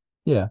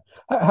 Yeah.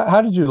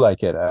 How did you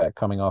like it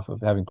coming off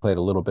of having played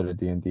a little bit of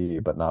D&D,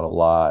 but not a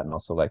lot? And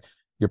also, like,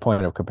 your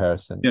point of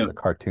comparison to Yeah. the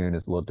cartoon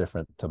is a little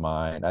different to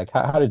mine. Like,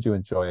 how did you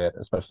enjoy it,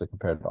 especially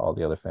compared to all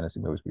the other fantasy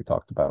movies we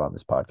talked about on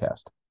this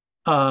podcast?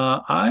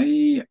 Uh,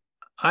 I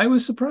I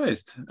was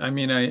surprised. I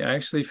mean, I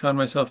actually found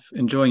myself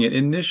enjoying it.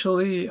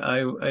 Initially,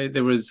 I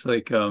there was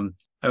like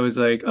I was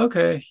like,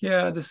 okay,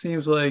 yeah, this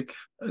seems like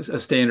a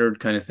standard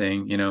kind of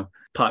thing,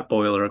 pot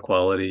boiler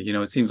quality.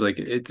 It seems like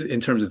it in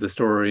terms of the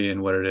story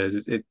and what it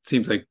is. It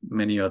seems like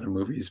many other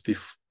movies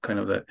kind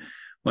of that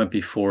went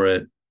before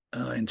it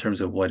in terms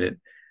of what it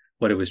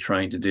was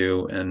trying to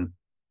do and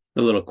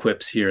the little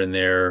quips here and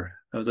there.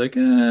 I was like,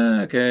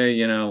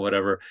 okay,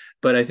 whatever.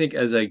 But I think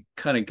as I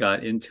kind of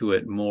got into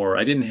it more,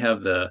 I didn't have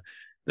the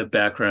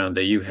background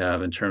that you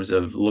have in terms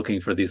of looking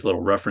for these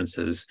little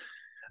references.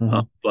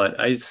 Hmm. But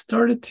I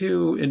started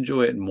to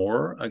enjoy it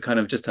more, kind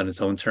of just on its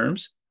own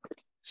terms.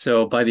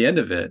 So by the end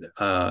of it,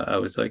 I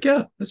was like,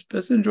 yeah,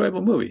 that's an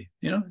enjoyable movie.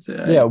 Yeah,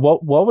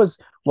 what was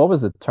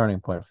the turning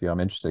point for you? I'm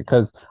interested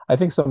because I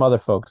think some other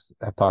folks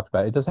have talked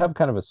about it. It does have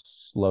kind of a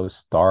slow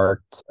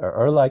start,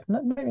 or like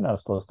maybe not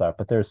a slow start,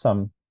 but there's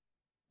some.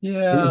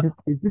 Yeah.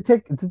 It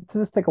did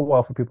this take a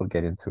while for people to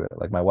get into it.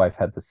 Like my wife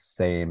had the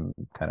same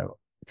kind of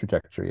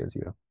trajectory as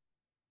you.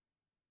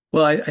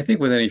 Well, I think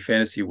with any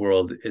fantasy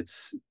world,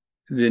 it's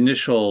the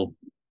initial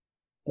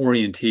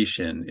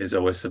orientation is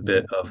always a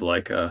bit Mhm. of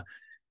like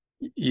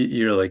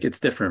you're like it's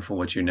different from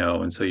what you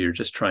know, and so you're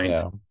just trying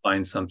to Yeah.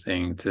 find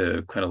something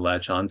to kind of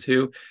latch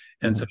onto,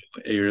 and so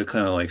Hmm. you're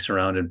kind of like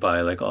surrounded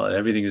by like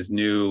everything is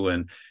new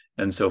and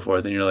so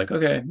forth, and you're like,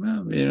 okay, well,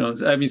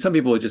 I mean, some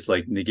people would just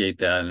like negate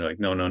that and they're like,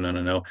 no, no, no,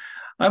 no, no.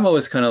 I'm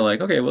always kind of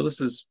like, okay, well, this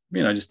is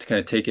just to kind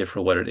of take it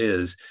for what it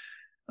is,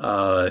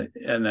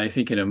 and I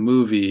think in a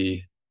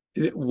movie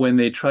when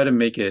they try to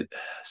make it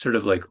sort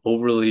of like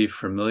overly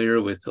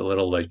familiar with the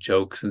little like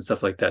jokes and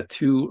stuff like that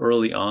too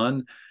early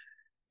on,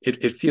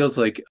 it feels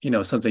like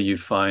something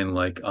you'd find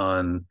like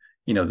on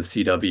the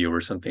CW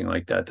or something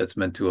like that that's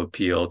meant to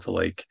appeal to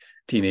like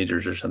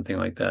teenagers or something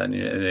like that,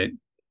 and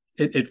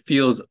it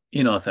feels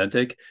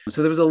inauthentic.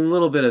 So there was a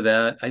little bit of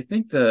that. I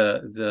think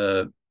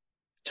the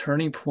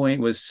turning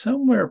point was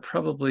somewhere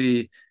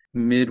probably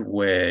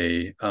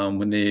midway,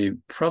 when they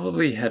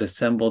probably had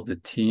assembled the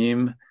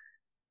team,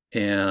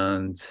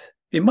 and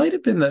it might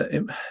have been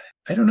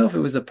I don't know if it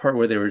was the part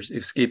where they were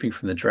escaping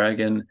from the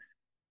dragon.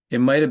 It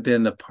might have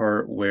been the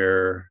part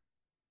where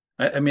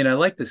I mean, I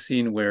like the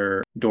scene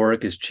where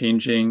Doric is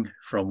changing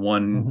from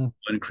one Hmm.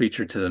 one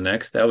creature to the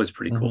next. That was a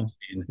pretty cool Hmm.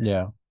 scene.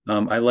 Yeah.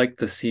 I like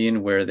the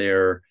scene where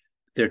they're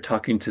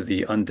talking to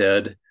the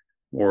undead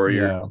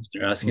warriors. Yeah.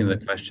 They're asking the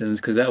Hmm. questions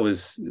because that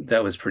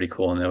was pretty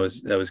cool, and that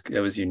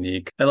was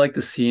unique. I like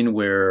the scene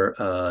where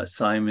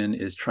Simon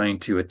is trying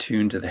to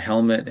attune to the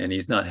helmet and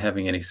he's not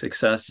having any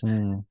success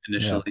Mm. Yeah.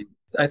 initially.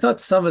 I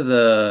thought some of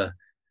the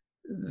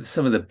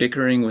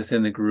bickering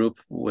within the group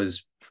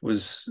was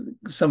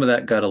some of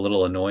that got a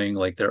little annoying.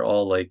 Like they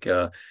all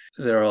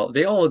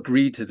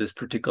agreed to this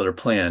particular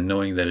plan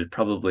knowing that it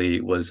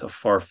probably was a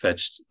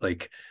far-fetched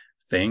like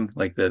thing,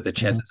 like the Hmm.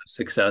 chances of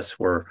success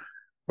were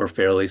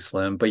fairly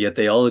slim, but yet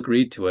they all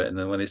agreed to it. And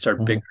then when they start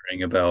Hmm.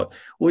 bickering about,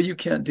 well, you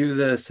can't do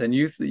this and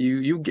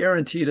you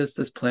guaranteed us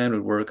this plan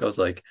would work, I was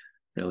like,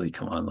 Really,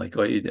 come on, like,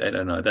 I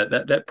don't know,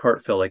 that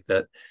part felt like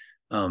that.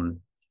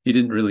 You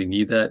didn't really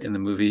need that in the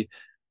movie.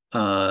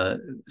 Uh,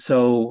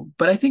 so,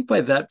 but I think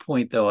by that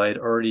point, though, I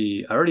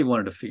already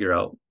wanted to figure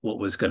out what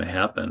was going to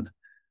happen.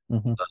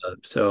 Hmm.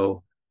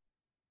 So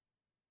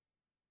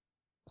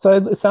So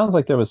it sounds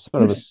like there was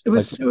sort of a like it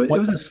what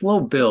was a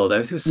slow build.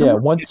 It was yeah,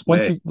 somewhere once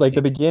midway. you like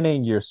the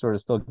beginning, you're sort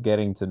of still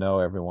getting to know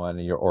everyone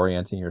and you're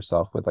orienting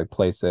yourself with like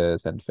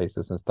places and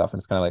faces and stuff. And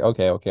it's kind of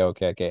like,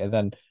 okay. And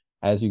then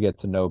as you get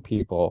to know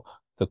people,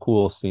 the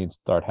cool scenes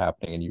start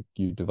happening and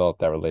you develop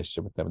that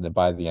relationship with them. And then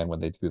by the end, when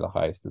they do the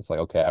heist, it's like,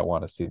 okay, I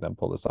want to see them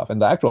pull this off.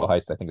 And the actual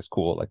heist, I think, is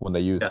cool. Like when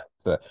they use Yeah,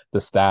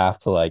 the staff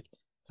to like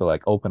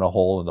open a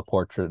hole in the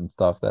portrait and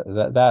stuff.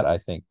 That I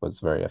think was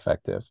very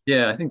effective.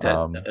 yeah. I think that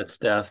Um, that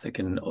staff that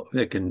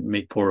can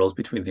make portals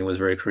between things was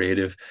very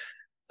creative.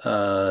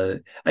 Uh,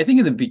 I think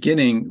in the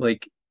beginning,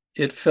 like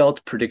it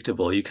felt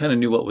predictable. You kind of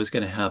knew what was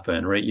going to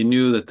happen, right? You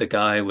knew that the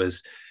guy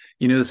was,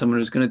 you knew that someone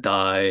was going to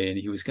die, and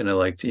he was going to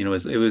like, it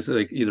was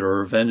like either a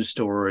revenge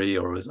story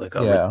or it was like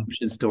a yeah.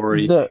 redemption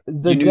story. The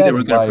You knew they dead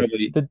were going to wife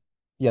probably,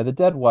 the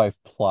dead wife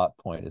plot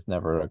point is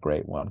never a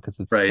great one because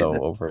it's right? so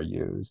That's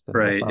overused and it's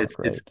right. not It's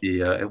great.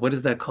 the what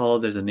is that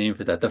called? There's a name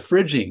for that. The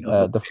fridging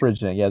of the The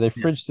fridging, yeah, they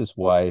yeah, fridged his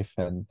wife,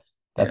 and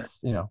yeah. that's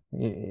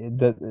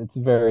that it's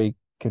very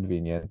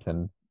convenient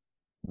and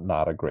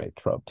not a great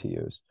trope to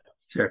use.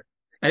 Sure.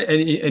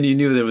 And you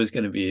knew there was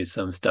going to be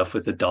some stuff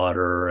with the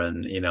daughter,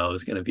 and it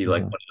was going to be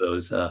like Hmm.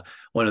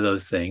 one of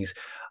those things.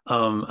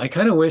 I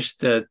kind of wish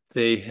that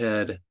they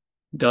had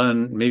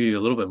done maybe a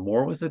little bit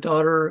more with the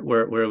daughter,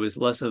 where it was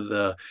less of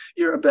the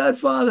 "you're a bad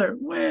father,"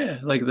 wah,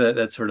 like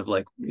that sort of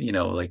like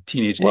like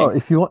teenage Well, angst.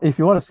 if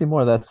you want to see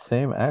more of that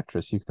same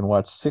actress, you can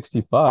watch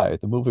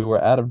 65, the movie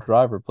where Adam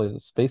Driver plays a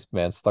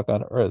spaceman stuck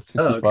on Earth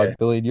Oh, okay, 65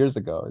 billion years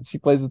ago. And she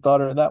plays his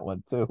daughter in that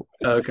one too,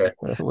 okay,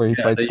 where he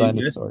yeah, fights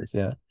dinosaurs.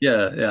 Yeah.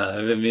 yeah.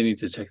 I've been meaning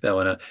to check that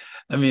one out.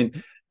 I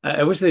mean,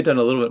 I wish they'd done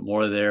a little bit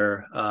more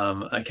there.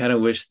 I kind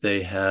of wish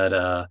they had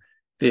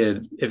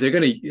if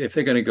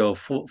they're gonna go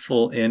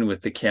full in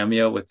with the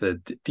cameo with the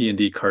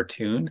D&D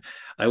cartoon.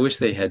 I wish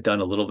they had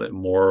done a little bit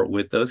more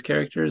with those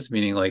characters,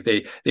 meaning like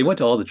they went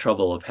to all the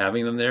trouble of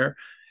having them there.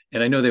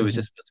 And I know they was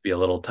Hmm. just supposed to be a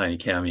little tiny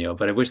cameo,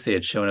 but I wish they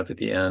had shown up at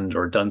the end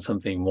or done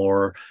something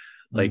more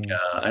like Hmm.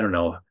 I don't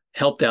know,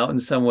 helped out in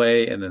some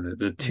way, and then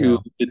Yeah.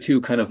 the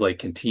two kind of like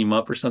can team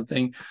up or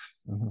something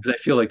Hmm. because I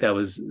feel like that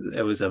was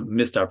a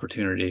missed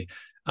opportunity.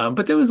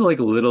 But there was like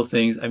little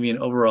things. I mean,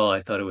 overall,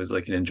 I thought it was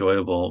like an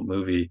enjoyable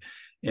movie,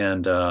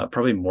 and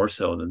probably more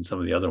so than some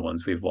of the other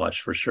ones we've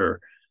watched for sure.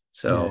 Yeah,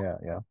 So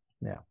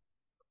yeah.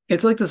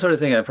 it's like the sort of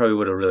thing I probably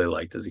would have really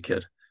liked as a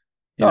kid.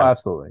 You Oh, know,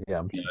 absolutely. Yeah,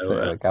 I'm you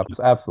sure, know, like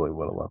absolutely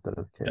would have loved it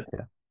as a yeah, kid.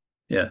 Yeah.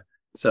 yeah.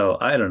 So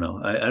I don't know.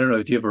 I don't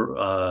know. Do you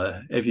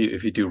ever if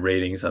you do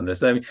ratings on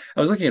this? I mean, I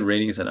was looking at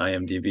ratings on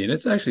IMDb, and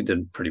it's actually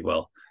done pretty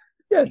well.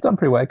 Yeah, it's done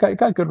pretty well. It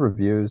got good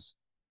reviews.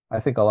 I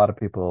think a lot of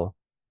people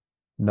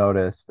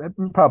noticed it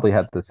probably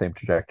had the same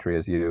trajectory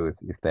as you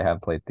if they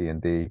had played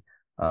D&D.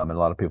 And a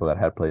lot of people that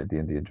had played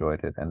D&D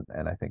enjoyed it and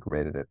I think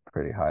rated it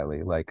pretty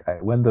highly. Like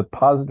when the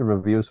positive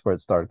reviews for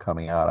it started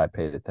coming out, I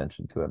paid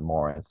attention to it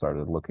more and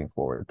started looking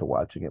forward to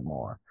watching it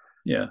more.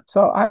 Yeah.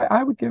 So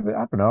I would give it,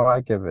 I don't know,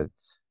 I give it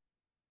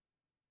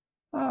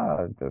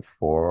the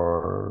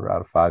 4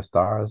 out of 5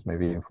 stars,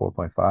 maybe even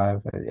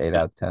 4.5, 8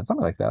 out of 10,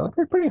 something like that.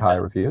 Like pretty high Yeah.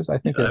 reviews. I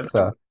Yeah. think it's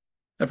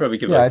I'd probably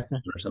give it yeah, like I a th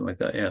 7 or something like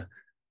that. Yeah.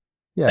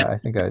 yeah, I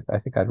think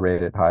I'd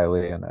rate it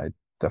highly and I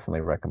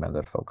definitely recommend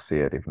that folks see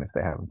it even if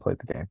they haven't played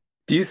the game.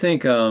 Do you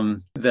think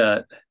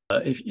that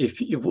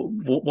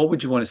what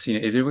would you want to see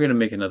if you were going to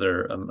make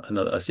another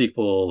a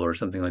sequel or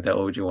something like that?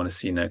 What would you want to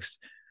see next?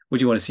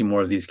 Would you want to see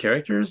more of these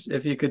characters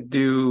if you could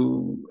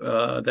do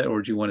that, or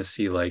would you want to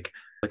see like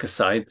a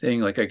side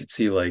thing? Like I could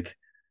see like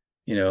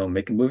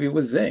make a movie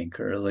with Zank,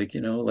 or like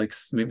like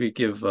maybe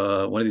give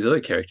one of these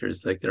other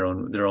characters like their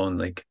own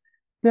like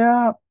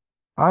Yeah,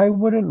 I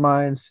wouldn't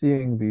mind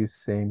seeing these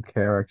same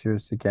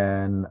characters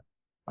again.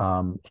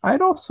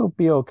 I'd also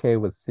be okay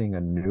with seeing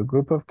a new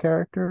group of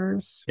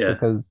characters yeah,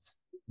 because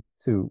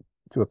to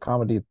to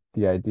accommodate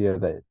the idea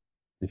that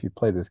if you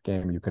play this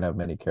game, you can have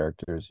many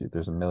characters.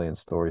 There's a million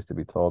stories to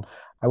be told.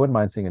 I wouldn't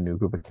mind seeing a new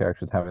group of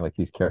characters having like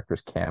these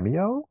characters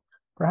cameo,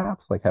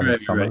 perhaps like having right,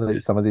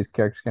 some of these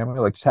characters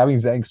cameo, like just having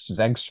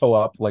Zank show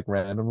up like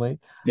randomly.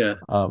 yeah,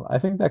 I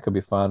think that could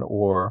be fun,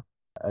 or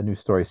a new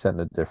story set in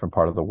a different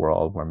part of the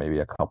world where maybe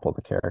a couple of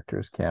the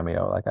characters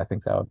cameo. Like I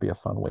think that would be a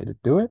fun way to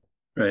do it.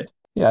 right,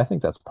 Yeah, I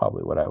think that's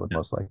probably what I would yeah,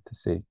 most like to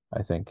see.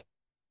 I think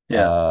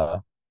yeah,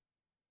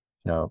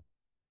 you know,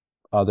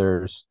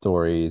 other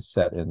stories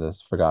set in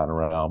this Forgotten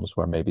Realms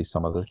where maybe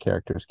some of the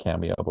characters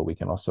cameo, but we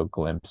can also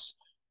glimpse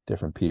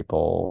different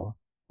people,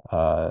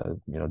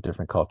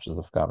 different cultures of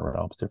the Forgotten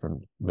Realms,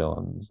 different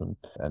villains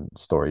and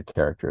storied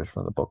characters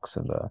from the books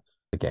and the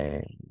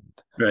game.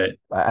 right,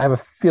 I have a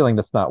feeling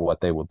that's not what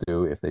they will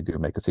do if they do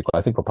make a sequel.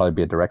 I think it'll probably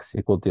be a direct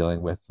sequel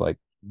dealing with like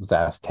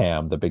Zaz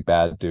Tam, the big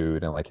bad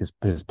dude, and like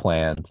his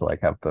plan to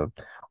like have the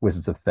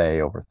Wizards of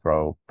Thay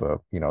overthrow the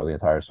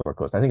entire Sword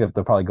Coast. I think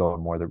they'll probably go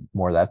in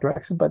more that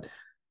direction, but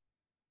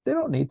they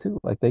don't need to.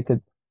 Like they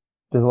could.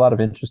 There's a lot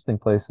of interesting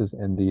places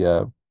in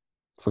the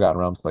Forgotten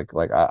Realms.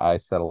 I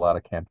set a lot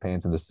of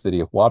campaigns in the city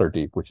of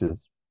Waterdeep, which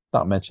is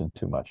not mentioned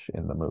too much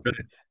in the movie.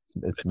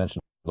 Right. It's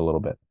mentioned a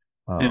little bit.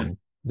 Yeah.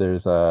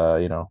 There's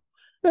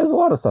there's a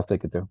lot of stuff they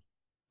could do.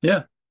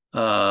 Yeah.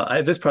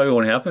 This probably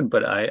won't happen,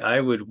 but I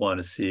would want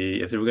to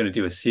see if they were going to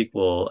do a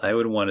sequel, I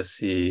would want to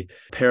see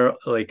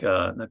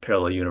not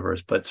parallel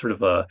universe, but sort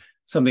of a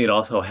something that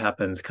also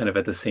happens kind of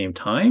at the same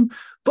time,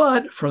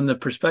 but from the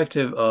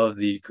perspective of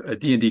the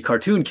D&D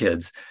cartoon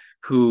kids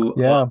who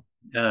Yeah,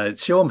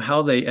 show them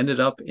how they ended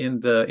up in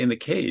the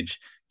cage.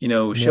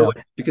 Show yeah.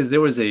 it because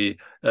there was a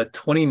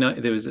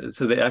 29 there was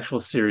so the actual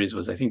series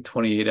was I think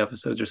 28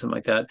 episodes or something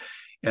like that,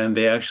 and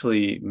they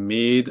actually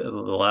made the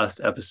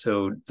last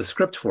episode the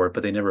script for it,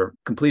 but they never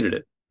completed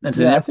it, and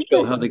so they Yeah, never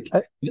show how I they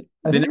think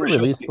they never show.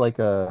 released like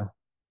a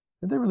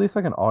did they release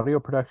like an audio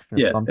production or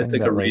Yeah, it's something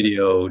like a that like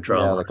radio yeah,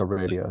 drama or like a something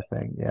like radio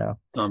thing. Yeah.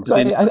 that. But So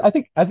they never. I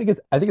think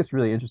it's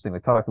really interesting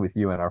like talking with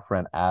you and our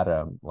friend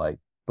Adam, like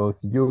both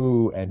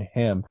you and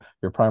him,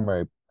 your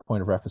primary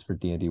point of reference for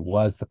D&D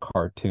was the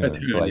cartoon. So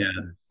Cartoon, like yeah.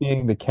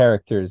 seeing the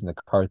characters in the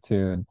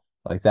cartoon,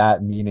 like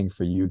that meaning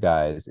for you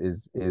guys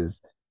is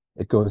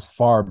it goes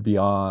far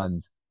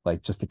beyond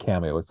like just a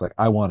cameo. It's like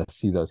I want to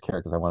see those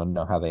characters. I want to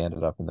know how they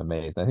ended up in the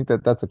maze. And I think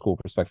that that's a cool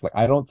perspective. Like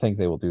I don't think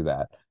they will do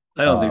that,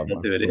 I don't think they'll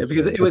do it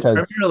because unfortunately, it was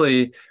because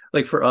primarily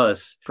like for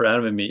us, for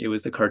Adam and me, it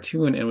was the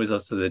cartoon and it was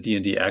also the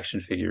D&D action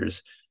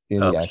figures, in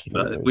the action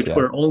figures, which yeah.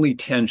 were only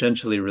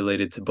tangentially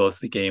related to both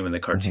the game and the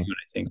cartoon, Hmm.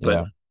 I think. But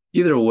Yeah.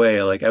 either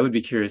way, like I would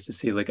be curious to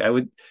see, like I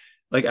would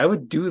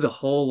do the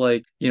whole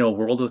like,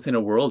 world within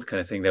a world kind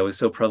of thing that was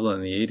so prevalent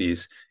in the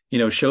 80s.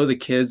 Show the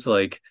kids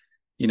like,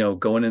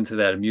 going into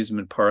that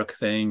amusement park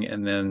thing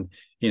and then,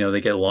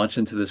 they get launched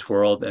into this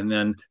world and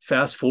then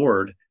fast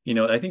forward,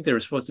 I think they were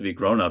supposed to be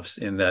grown-ups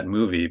in that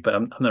movie, but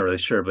I'm not really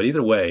sure. But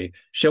either way,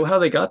 show how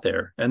they got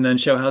there and then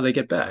show how they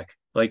get back.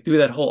 Like do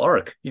that whole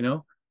arc.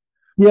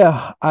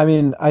 Yeah,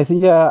 I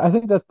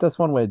think that's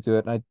one way to do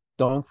it. And I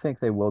don't think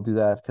they will do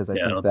that because I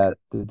Yeah, I think don't think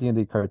that the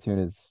D&D cartoon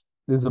is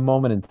there's a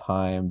moment in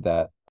time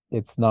that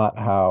it's not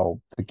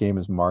how the game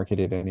is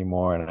marketed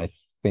anymore. And I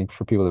think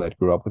for people that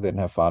grew up with it and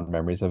have fond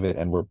memories of it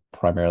and were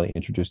primarily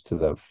introduced to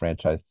the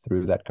franchise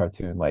through that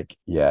cartoon, like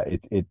yeah,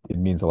 it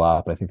means a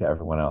lot, but I think to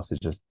everyone else,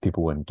 it's just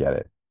people wouldn't get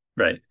it.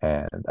 right.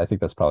 And I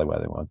think that's probably why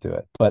they won't do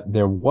it. But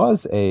there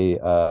was a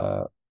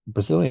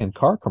Brazilian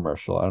car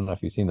commercial. I don't know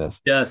if you've seen this.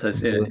 Yes, I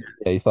see it.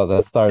 Yeah, you saw that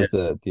Yeah, stars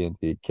the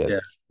D&D yeah.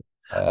 kids,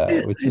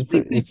 which I is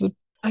think it's a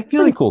I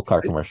feel pretty like cool car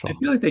I commercial.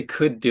 feel like they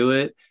could do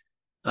it.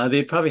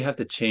 They'd probably have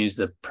to change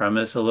the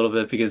premise a little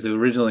bit because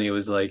originally it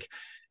was like,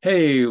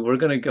 hey, we're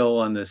gonna go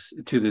on this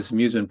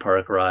amusement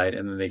park ride,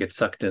 and then they get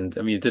sucked in.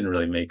 I mean, it didn't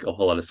really make a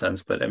whole lot of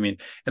sense, but I mean,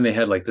 and they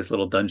had like this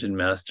little dungeon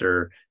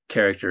master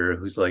character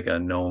who's like a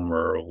gnome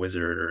or a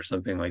wizard or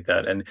something like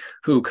that, and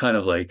who kind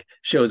of like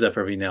shows up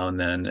every now and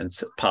then and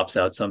pops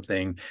out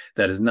something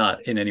that is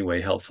not in any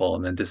way helpful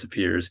and then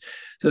disappears.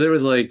 So there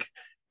was like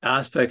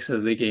aspects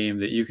of the game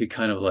that you could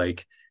kind of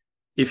like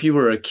if you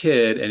were a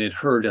kid and had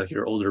heard like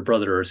your older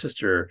brother or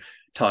sister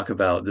talk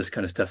about this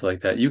kind of stuff like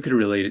that, you could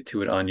relate it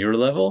to it on your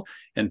level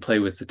and play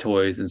with the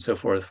toys and so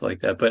forth like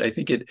that. But I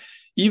think it,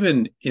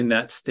 even in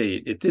that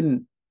state, it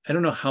didn't, I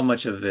don't know how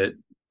much of it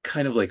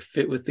kind of like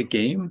fit with the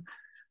game.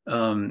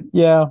 Um,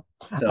 Yeah.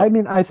 so I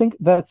mean, I think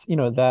that's,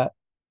 that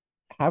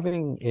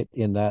having it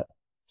in that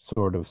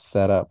sort of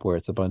setup where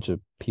it's a bunch of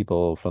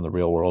people from the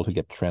real world who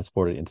get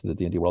transported into the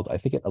D&D world, I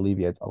think it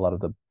alleviates a lot of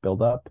the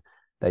buildup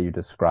that you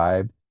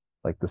described,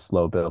 like the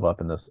slow buildup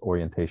and this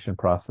orientation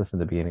process in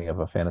the beginning of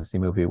a fantasy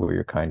movie where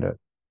you're kind of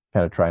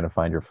trying to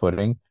find your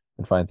footing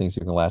and find things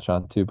you can latch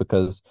on to.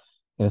 Because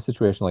in a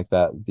situation like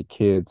that, the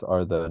kids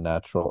are the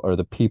natural, or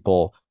the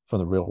people from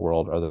the real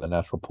world are the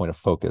natural point of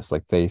focus.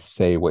 Like they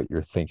say what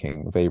you're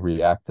thinking, they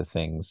react to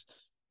things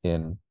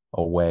in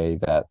a way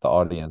that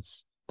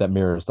that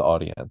mirrors the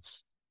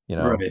audience, you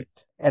know. right,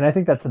 And I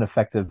think that's an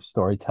effective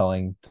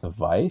storytelling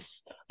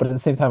device. But at the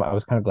same time, I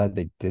was kind of glad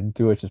they didn't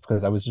do it just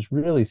because I was just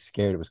really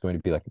scared it was going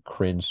to be like a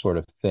cringe sort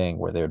of thing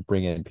where they would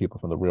bring in people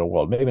from the real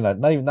world. Maybe not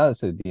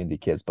necessarily D&D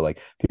kids, but like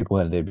people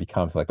and they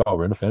become like, oh,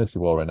 we're in a fantasy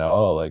world right now.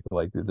 Oh, like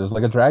there's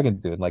like a dragon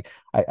dude. Like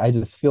I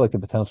just feel like the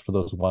potential for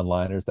those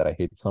one-liners that I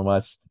hate so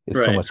much is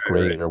so right, much right.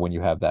 greater when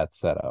you have that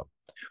set up.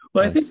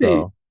 Well, And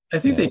so, I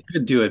think yeah. they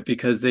could do it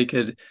because they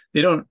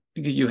don't,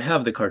 you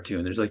have the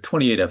cartoon. There's like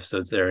 28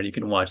 episodes there and you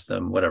can watch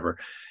them, whatever.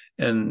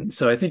 And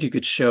so I think you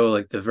could show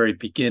like the very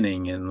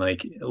beginning and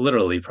like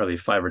literally probably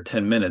 5 or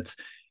 10 minutes.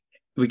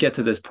 We get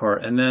to this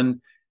part and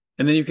then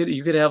you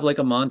could have like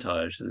a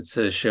montage that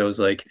says shows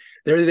like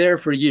they're there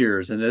for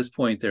years. And at this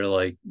point they're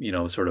like,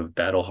 sort of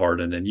battle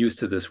hardened and used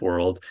to this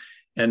world.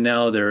 And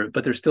now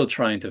they're still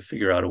trying to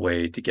figure out a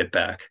way to get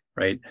back,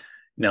 right?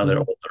 Now they're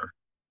Mhm. older.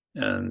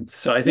 And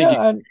so I think you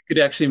Yeah, and could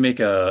actually make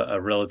a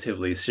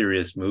relatively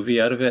serious movie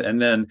out of it.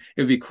 And then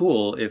it would be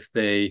cool if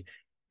they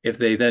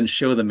then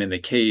show them in the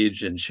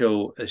cage and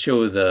show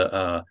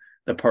the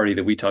party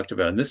that we talked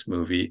about in this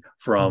movie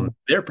from mhm.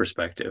 their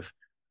perspective.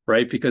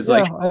 right? Because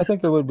like Yeah, I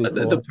think it would be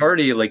the cool.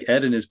 party, like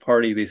Ed and his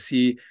party, they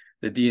see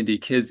the D&D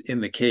kids in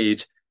the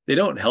cage. They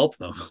don't help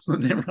them.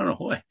 They run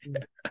away.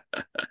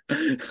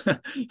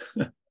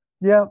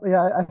 Yeah,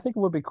 yeah, I think it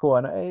would be cool,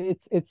 and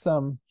it's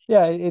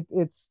yeah,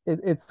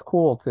 it's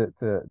cool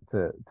to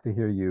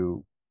hear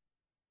you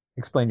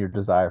explain your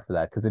desire for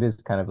that because it is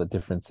kind of a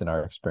difference in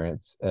our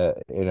experience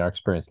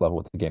level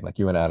with the game. Like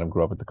you and Adam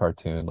grew up with the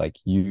cartoon, like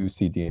you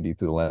see D&D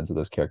through the lens of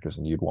those characters,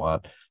 and you'd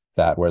want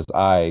that. Whereas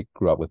I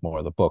grew up with more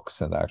of the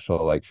books and the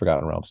actual like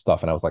Forgotten Realms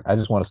stuff, and I was like, I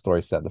just want a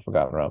story set in the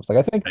Forgotten Realms. Like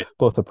I think Right.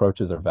 both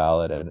approaches are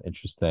valid and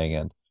interesting,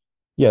 and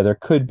yeah, there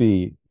could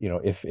be,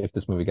 if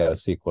this movie got a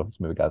sequel, if this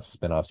movie got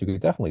spin-offs, you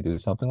could definitely do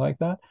something like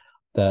that.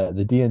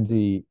 The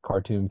D&D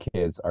cartoon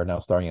kids are now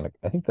starring in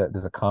I think that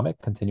there's a comic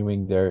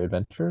continuing their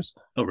adventures.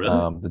 Oh, really?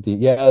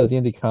 The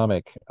D&D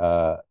comic,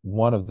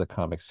 one of the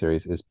comic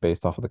series is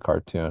based off of the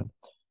cartoon.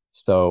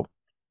 So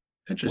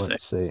Interesting.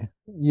 let's see.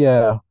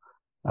 Yeah,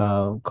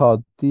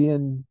 called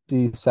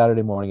D&D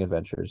Saturday Morning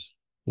Adventures.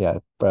 Yeah,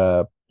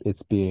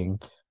 it's being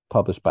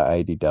published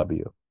by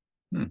IDW.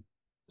 Hmm.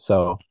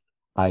 So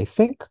I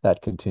think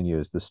that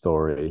continues the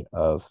story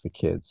of the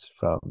kids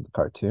from the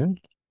cartoon,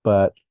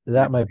 but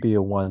that might be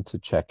a one to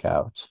check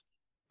out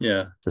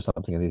Yeah. for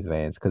something in these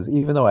veins. Because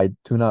even though I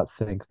do not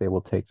think they will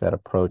take that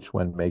approach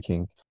when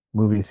making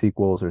movie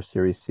sequels or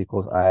series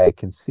sequels, I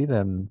can see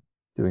them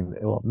doing,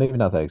 well, maybe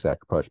not that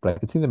exact approach, but I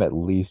can see them at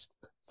least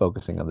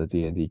focusing on the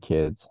D&D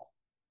kids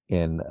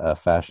in a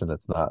fashion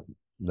that's not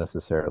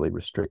necessarily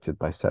restricted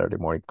by Saturday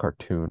morning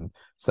cartoon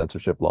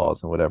censorship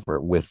laws and whatever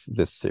with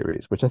this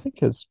series, which I think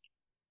has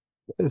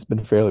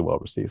been fairly well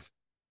received.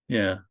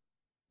 Yeah.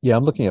 Yeah,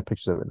 I'm looking at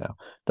pictures of it now.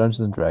 Dungeons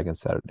and Dragons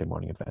Saturday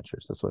Morning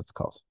Adventures. That's what it's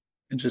called.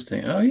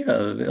 Interesting. Oh, yeah.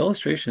 The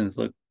illustrations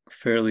look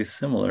fairly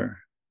similar.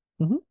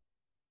 Hmm.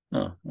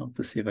 Oh, I'll have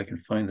to see if I can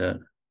find that.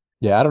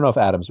 Yeah, I don't know if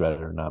Adam's read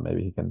it or not.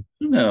 Maybe he can.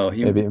 No,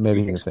 Maybe he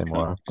he can works say in a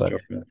comic more. store. I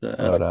have to But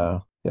ask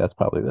him. yeah, that's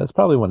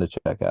probably one to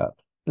check out.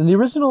 And the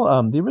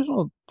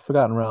original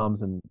Forgotten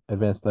Realms and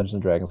Advanced Dungeons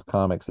and Dragons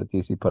comics that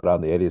DC put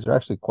out in the 80s are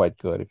actually quite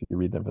good if you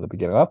read them from the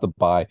beginning. I'll have to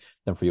buy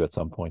them for you at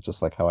some point,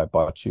 just like how I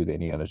bought you the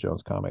Indiana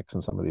Jones comics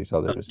and some of these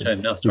others. Which And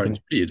I'm now you starting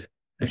can to read, which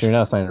you're actually.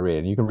 now starting to read,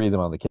 and you can read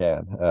them on the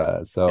can.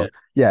 Yeah. So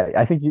yeah,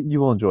 I think you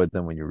will enjoy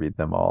them when you read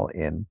them all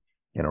in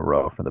a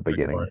row from the Quick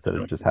beginning forward. instead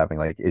of just having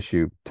like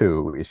issue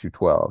 2, issue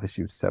 12,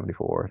 issue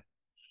 74.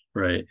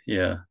 Right.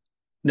 Yeah.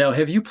 Now,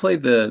 have you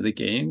played the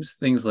games,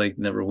 things like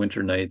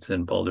Neverwinter Nights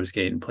and Baldur's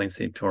Gate and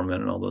Planescape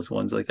Torment and all those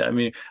ones like that? I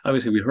mean,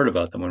 obviously we heard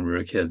about them when we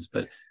were kids,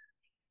 but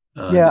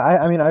Yeah, did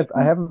I mean, you play I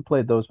them? haven't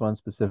played those ones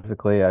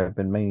specifically. I've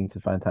been meaning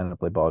to find time to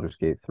play Baldur's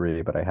Gate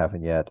 3, but I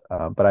haven't yet.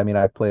 But I mean,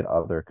 I've played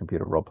other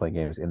computer role-playing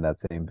games in that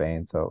same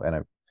vein, so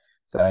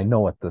I know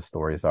what the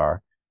stories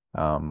are.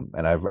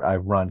 And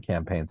I've run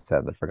campaigns set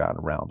in the Forgotten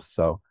Realms,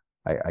 so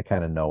I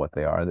kind of know what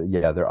they are.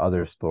 Yeah, there are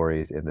other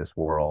stories in this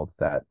world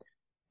that,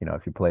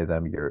 if you play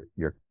them,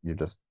 you're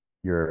just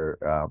you're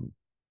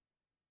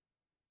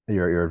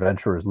your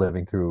adventurers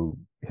living through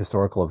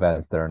historical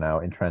events that are now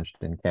entrenched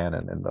in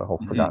canon and the whole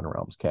Mhm. Forgotten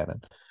Realms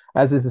canon.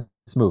 As is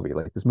this movie.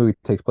 Like this movie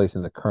takes place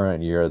in the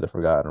current year of the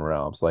Forgotten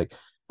Realms. Like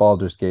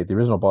Baldur's Gate, the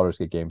original Baldur's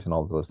Gate games and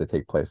all of those, they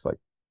take place like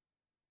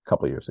a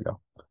couple of years ago.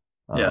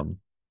 Yeah. Um,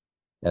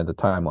 and the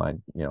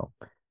timeline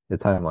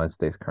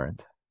stays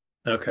current.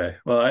 Okay.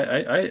 Well,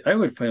 I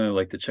would finally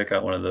like to check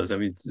out one of those. I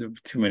mean,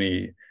 too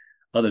many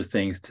other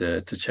things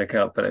to check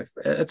out, but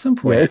at some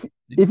Yeah, point,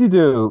 if you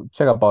do,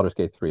 check out Baldur's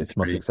Gate 3. It's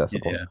most three. Yeah.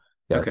 accessible. Yeah.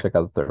 Yeah, Okay. check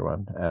out the third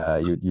one. I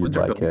You'd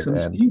wonder if it like works it. on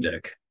the And Steam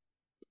Deck.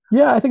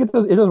 yeah, I think it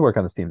does work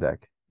on the Steam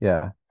Deck.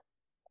 Yeah.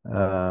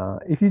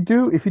 If you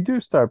do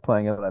start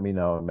playing it, let me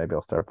know and maybe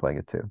I'll start playing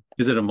it too.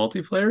 Is it a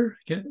multiplayer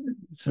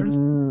sort of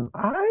thing?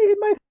 It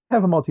might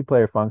have a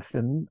multiplayer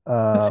function.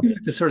 That seems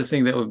like the sort of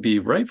thing that would be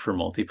ripe for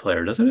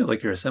multiplayer, doesn't it?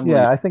 Like you're assembling,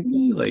 Yeah,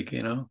 like,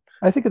 you know.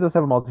 I think it does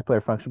have a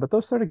multiplayer function, but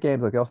those sort of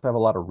games, like they also have a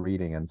lot of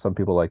reading, and some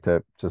people like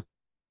to just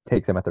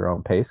take them at their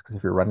own pace. Because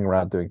if you're running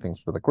around doing things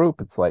with a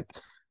group, it's like,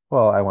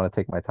 well, I want to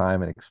take my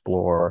time and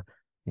explore.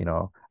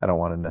 I don't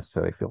want to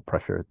necessarily feel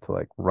pressure to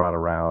like run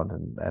around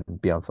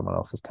and be on someone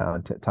else's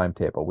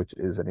timetable, which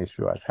is an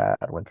issue I've had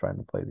when trying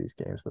to play these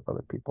games with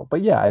other people.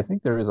 But yeah, I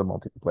think there is a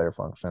multiplayer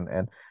function,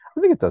 and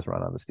I think it does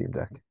run on the Steam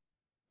Deck.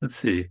 Let's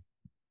see.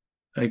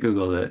 I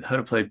Googled it. How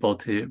to play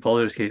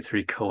Baldur's Gate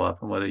 3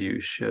 co-op and whether you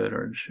should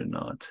or should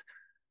not.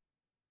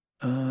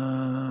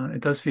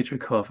 It does feature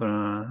co-op.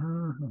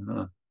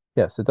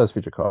 Yes, it does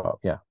feature co-op.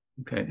 Yeah.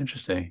 Okay,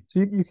 interesting. So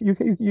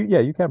yeah,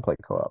 you can play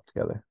co-op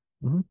together.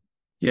 Hmm.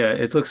 Yeah,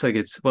 it looks like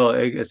it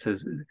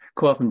says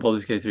co-op in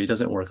Baldur's Gate 3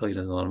 doesn't work like it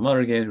does in a lot of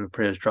modern games where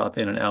players drop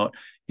in and out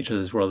each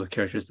other's world with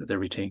characters that they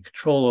retain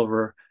control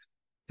over.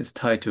 It's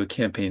tied to a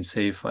campaign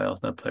save file,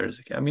 it's not players.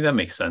 I mean, that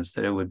makes sense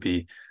that it would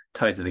be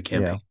tied to the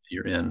campaign Yeah. that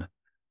you're in.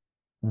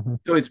 Hmm.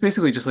 So it's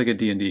basically just like a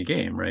D&D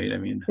game, right? I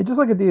mean, It's just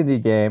like a D&D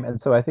game, and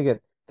so I think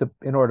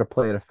in order to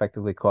play it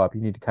effectively co-op,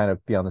 you need to kind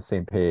of be on the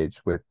same page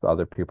with the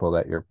other people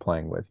that you're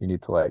playing with. You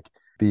need to like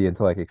be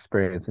into like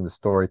experiencing the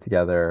story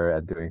together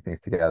and doing things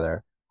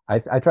together.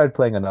 I tried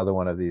playing another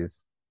one of these.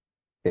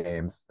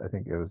 games. I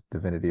think it was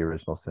Divinity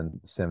Original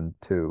Sin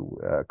 2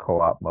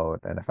 co-op mode,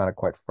 and I found it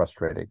quite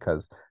frustrating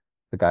because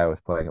the guy I was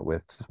playing it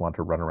with just wanted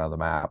to run around the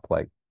map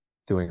like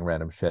doing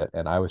random shit,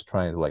 and I was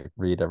trying to like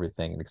read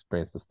everything and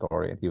experience the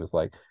story, and he was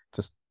like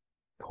just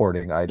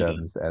hoarding Yeah.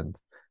 items and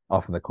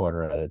off in the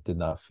corner, and it did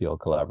not feel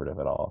collaborative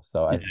at all.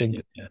 So I Yeah. think,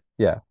 Yeah. Yeah.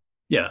 yeah.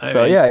 Yeah. I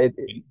So mean, yeah,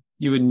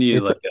 you would need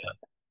it's like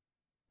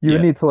you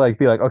would yeah. need to like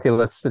be like, okay,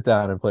 let's sit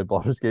down and play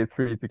Baldur's Gate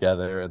 3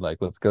 together and like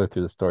let's go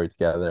through the story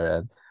together.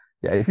 And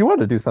yeah, if you want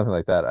to do something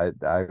like that,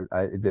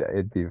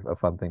 it'd be a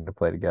fun thing to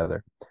play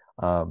together.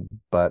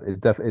 But it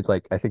definitely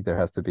like I think there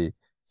has to be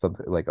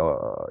something like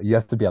you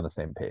have to be on the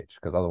same page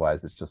because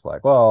otherwise it's just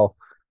like, well,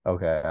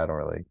 okay, I don't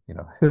really,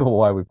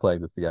 why are we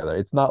playing this together?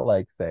 It's not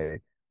like say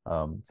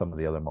some of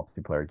the other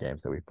multiplayer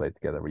games that we played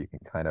together where you can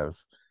kind of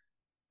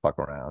fuck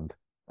around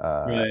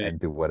Right. and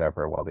do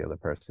whatever while the other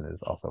person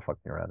is also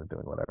fucking around and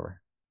doing whatever.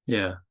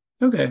 Yeah.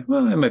 Okay.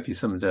 Well, it might be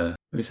something to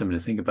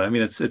think about. I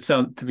mean, it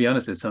sound to be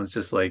honest, it sounds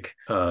just like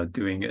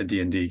doing a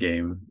D&D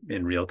game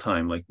in real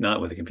time, like not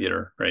with a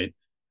computer, right?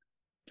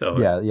 So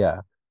Yeah,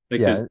 yeah, like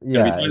yeah, there's gonna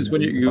be yeah, times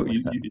when to some you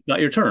extent. it's not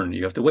your turn.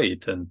 You have to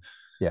wait and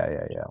Yeah,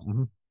 yeah,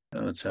 yeah.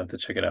 let's have to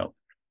check it out.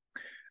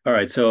 All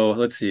right, so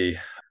let's see.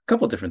 A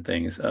couple different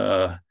things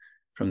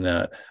from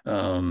that.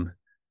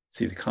 Let's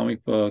see the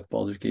comic book,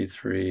 Baldur's Gate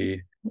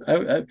 3.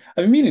 I've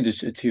been meaning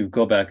to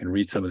go back and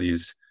read some of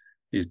these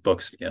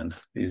books again.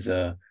 These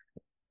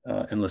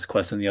Endless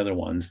Quest and the other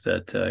ones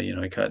that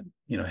I got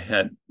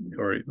had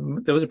or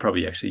those are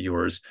probably actually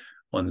yours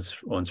ones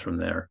from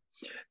there.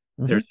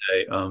 Hmm. There's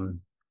a and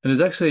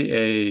there's actually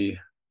a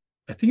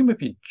I think it might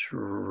be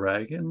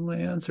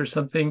Dragonlance or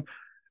something.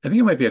 I think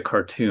it might be a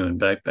cartoon,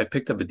 but I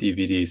picked up a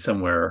DVD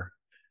somewhere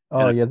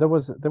Oh and yeah, there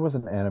was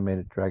an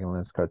animated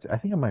Dragonlance cartoon. I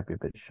think it might be a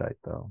bit shite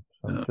though.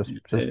 So just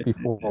be yeah,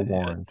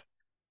 forewarned.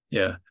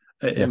 yeah,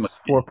 it might Yes,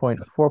 be.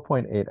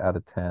 4.8 out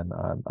of 10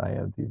 on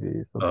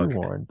IMDb. So be Okay,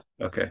 warned.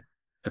 okay.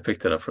 I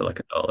picked it up for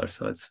like $1,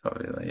 so it's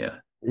probably yeah,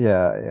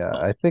 Yeah, yeah.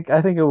 I think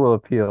it will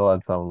appeal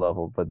on some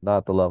level, but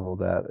not the level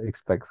that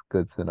expects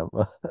good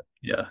cinema.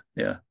 yeah,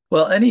 yeah.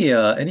 Well, any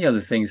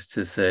other things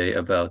to say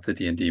about the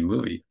D&D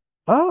movie?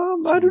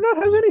 I do not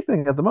have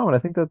anything at the moment. I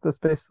think that this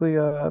basically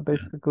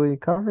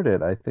covered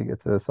it. I think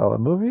it's a solid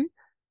movie.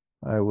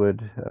 I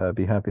would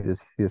be happy to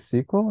see a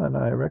sequel, and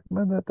I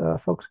recommend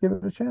that folks give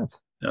it a chance.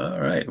 All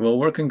right. Well,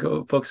 where can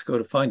folks go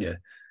to find you?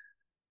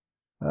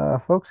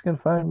 Folks can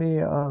find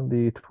me on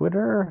the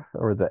Twitter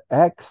or the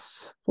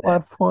X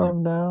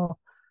platform now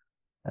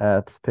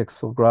at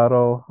Pixel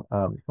Grotto.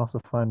 You can also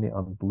find me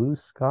on Blue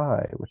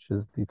Sky, which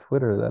is the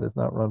Twitter that is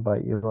not run by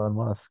Elon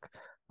Musk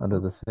under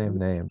the same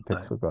name,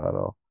 Pixel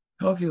Grotto.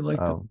 How have you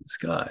liked the Um,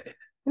 sky?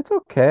 it's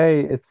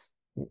okay.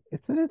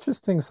 It's an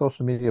interesting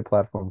social media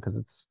platform because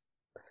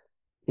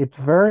it's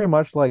very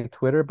much like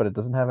Twitter, but it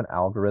doesn't have an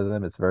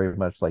algorithm. It's very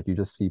much like you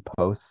just see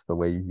posts the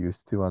way you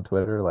used to on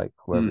Twitter, like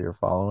whoever Hmm. you're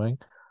following.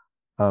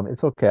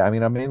 It's okay. I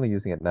mean, I'm mainly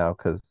using it now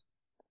because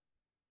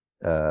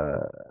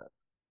uh,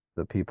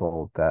 the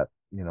people that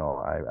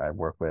I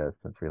work with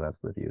and freelance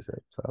with use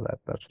it. So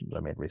that's the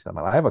main reason.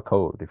 I have a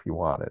code if you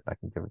want it. I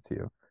can give it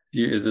to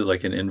you. Is it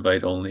like an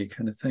invite only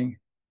kind of thing?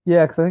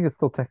 Yeah, because I think it's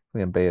still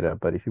technically in beta,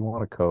 but if you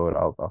want a code,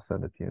 I'll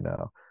send it to you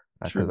now.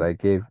 Because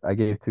Sure. I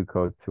gave two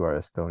codes to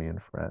our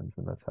Estonian friends,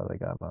 and that's how they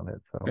got on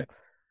it. Okay.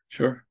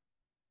 Sure.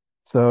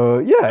 So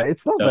yeah,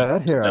 it's not No,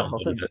 bad. just Here, I'll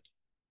downloaded send. it.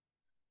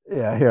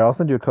 Yeah, here I'll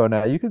send you a code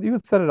now. You could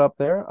set it up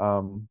there.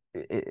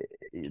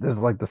 There's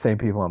like the same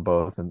people on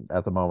both, and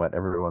at the moment,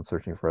 everyone's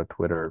searching for a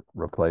Twitter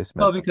Well,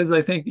 replacement. because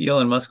I think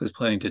Elon Musk was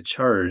planning to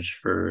charge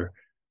for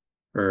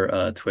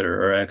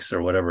Twitter or X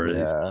or whatever he's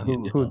Yeah,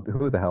 calling it now.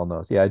 who the hell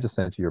knows? Yeah, I just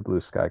sent you your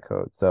Blue Sky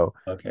code, so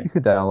Okay. you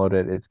could download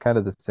it. It's kind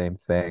of the same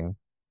thing.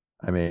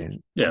 I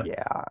mean, Yeah.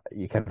 yeah,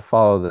 you can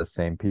follow the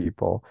same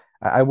people.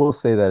 I will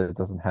say that it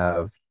doesn't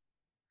have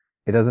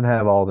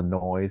all the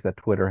noise that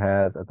Twitter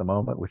has at the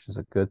moment, which is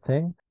a good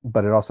thing,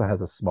 but it also has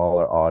a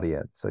smaller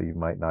audience. So you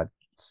might not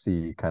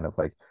see kind of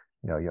like,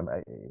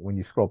 when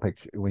you scroll through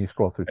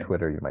Okay.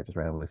 Twitter, you might just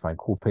randomly find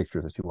cool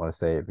pictures that you want to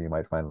save. You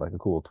might find like a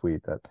cool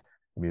tweet that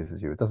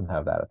amuses you. It doesn't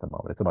have that at the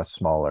moment. It's a much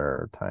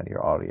smaller,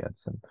 tinier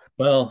audience.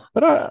 Well,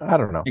 But I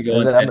don't know. you go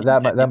into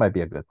That might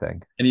be a good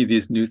thing. any of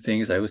these new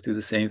things. I always do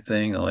the same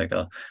thing. I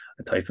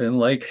type in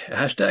like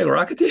hashtag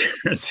Rocketeer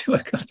and see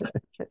what comes up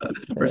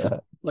or something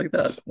Yeah. like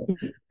that. So,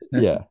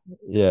 Yeah.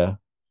 Yeah.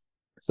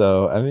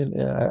 So I mean,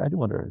 yeah, I do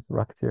wonder, is the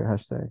Rocketeer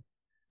hashtag?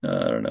 I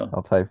don't know.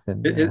 I'll type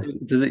in, yeah.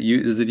 Does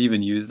it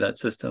even use that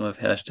system of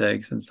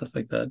hashtags and stuff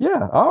like that?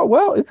 Yeah. Oh,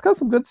 well, it's got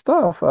some good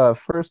stuff.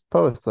 First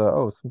post,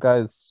 some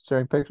guy's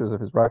sharing pictures of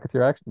his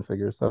Rocketeer action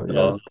figures. So yeah,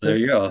 Oh, that's there good.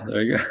 you go.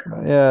 There you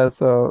go. Yeah,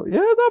 so yeah,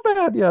 not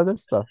bad. Yeah,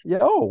 there's stuff. Yeah.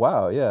 Oh,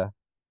 wow. Yeah.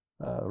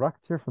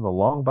 Rocketeer from the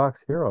Long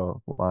Box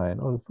Hero line.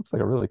 Oh, this looks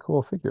like a really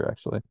cool figure,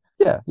 actually.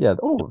 Yeah, yeah.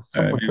 Oh, All right,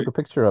 someone took a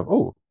picture of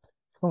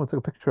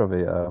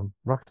a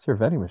Rocketeer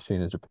vending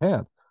machine in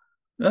Japan.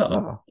 oh,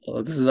 Oh,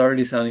 well, this is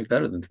already sounding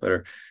better than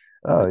Twitter.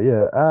 Oh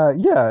yeah.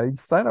 Yeah,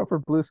 sign up for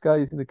Blue Sky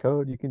using the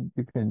code. You can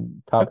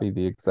copy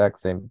the exact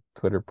same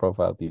Twitter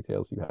profile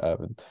details you have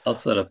and I'll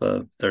set up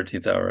a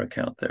 13th hour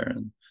account there,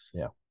 and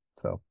yeah.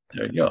 So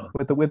there you go.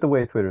 with the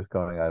way Twitter's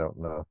going, I don't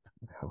know.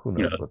 Who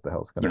Who knows knows? what the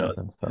hell's Who gonna knows?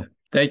 happen. Yeah. So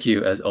Thank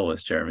you, as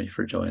always, Jeremy,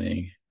 for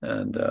joining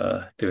and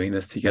doing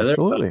this together.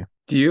 absolutely.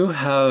 Do you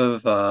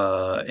have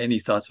any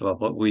thoughts about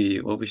what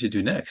we should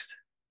do next?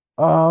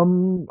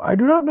 I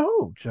do not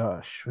know,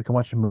 Josh. We can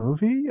watch a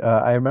movie.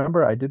 I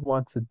remember I did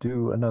want to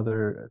do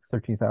another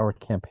 13th hour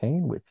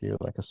campaign with you,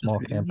 like a small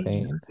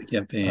campaign. It's a Uh,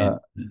 campaign.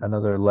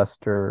 another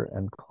Lester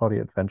and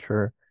Claudia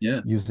adventure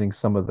Yeah, using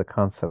some of the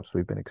concepts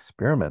we've been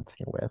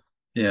experimenting with.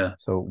 yeah,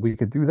 So we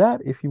could do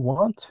that if you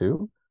want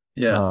to.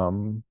 yeah.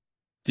 Um,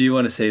 Do you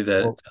want to save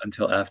that well,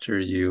 until after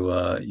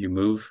you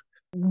move?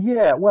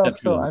 yeah, well,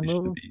 After so the I mission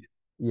moved, be.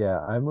 yeah,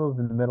 I moved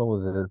in the middle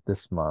of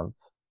this month.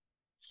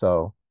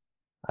 So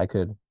I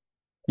could,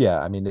 yeah,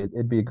 I mean,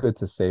 it'd be good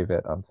to save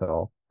it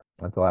until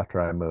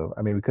after I move.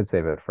 I mean, we could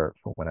save it for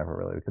whenever,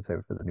 really. We could save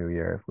it for the new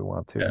year if we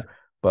want Yeah, to.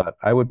 But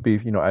I would be,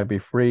 I'd be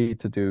free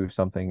to do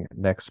something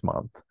next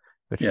month,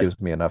 which yeah. gives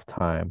me enough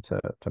time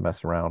to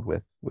mess around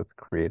with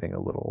creating a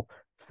little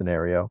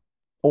scenario.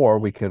 Or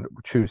we could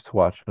choose to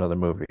watch another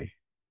movie.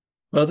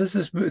 Well,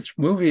 this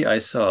movie I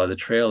saw the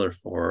trailer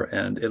for,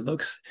 and it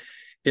looks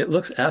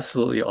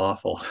absolutely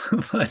awful.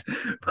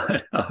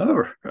 But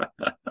however,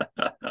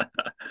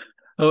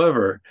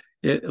 however,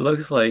 it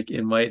looks like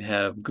it might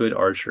have good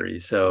archery,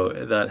 so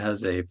that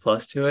has a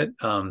plus to it.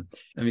 Let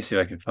me see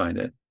if I can find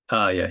it.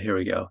 Yeah, here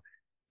we go.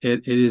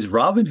 It is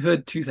Robin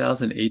Hood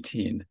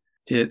 2018.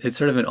 It's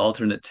sort of an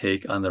alternate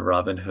take on the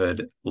Robin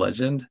Hood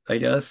legend, I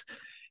guess,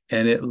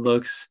 and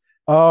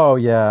Oh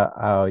yeah,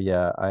 oh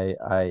yeah. I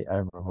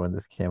remember when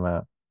this came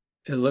out.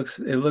 it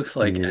looks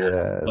like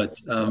ass, but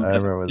Yes, I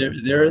remember when this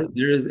came out.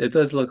 there is it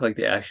does look like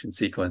the action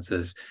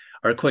sequences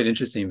are quite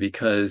interesting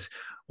because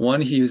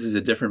one, he uses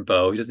a different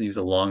bow. He doesn't use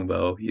a long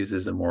bow. He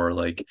uses a more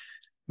like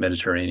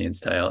Mediterranean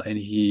style, and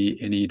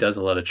he does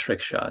a lot of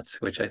trick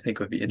shots, which I think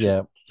would be Yeah,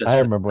 interesting just I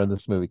for. remember when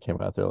this movie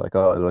came out. They're like,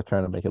 oh, they're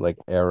trying to make it like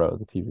Arrow,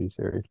 the TV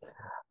series.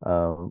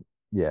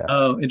 Yeah,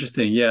 Oh,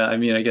 interesting. Yeah, I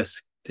mean, I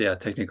guess yeah,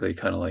 technically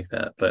kind of like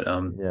that,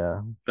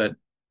 yeah. but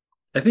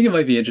I think it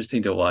might be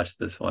interesting to watch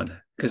this one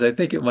because I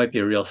think it might be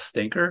a real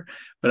stinker.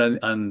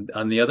 But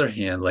on the other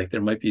hand, like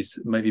there might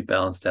be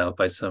balanced out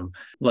by some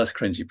less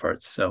cringy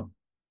parts. So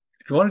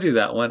if you want to do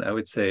that one, I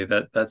would say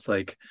that's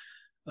like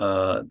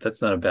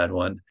that's not a bad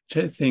one.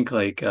 Trying to think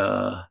like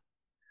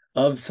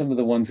of some of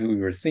the ones that we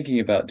were thinking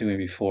about doing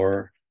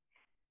before.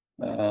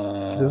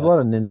 There's a Uh lot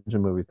of ninja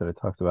movies that it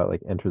talks about,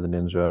 like Enter the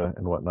Ninja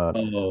and whatnot.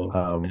 oh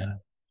Um, yeah.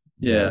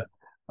 yeah,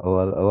 a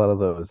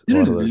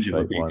Enter lot the of those Ninja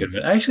would shite be a good ones.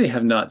 one. I actually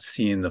have not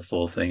seen the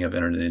full thing of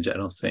Enter the Ninja, I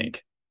don't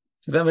think.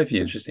 So that might be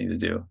interesting to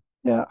do.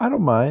 Yeah, I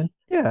don't mind.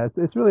 Yeah,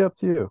 it's really up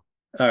to you.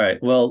 All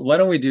right. Well, why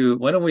don't we do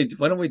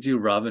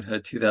Robin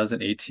Hood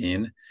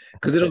 2018?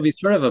 Because Okay. it'll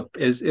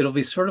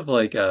be sort of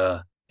like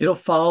it'll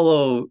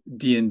follow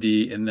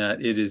D&D in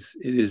that it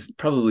is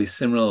probably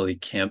similarly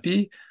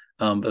campy,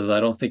 but I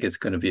don't think it's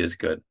going to be as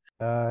good.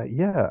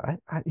 Yeah,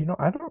 I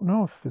don't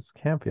know if it's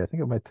campy. I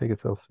think it might take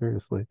itself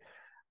seriously.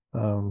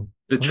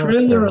 The I'm not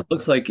trailer sure.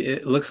 looks like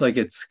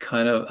it's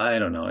kind of I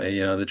don't know,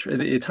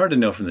 it's hard to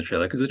know from the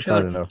trailer because the It's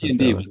trailer hard for to know from the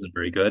D&D trailer. wasn't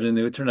very good and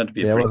it would turn out to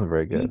be a Yeah, it pretty wasn't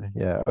very good movie. good.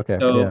 Yeah,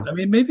 okay, So, yeah. I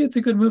mean, maybe it's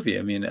a good movie.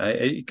 I mean,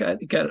 I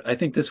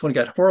think this one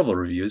got horrible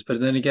reviews, but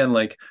then again,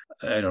 like,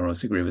 I don't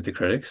always agree with the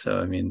critics. So,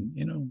 I mean,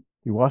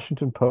 The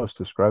Washington Post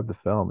described the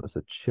film as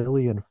a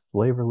chilly and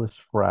flavorless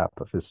frap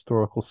of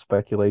historical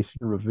speculation,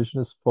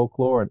 revisionist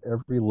folklore, and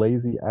every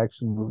lazy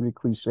action movie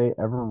cliche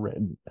ever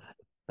written.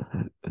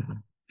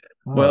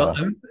 well,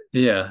 Ah.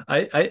 yeah,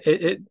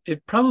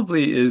 it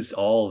probably is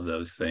all of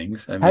those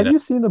things. I mean, Have you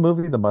seen the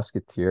movie The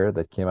Musketeer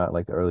that came out in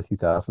like the early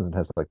 2000s and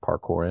has like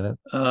parkour in it?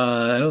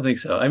 I don't think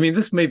so. I mean,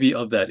 this may be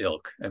of that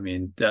ilk. I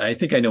mean, I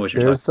think I know what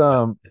you're talking There's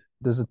um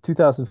there's a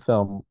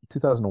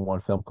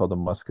 2001 film called The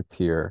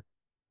Musketeer,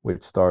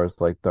 which stars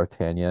like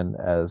D'Artagnan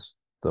as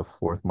the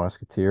fourth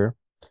Musketeer.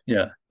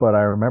 Yeah. But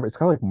I remember it's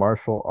got like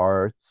martial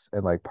arts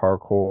and like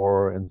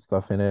parkour and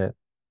stuff in it.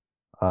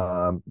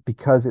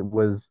 Because it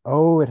was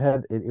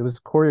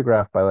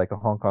choreographed by like a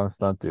Hong Kong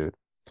stunt dude.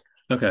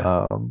 Okay.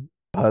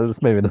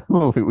 This may be another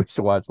movie we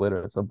should watch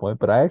later at some point,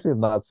 but I actually have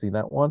not seen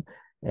that one,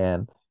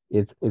 and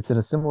it's in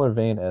a similar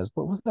vein as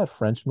what was that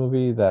French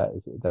movie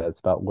that's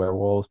about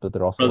werewolves, but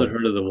they're also like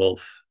Brotherhood of the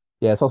Wolf.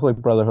 yeah, it's also like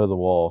Brotherhood of the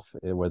Wolf,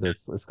 where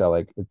this it's got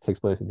like it takes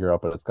place in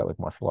Europe, but it's got like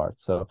martial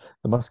arts. So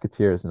The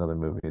Musketeer is another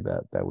movie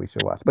that we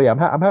should watch. But yeah,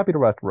 I'm happy to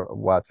watch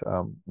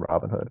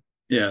Robin Hood.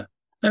 Yeah.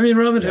 I mean,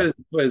 Robin Yeah, Hood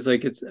is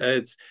like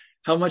it's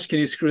how much can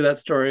you screw that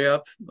story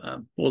up?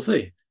 We'll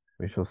see.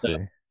 we shall So,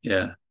 see.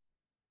 yeah.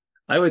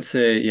 I would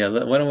say, yeah,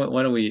 why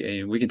don't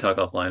we can talk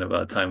offline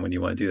about a time when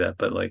you want to do that,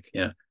 but like,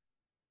 yeah.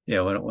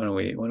 Yeah, why don't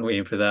we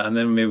aim for that? And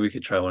then maybe we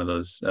could try one of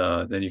those.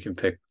 Then you can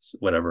pick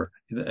whatever,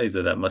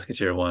 either that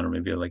Musketeer one or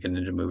maybe like a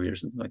ninja movie or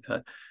something like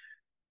that.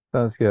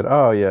 Sounds good.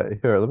 Oh yeah,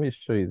 here, let me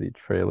show you the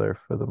trailer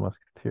for The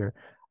Musketeer.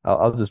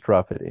 I'll just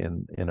drop it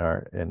in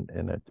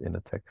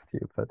a text to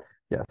you. But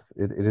yes,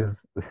 it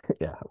is.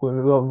 Yeah,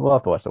 we'll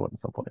have to watch that one at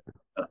some point.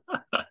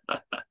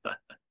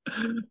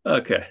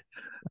 Okay.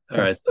 All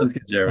Okay. right. Sounds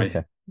good, Jeremy.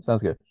 Okay.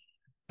 Sounds good.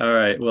 All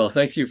right. Well,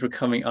 thank you for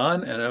coming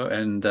on,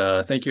 and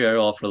thank you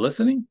all for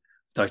listening.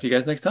 Talk to you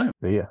guys next time.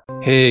 See ya.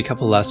 Hey, a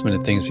couple last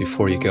minute things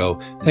before you go.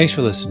 Thanks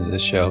for listening to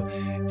this show.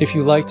 If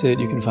you liked it,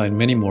 you can find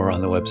many more on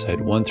the website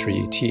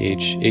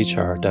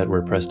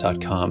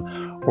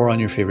 13thr.wordpress.com or on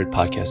your favorite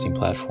podcasting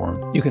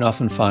platform. You can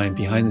often find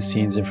behind the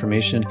scenes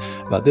information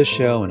about this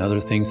show and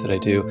other things that I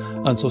do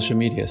on social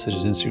media such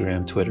as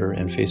Instagram, Twitter,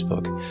 and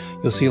Facebook.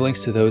 You'll see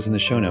links to those in the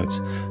show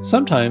notes.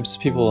 Sometimes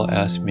people will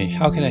ask me,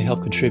 how can I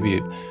help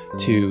contribute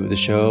to the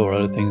show or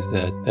other things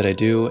that I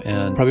do?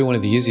 And probably one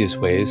of the easiest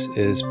ways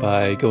is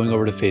by going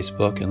over to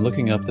Facebook and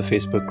looking up the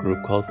Facebook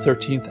group called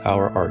 13th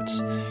Hour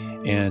Arts.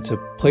 And it's a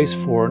place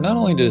for not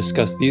only to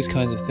discuss these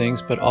kinds of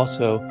things, but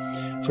also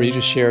for you to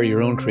share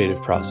your own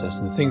creative process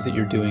and the things that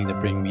you're doing that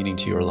bring meaning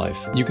to your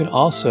life. You can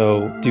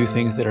also do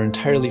things that are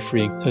entirely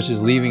free, such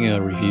as leaving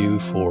a review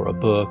for a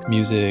book,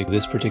 music,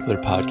 this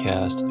particular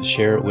podcast,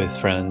 share it with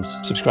friends,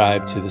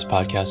 subscribe to this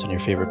podcast on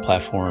your favorite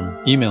platform.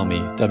 Email me,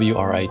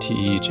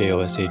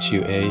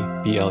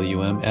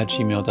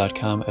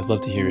 writejoshuablum@gmail.com. I'd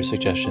love to hear your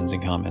suggestions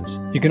and comments.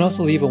 You can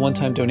also leave a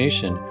one-time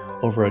donation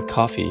over at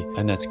Ko-fi,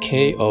 and that's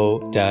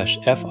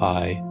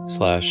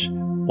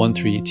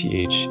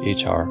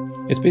ko-fi/13thr.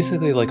 It's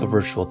basically like a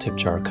virtual tip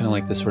jar, kind of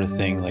like the sort of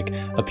thing like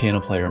a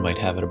piano player might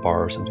have at a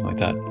bar or something like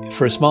that.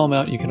 For a small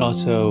amount, you can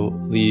also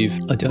leave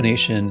a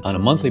donation on a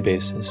monthly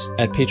basis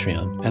at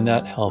Patreon, and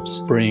that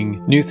helps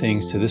bring new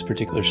things to this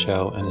particular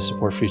show and to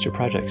support future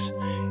projects.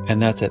 And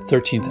that's at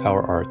 13th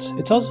Hour Arts.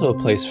 It's also a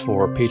place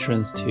for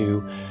patrons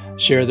to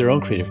share their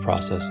own creative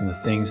process and the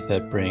things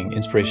that bring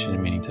inspiration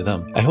and meaning to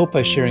them. I hope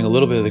by sharing a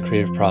little bit of the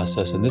creative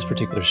process in this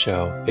particular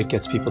show, it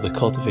gets people to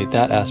cultivate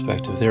that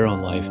aspect of their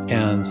own life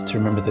and to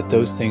remember that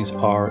those things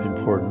are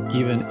important,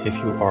 even if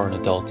you are an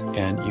adult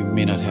and you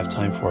may not have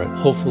time for it.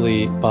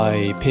 Hopefully,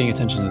 by paying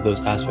attention to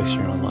those aspects of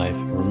your own life,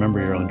 you can remember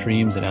your own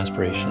dreams and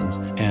aspirations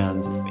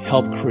and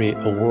help create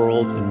a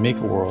world and make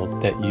a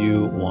world that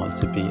you want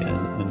to be in.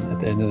 And at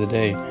the end of the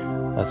day,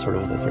 that's sort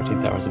of what the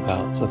 13th Hour is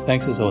about. So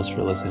thanks as always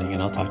for listening,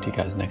 and I'll talk to you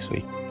guys next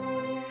week.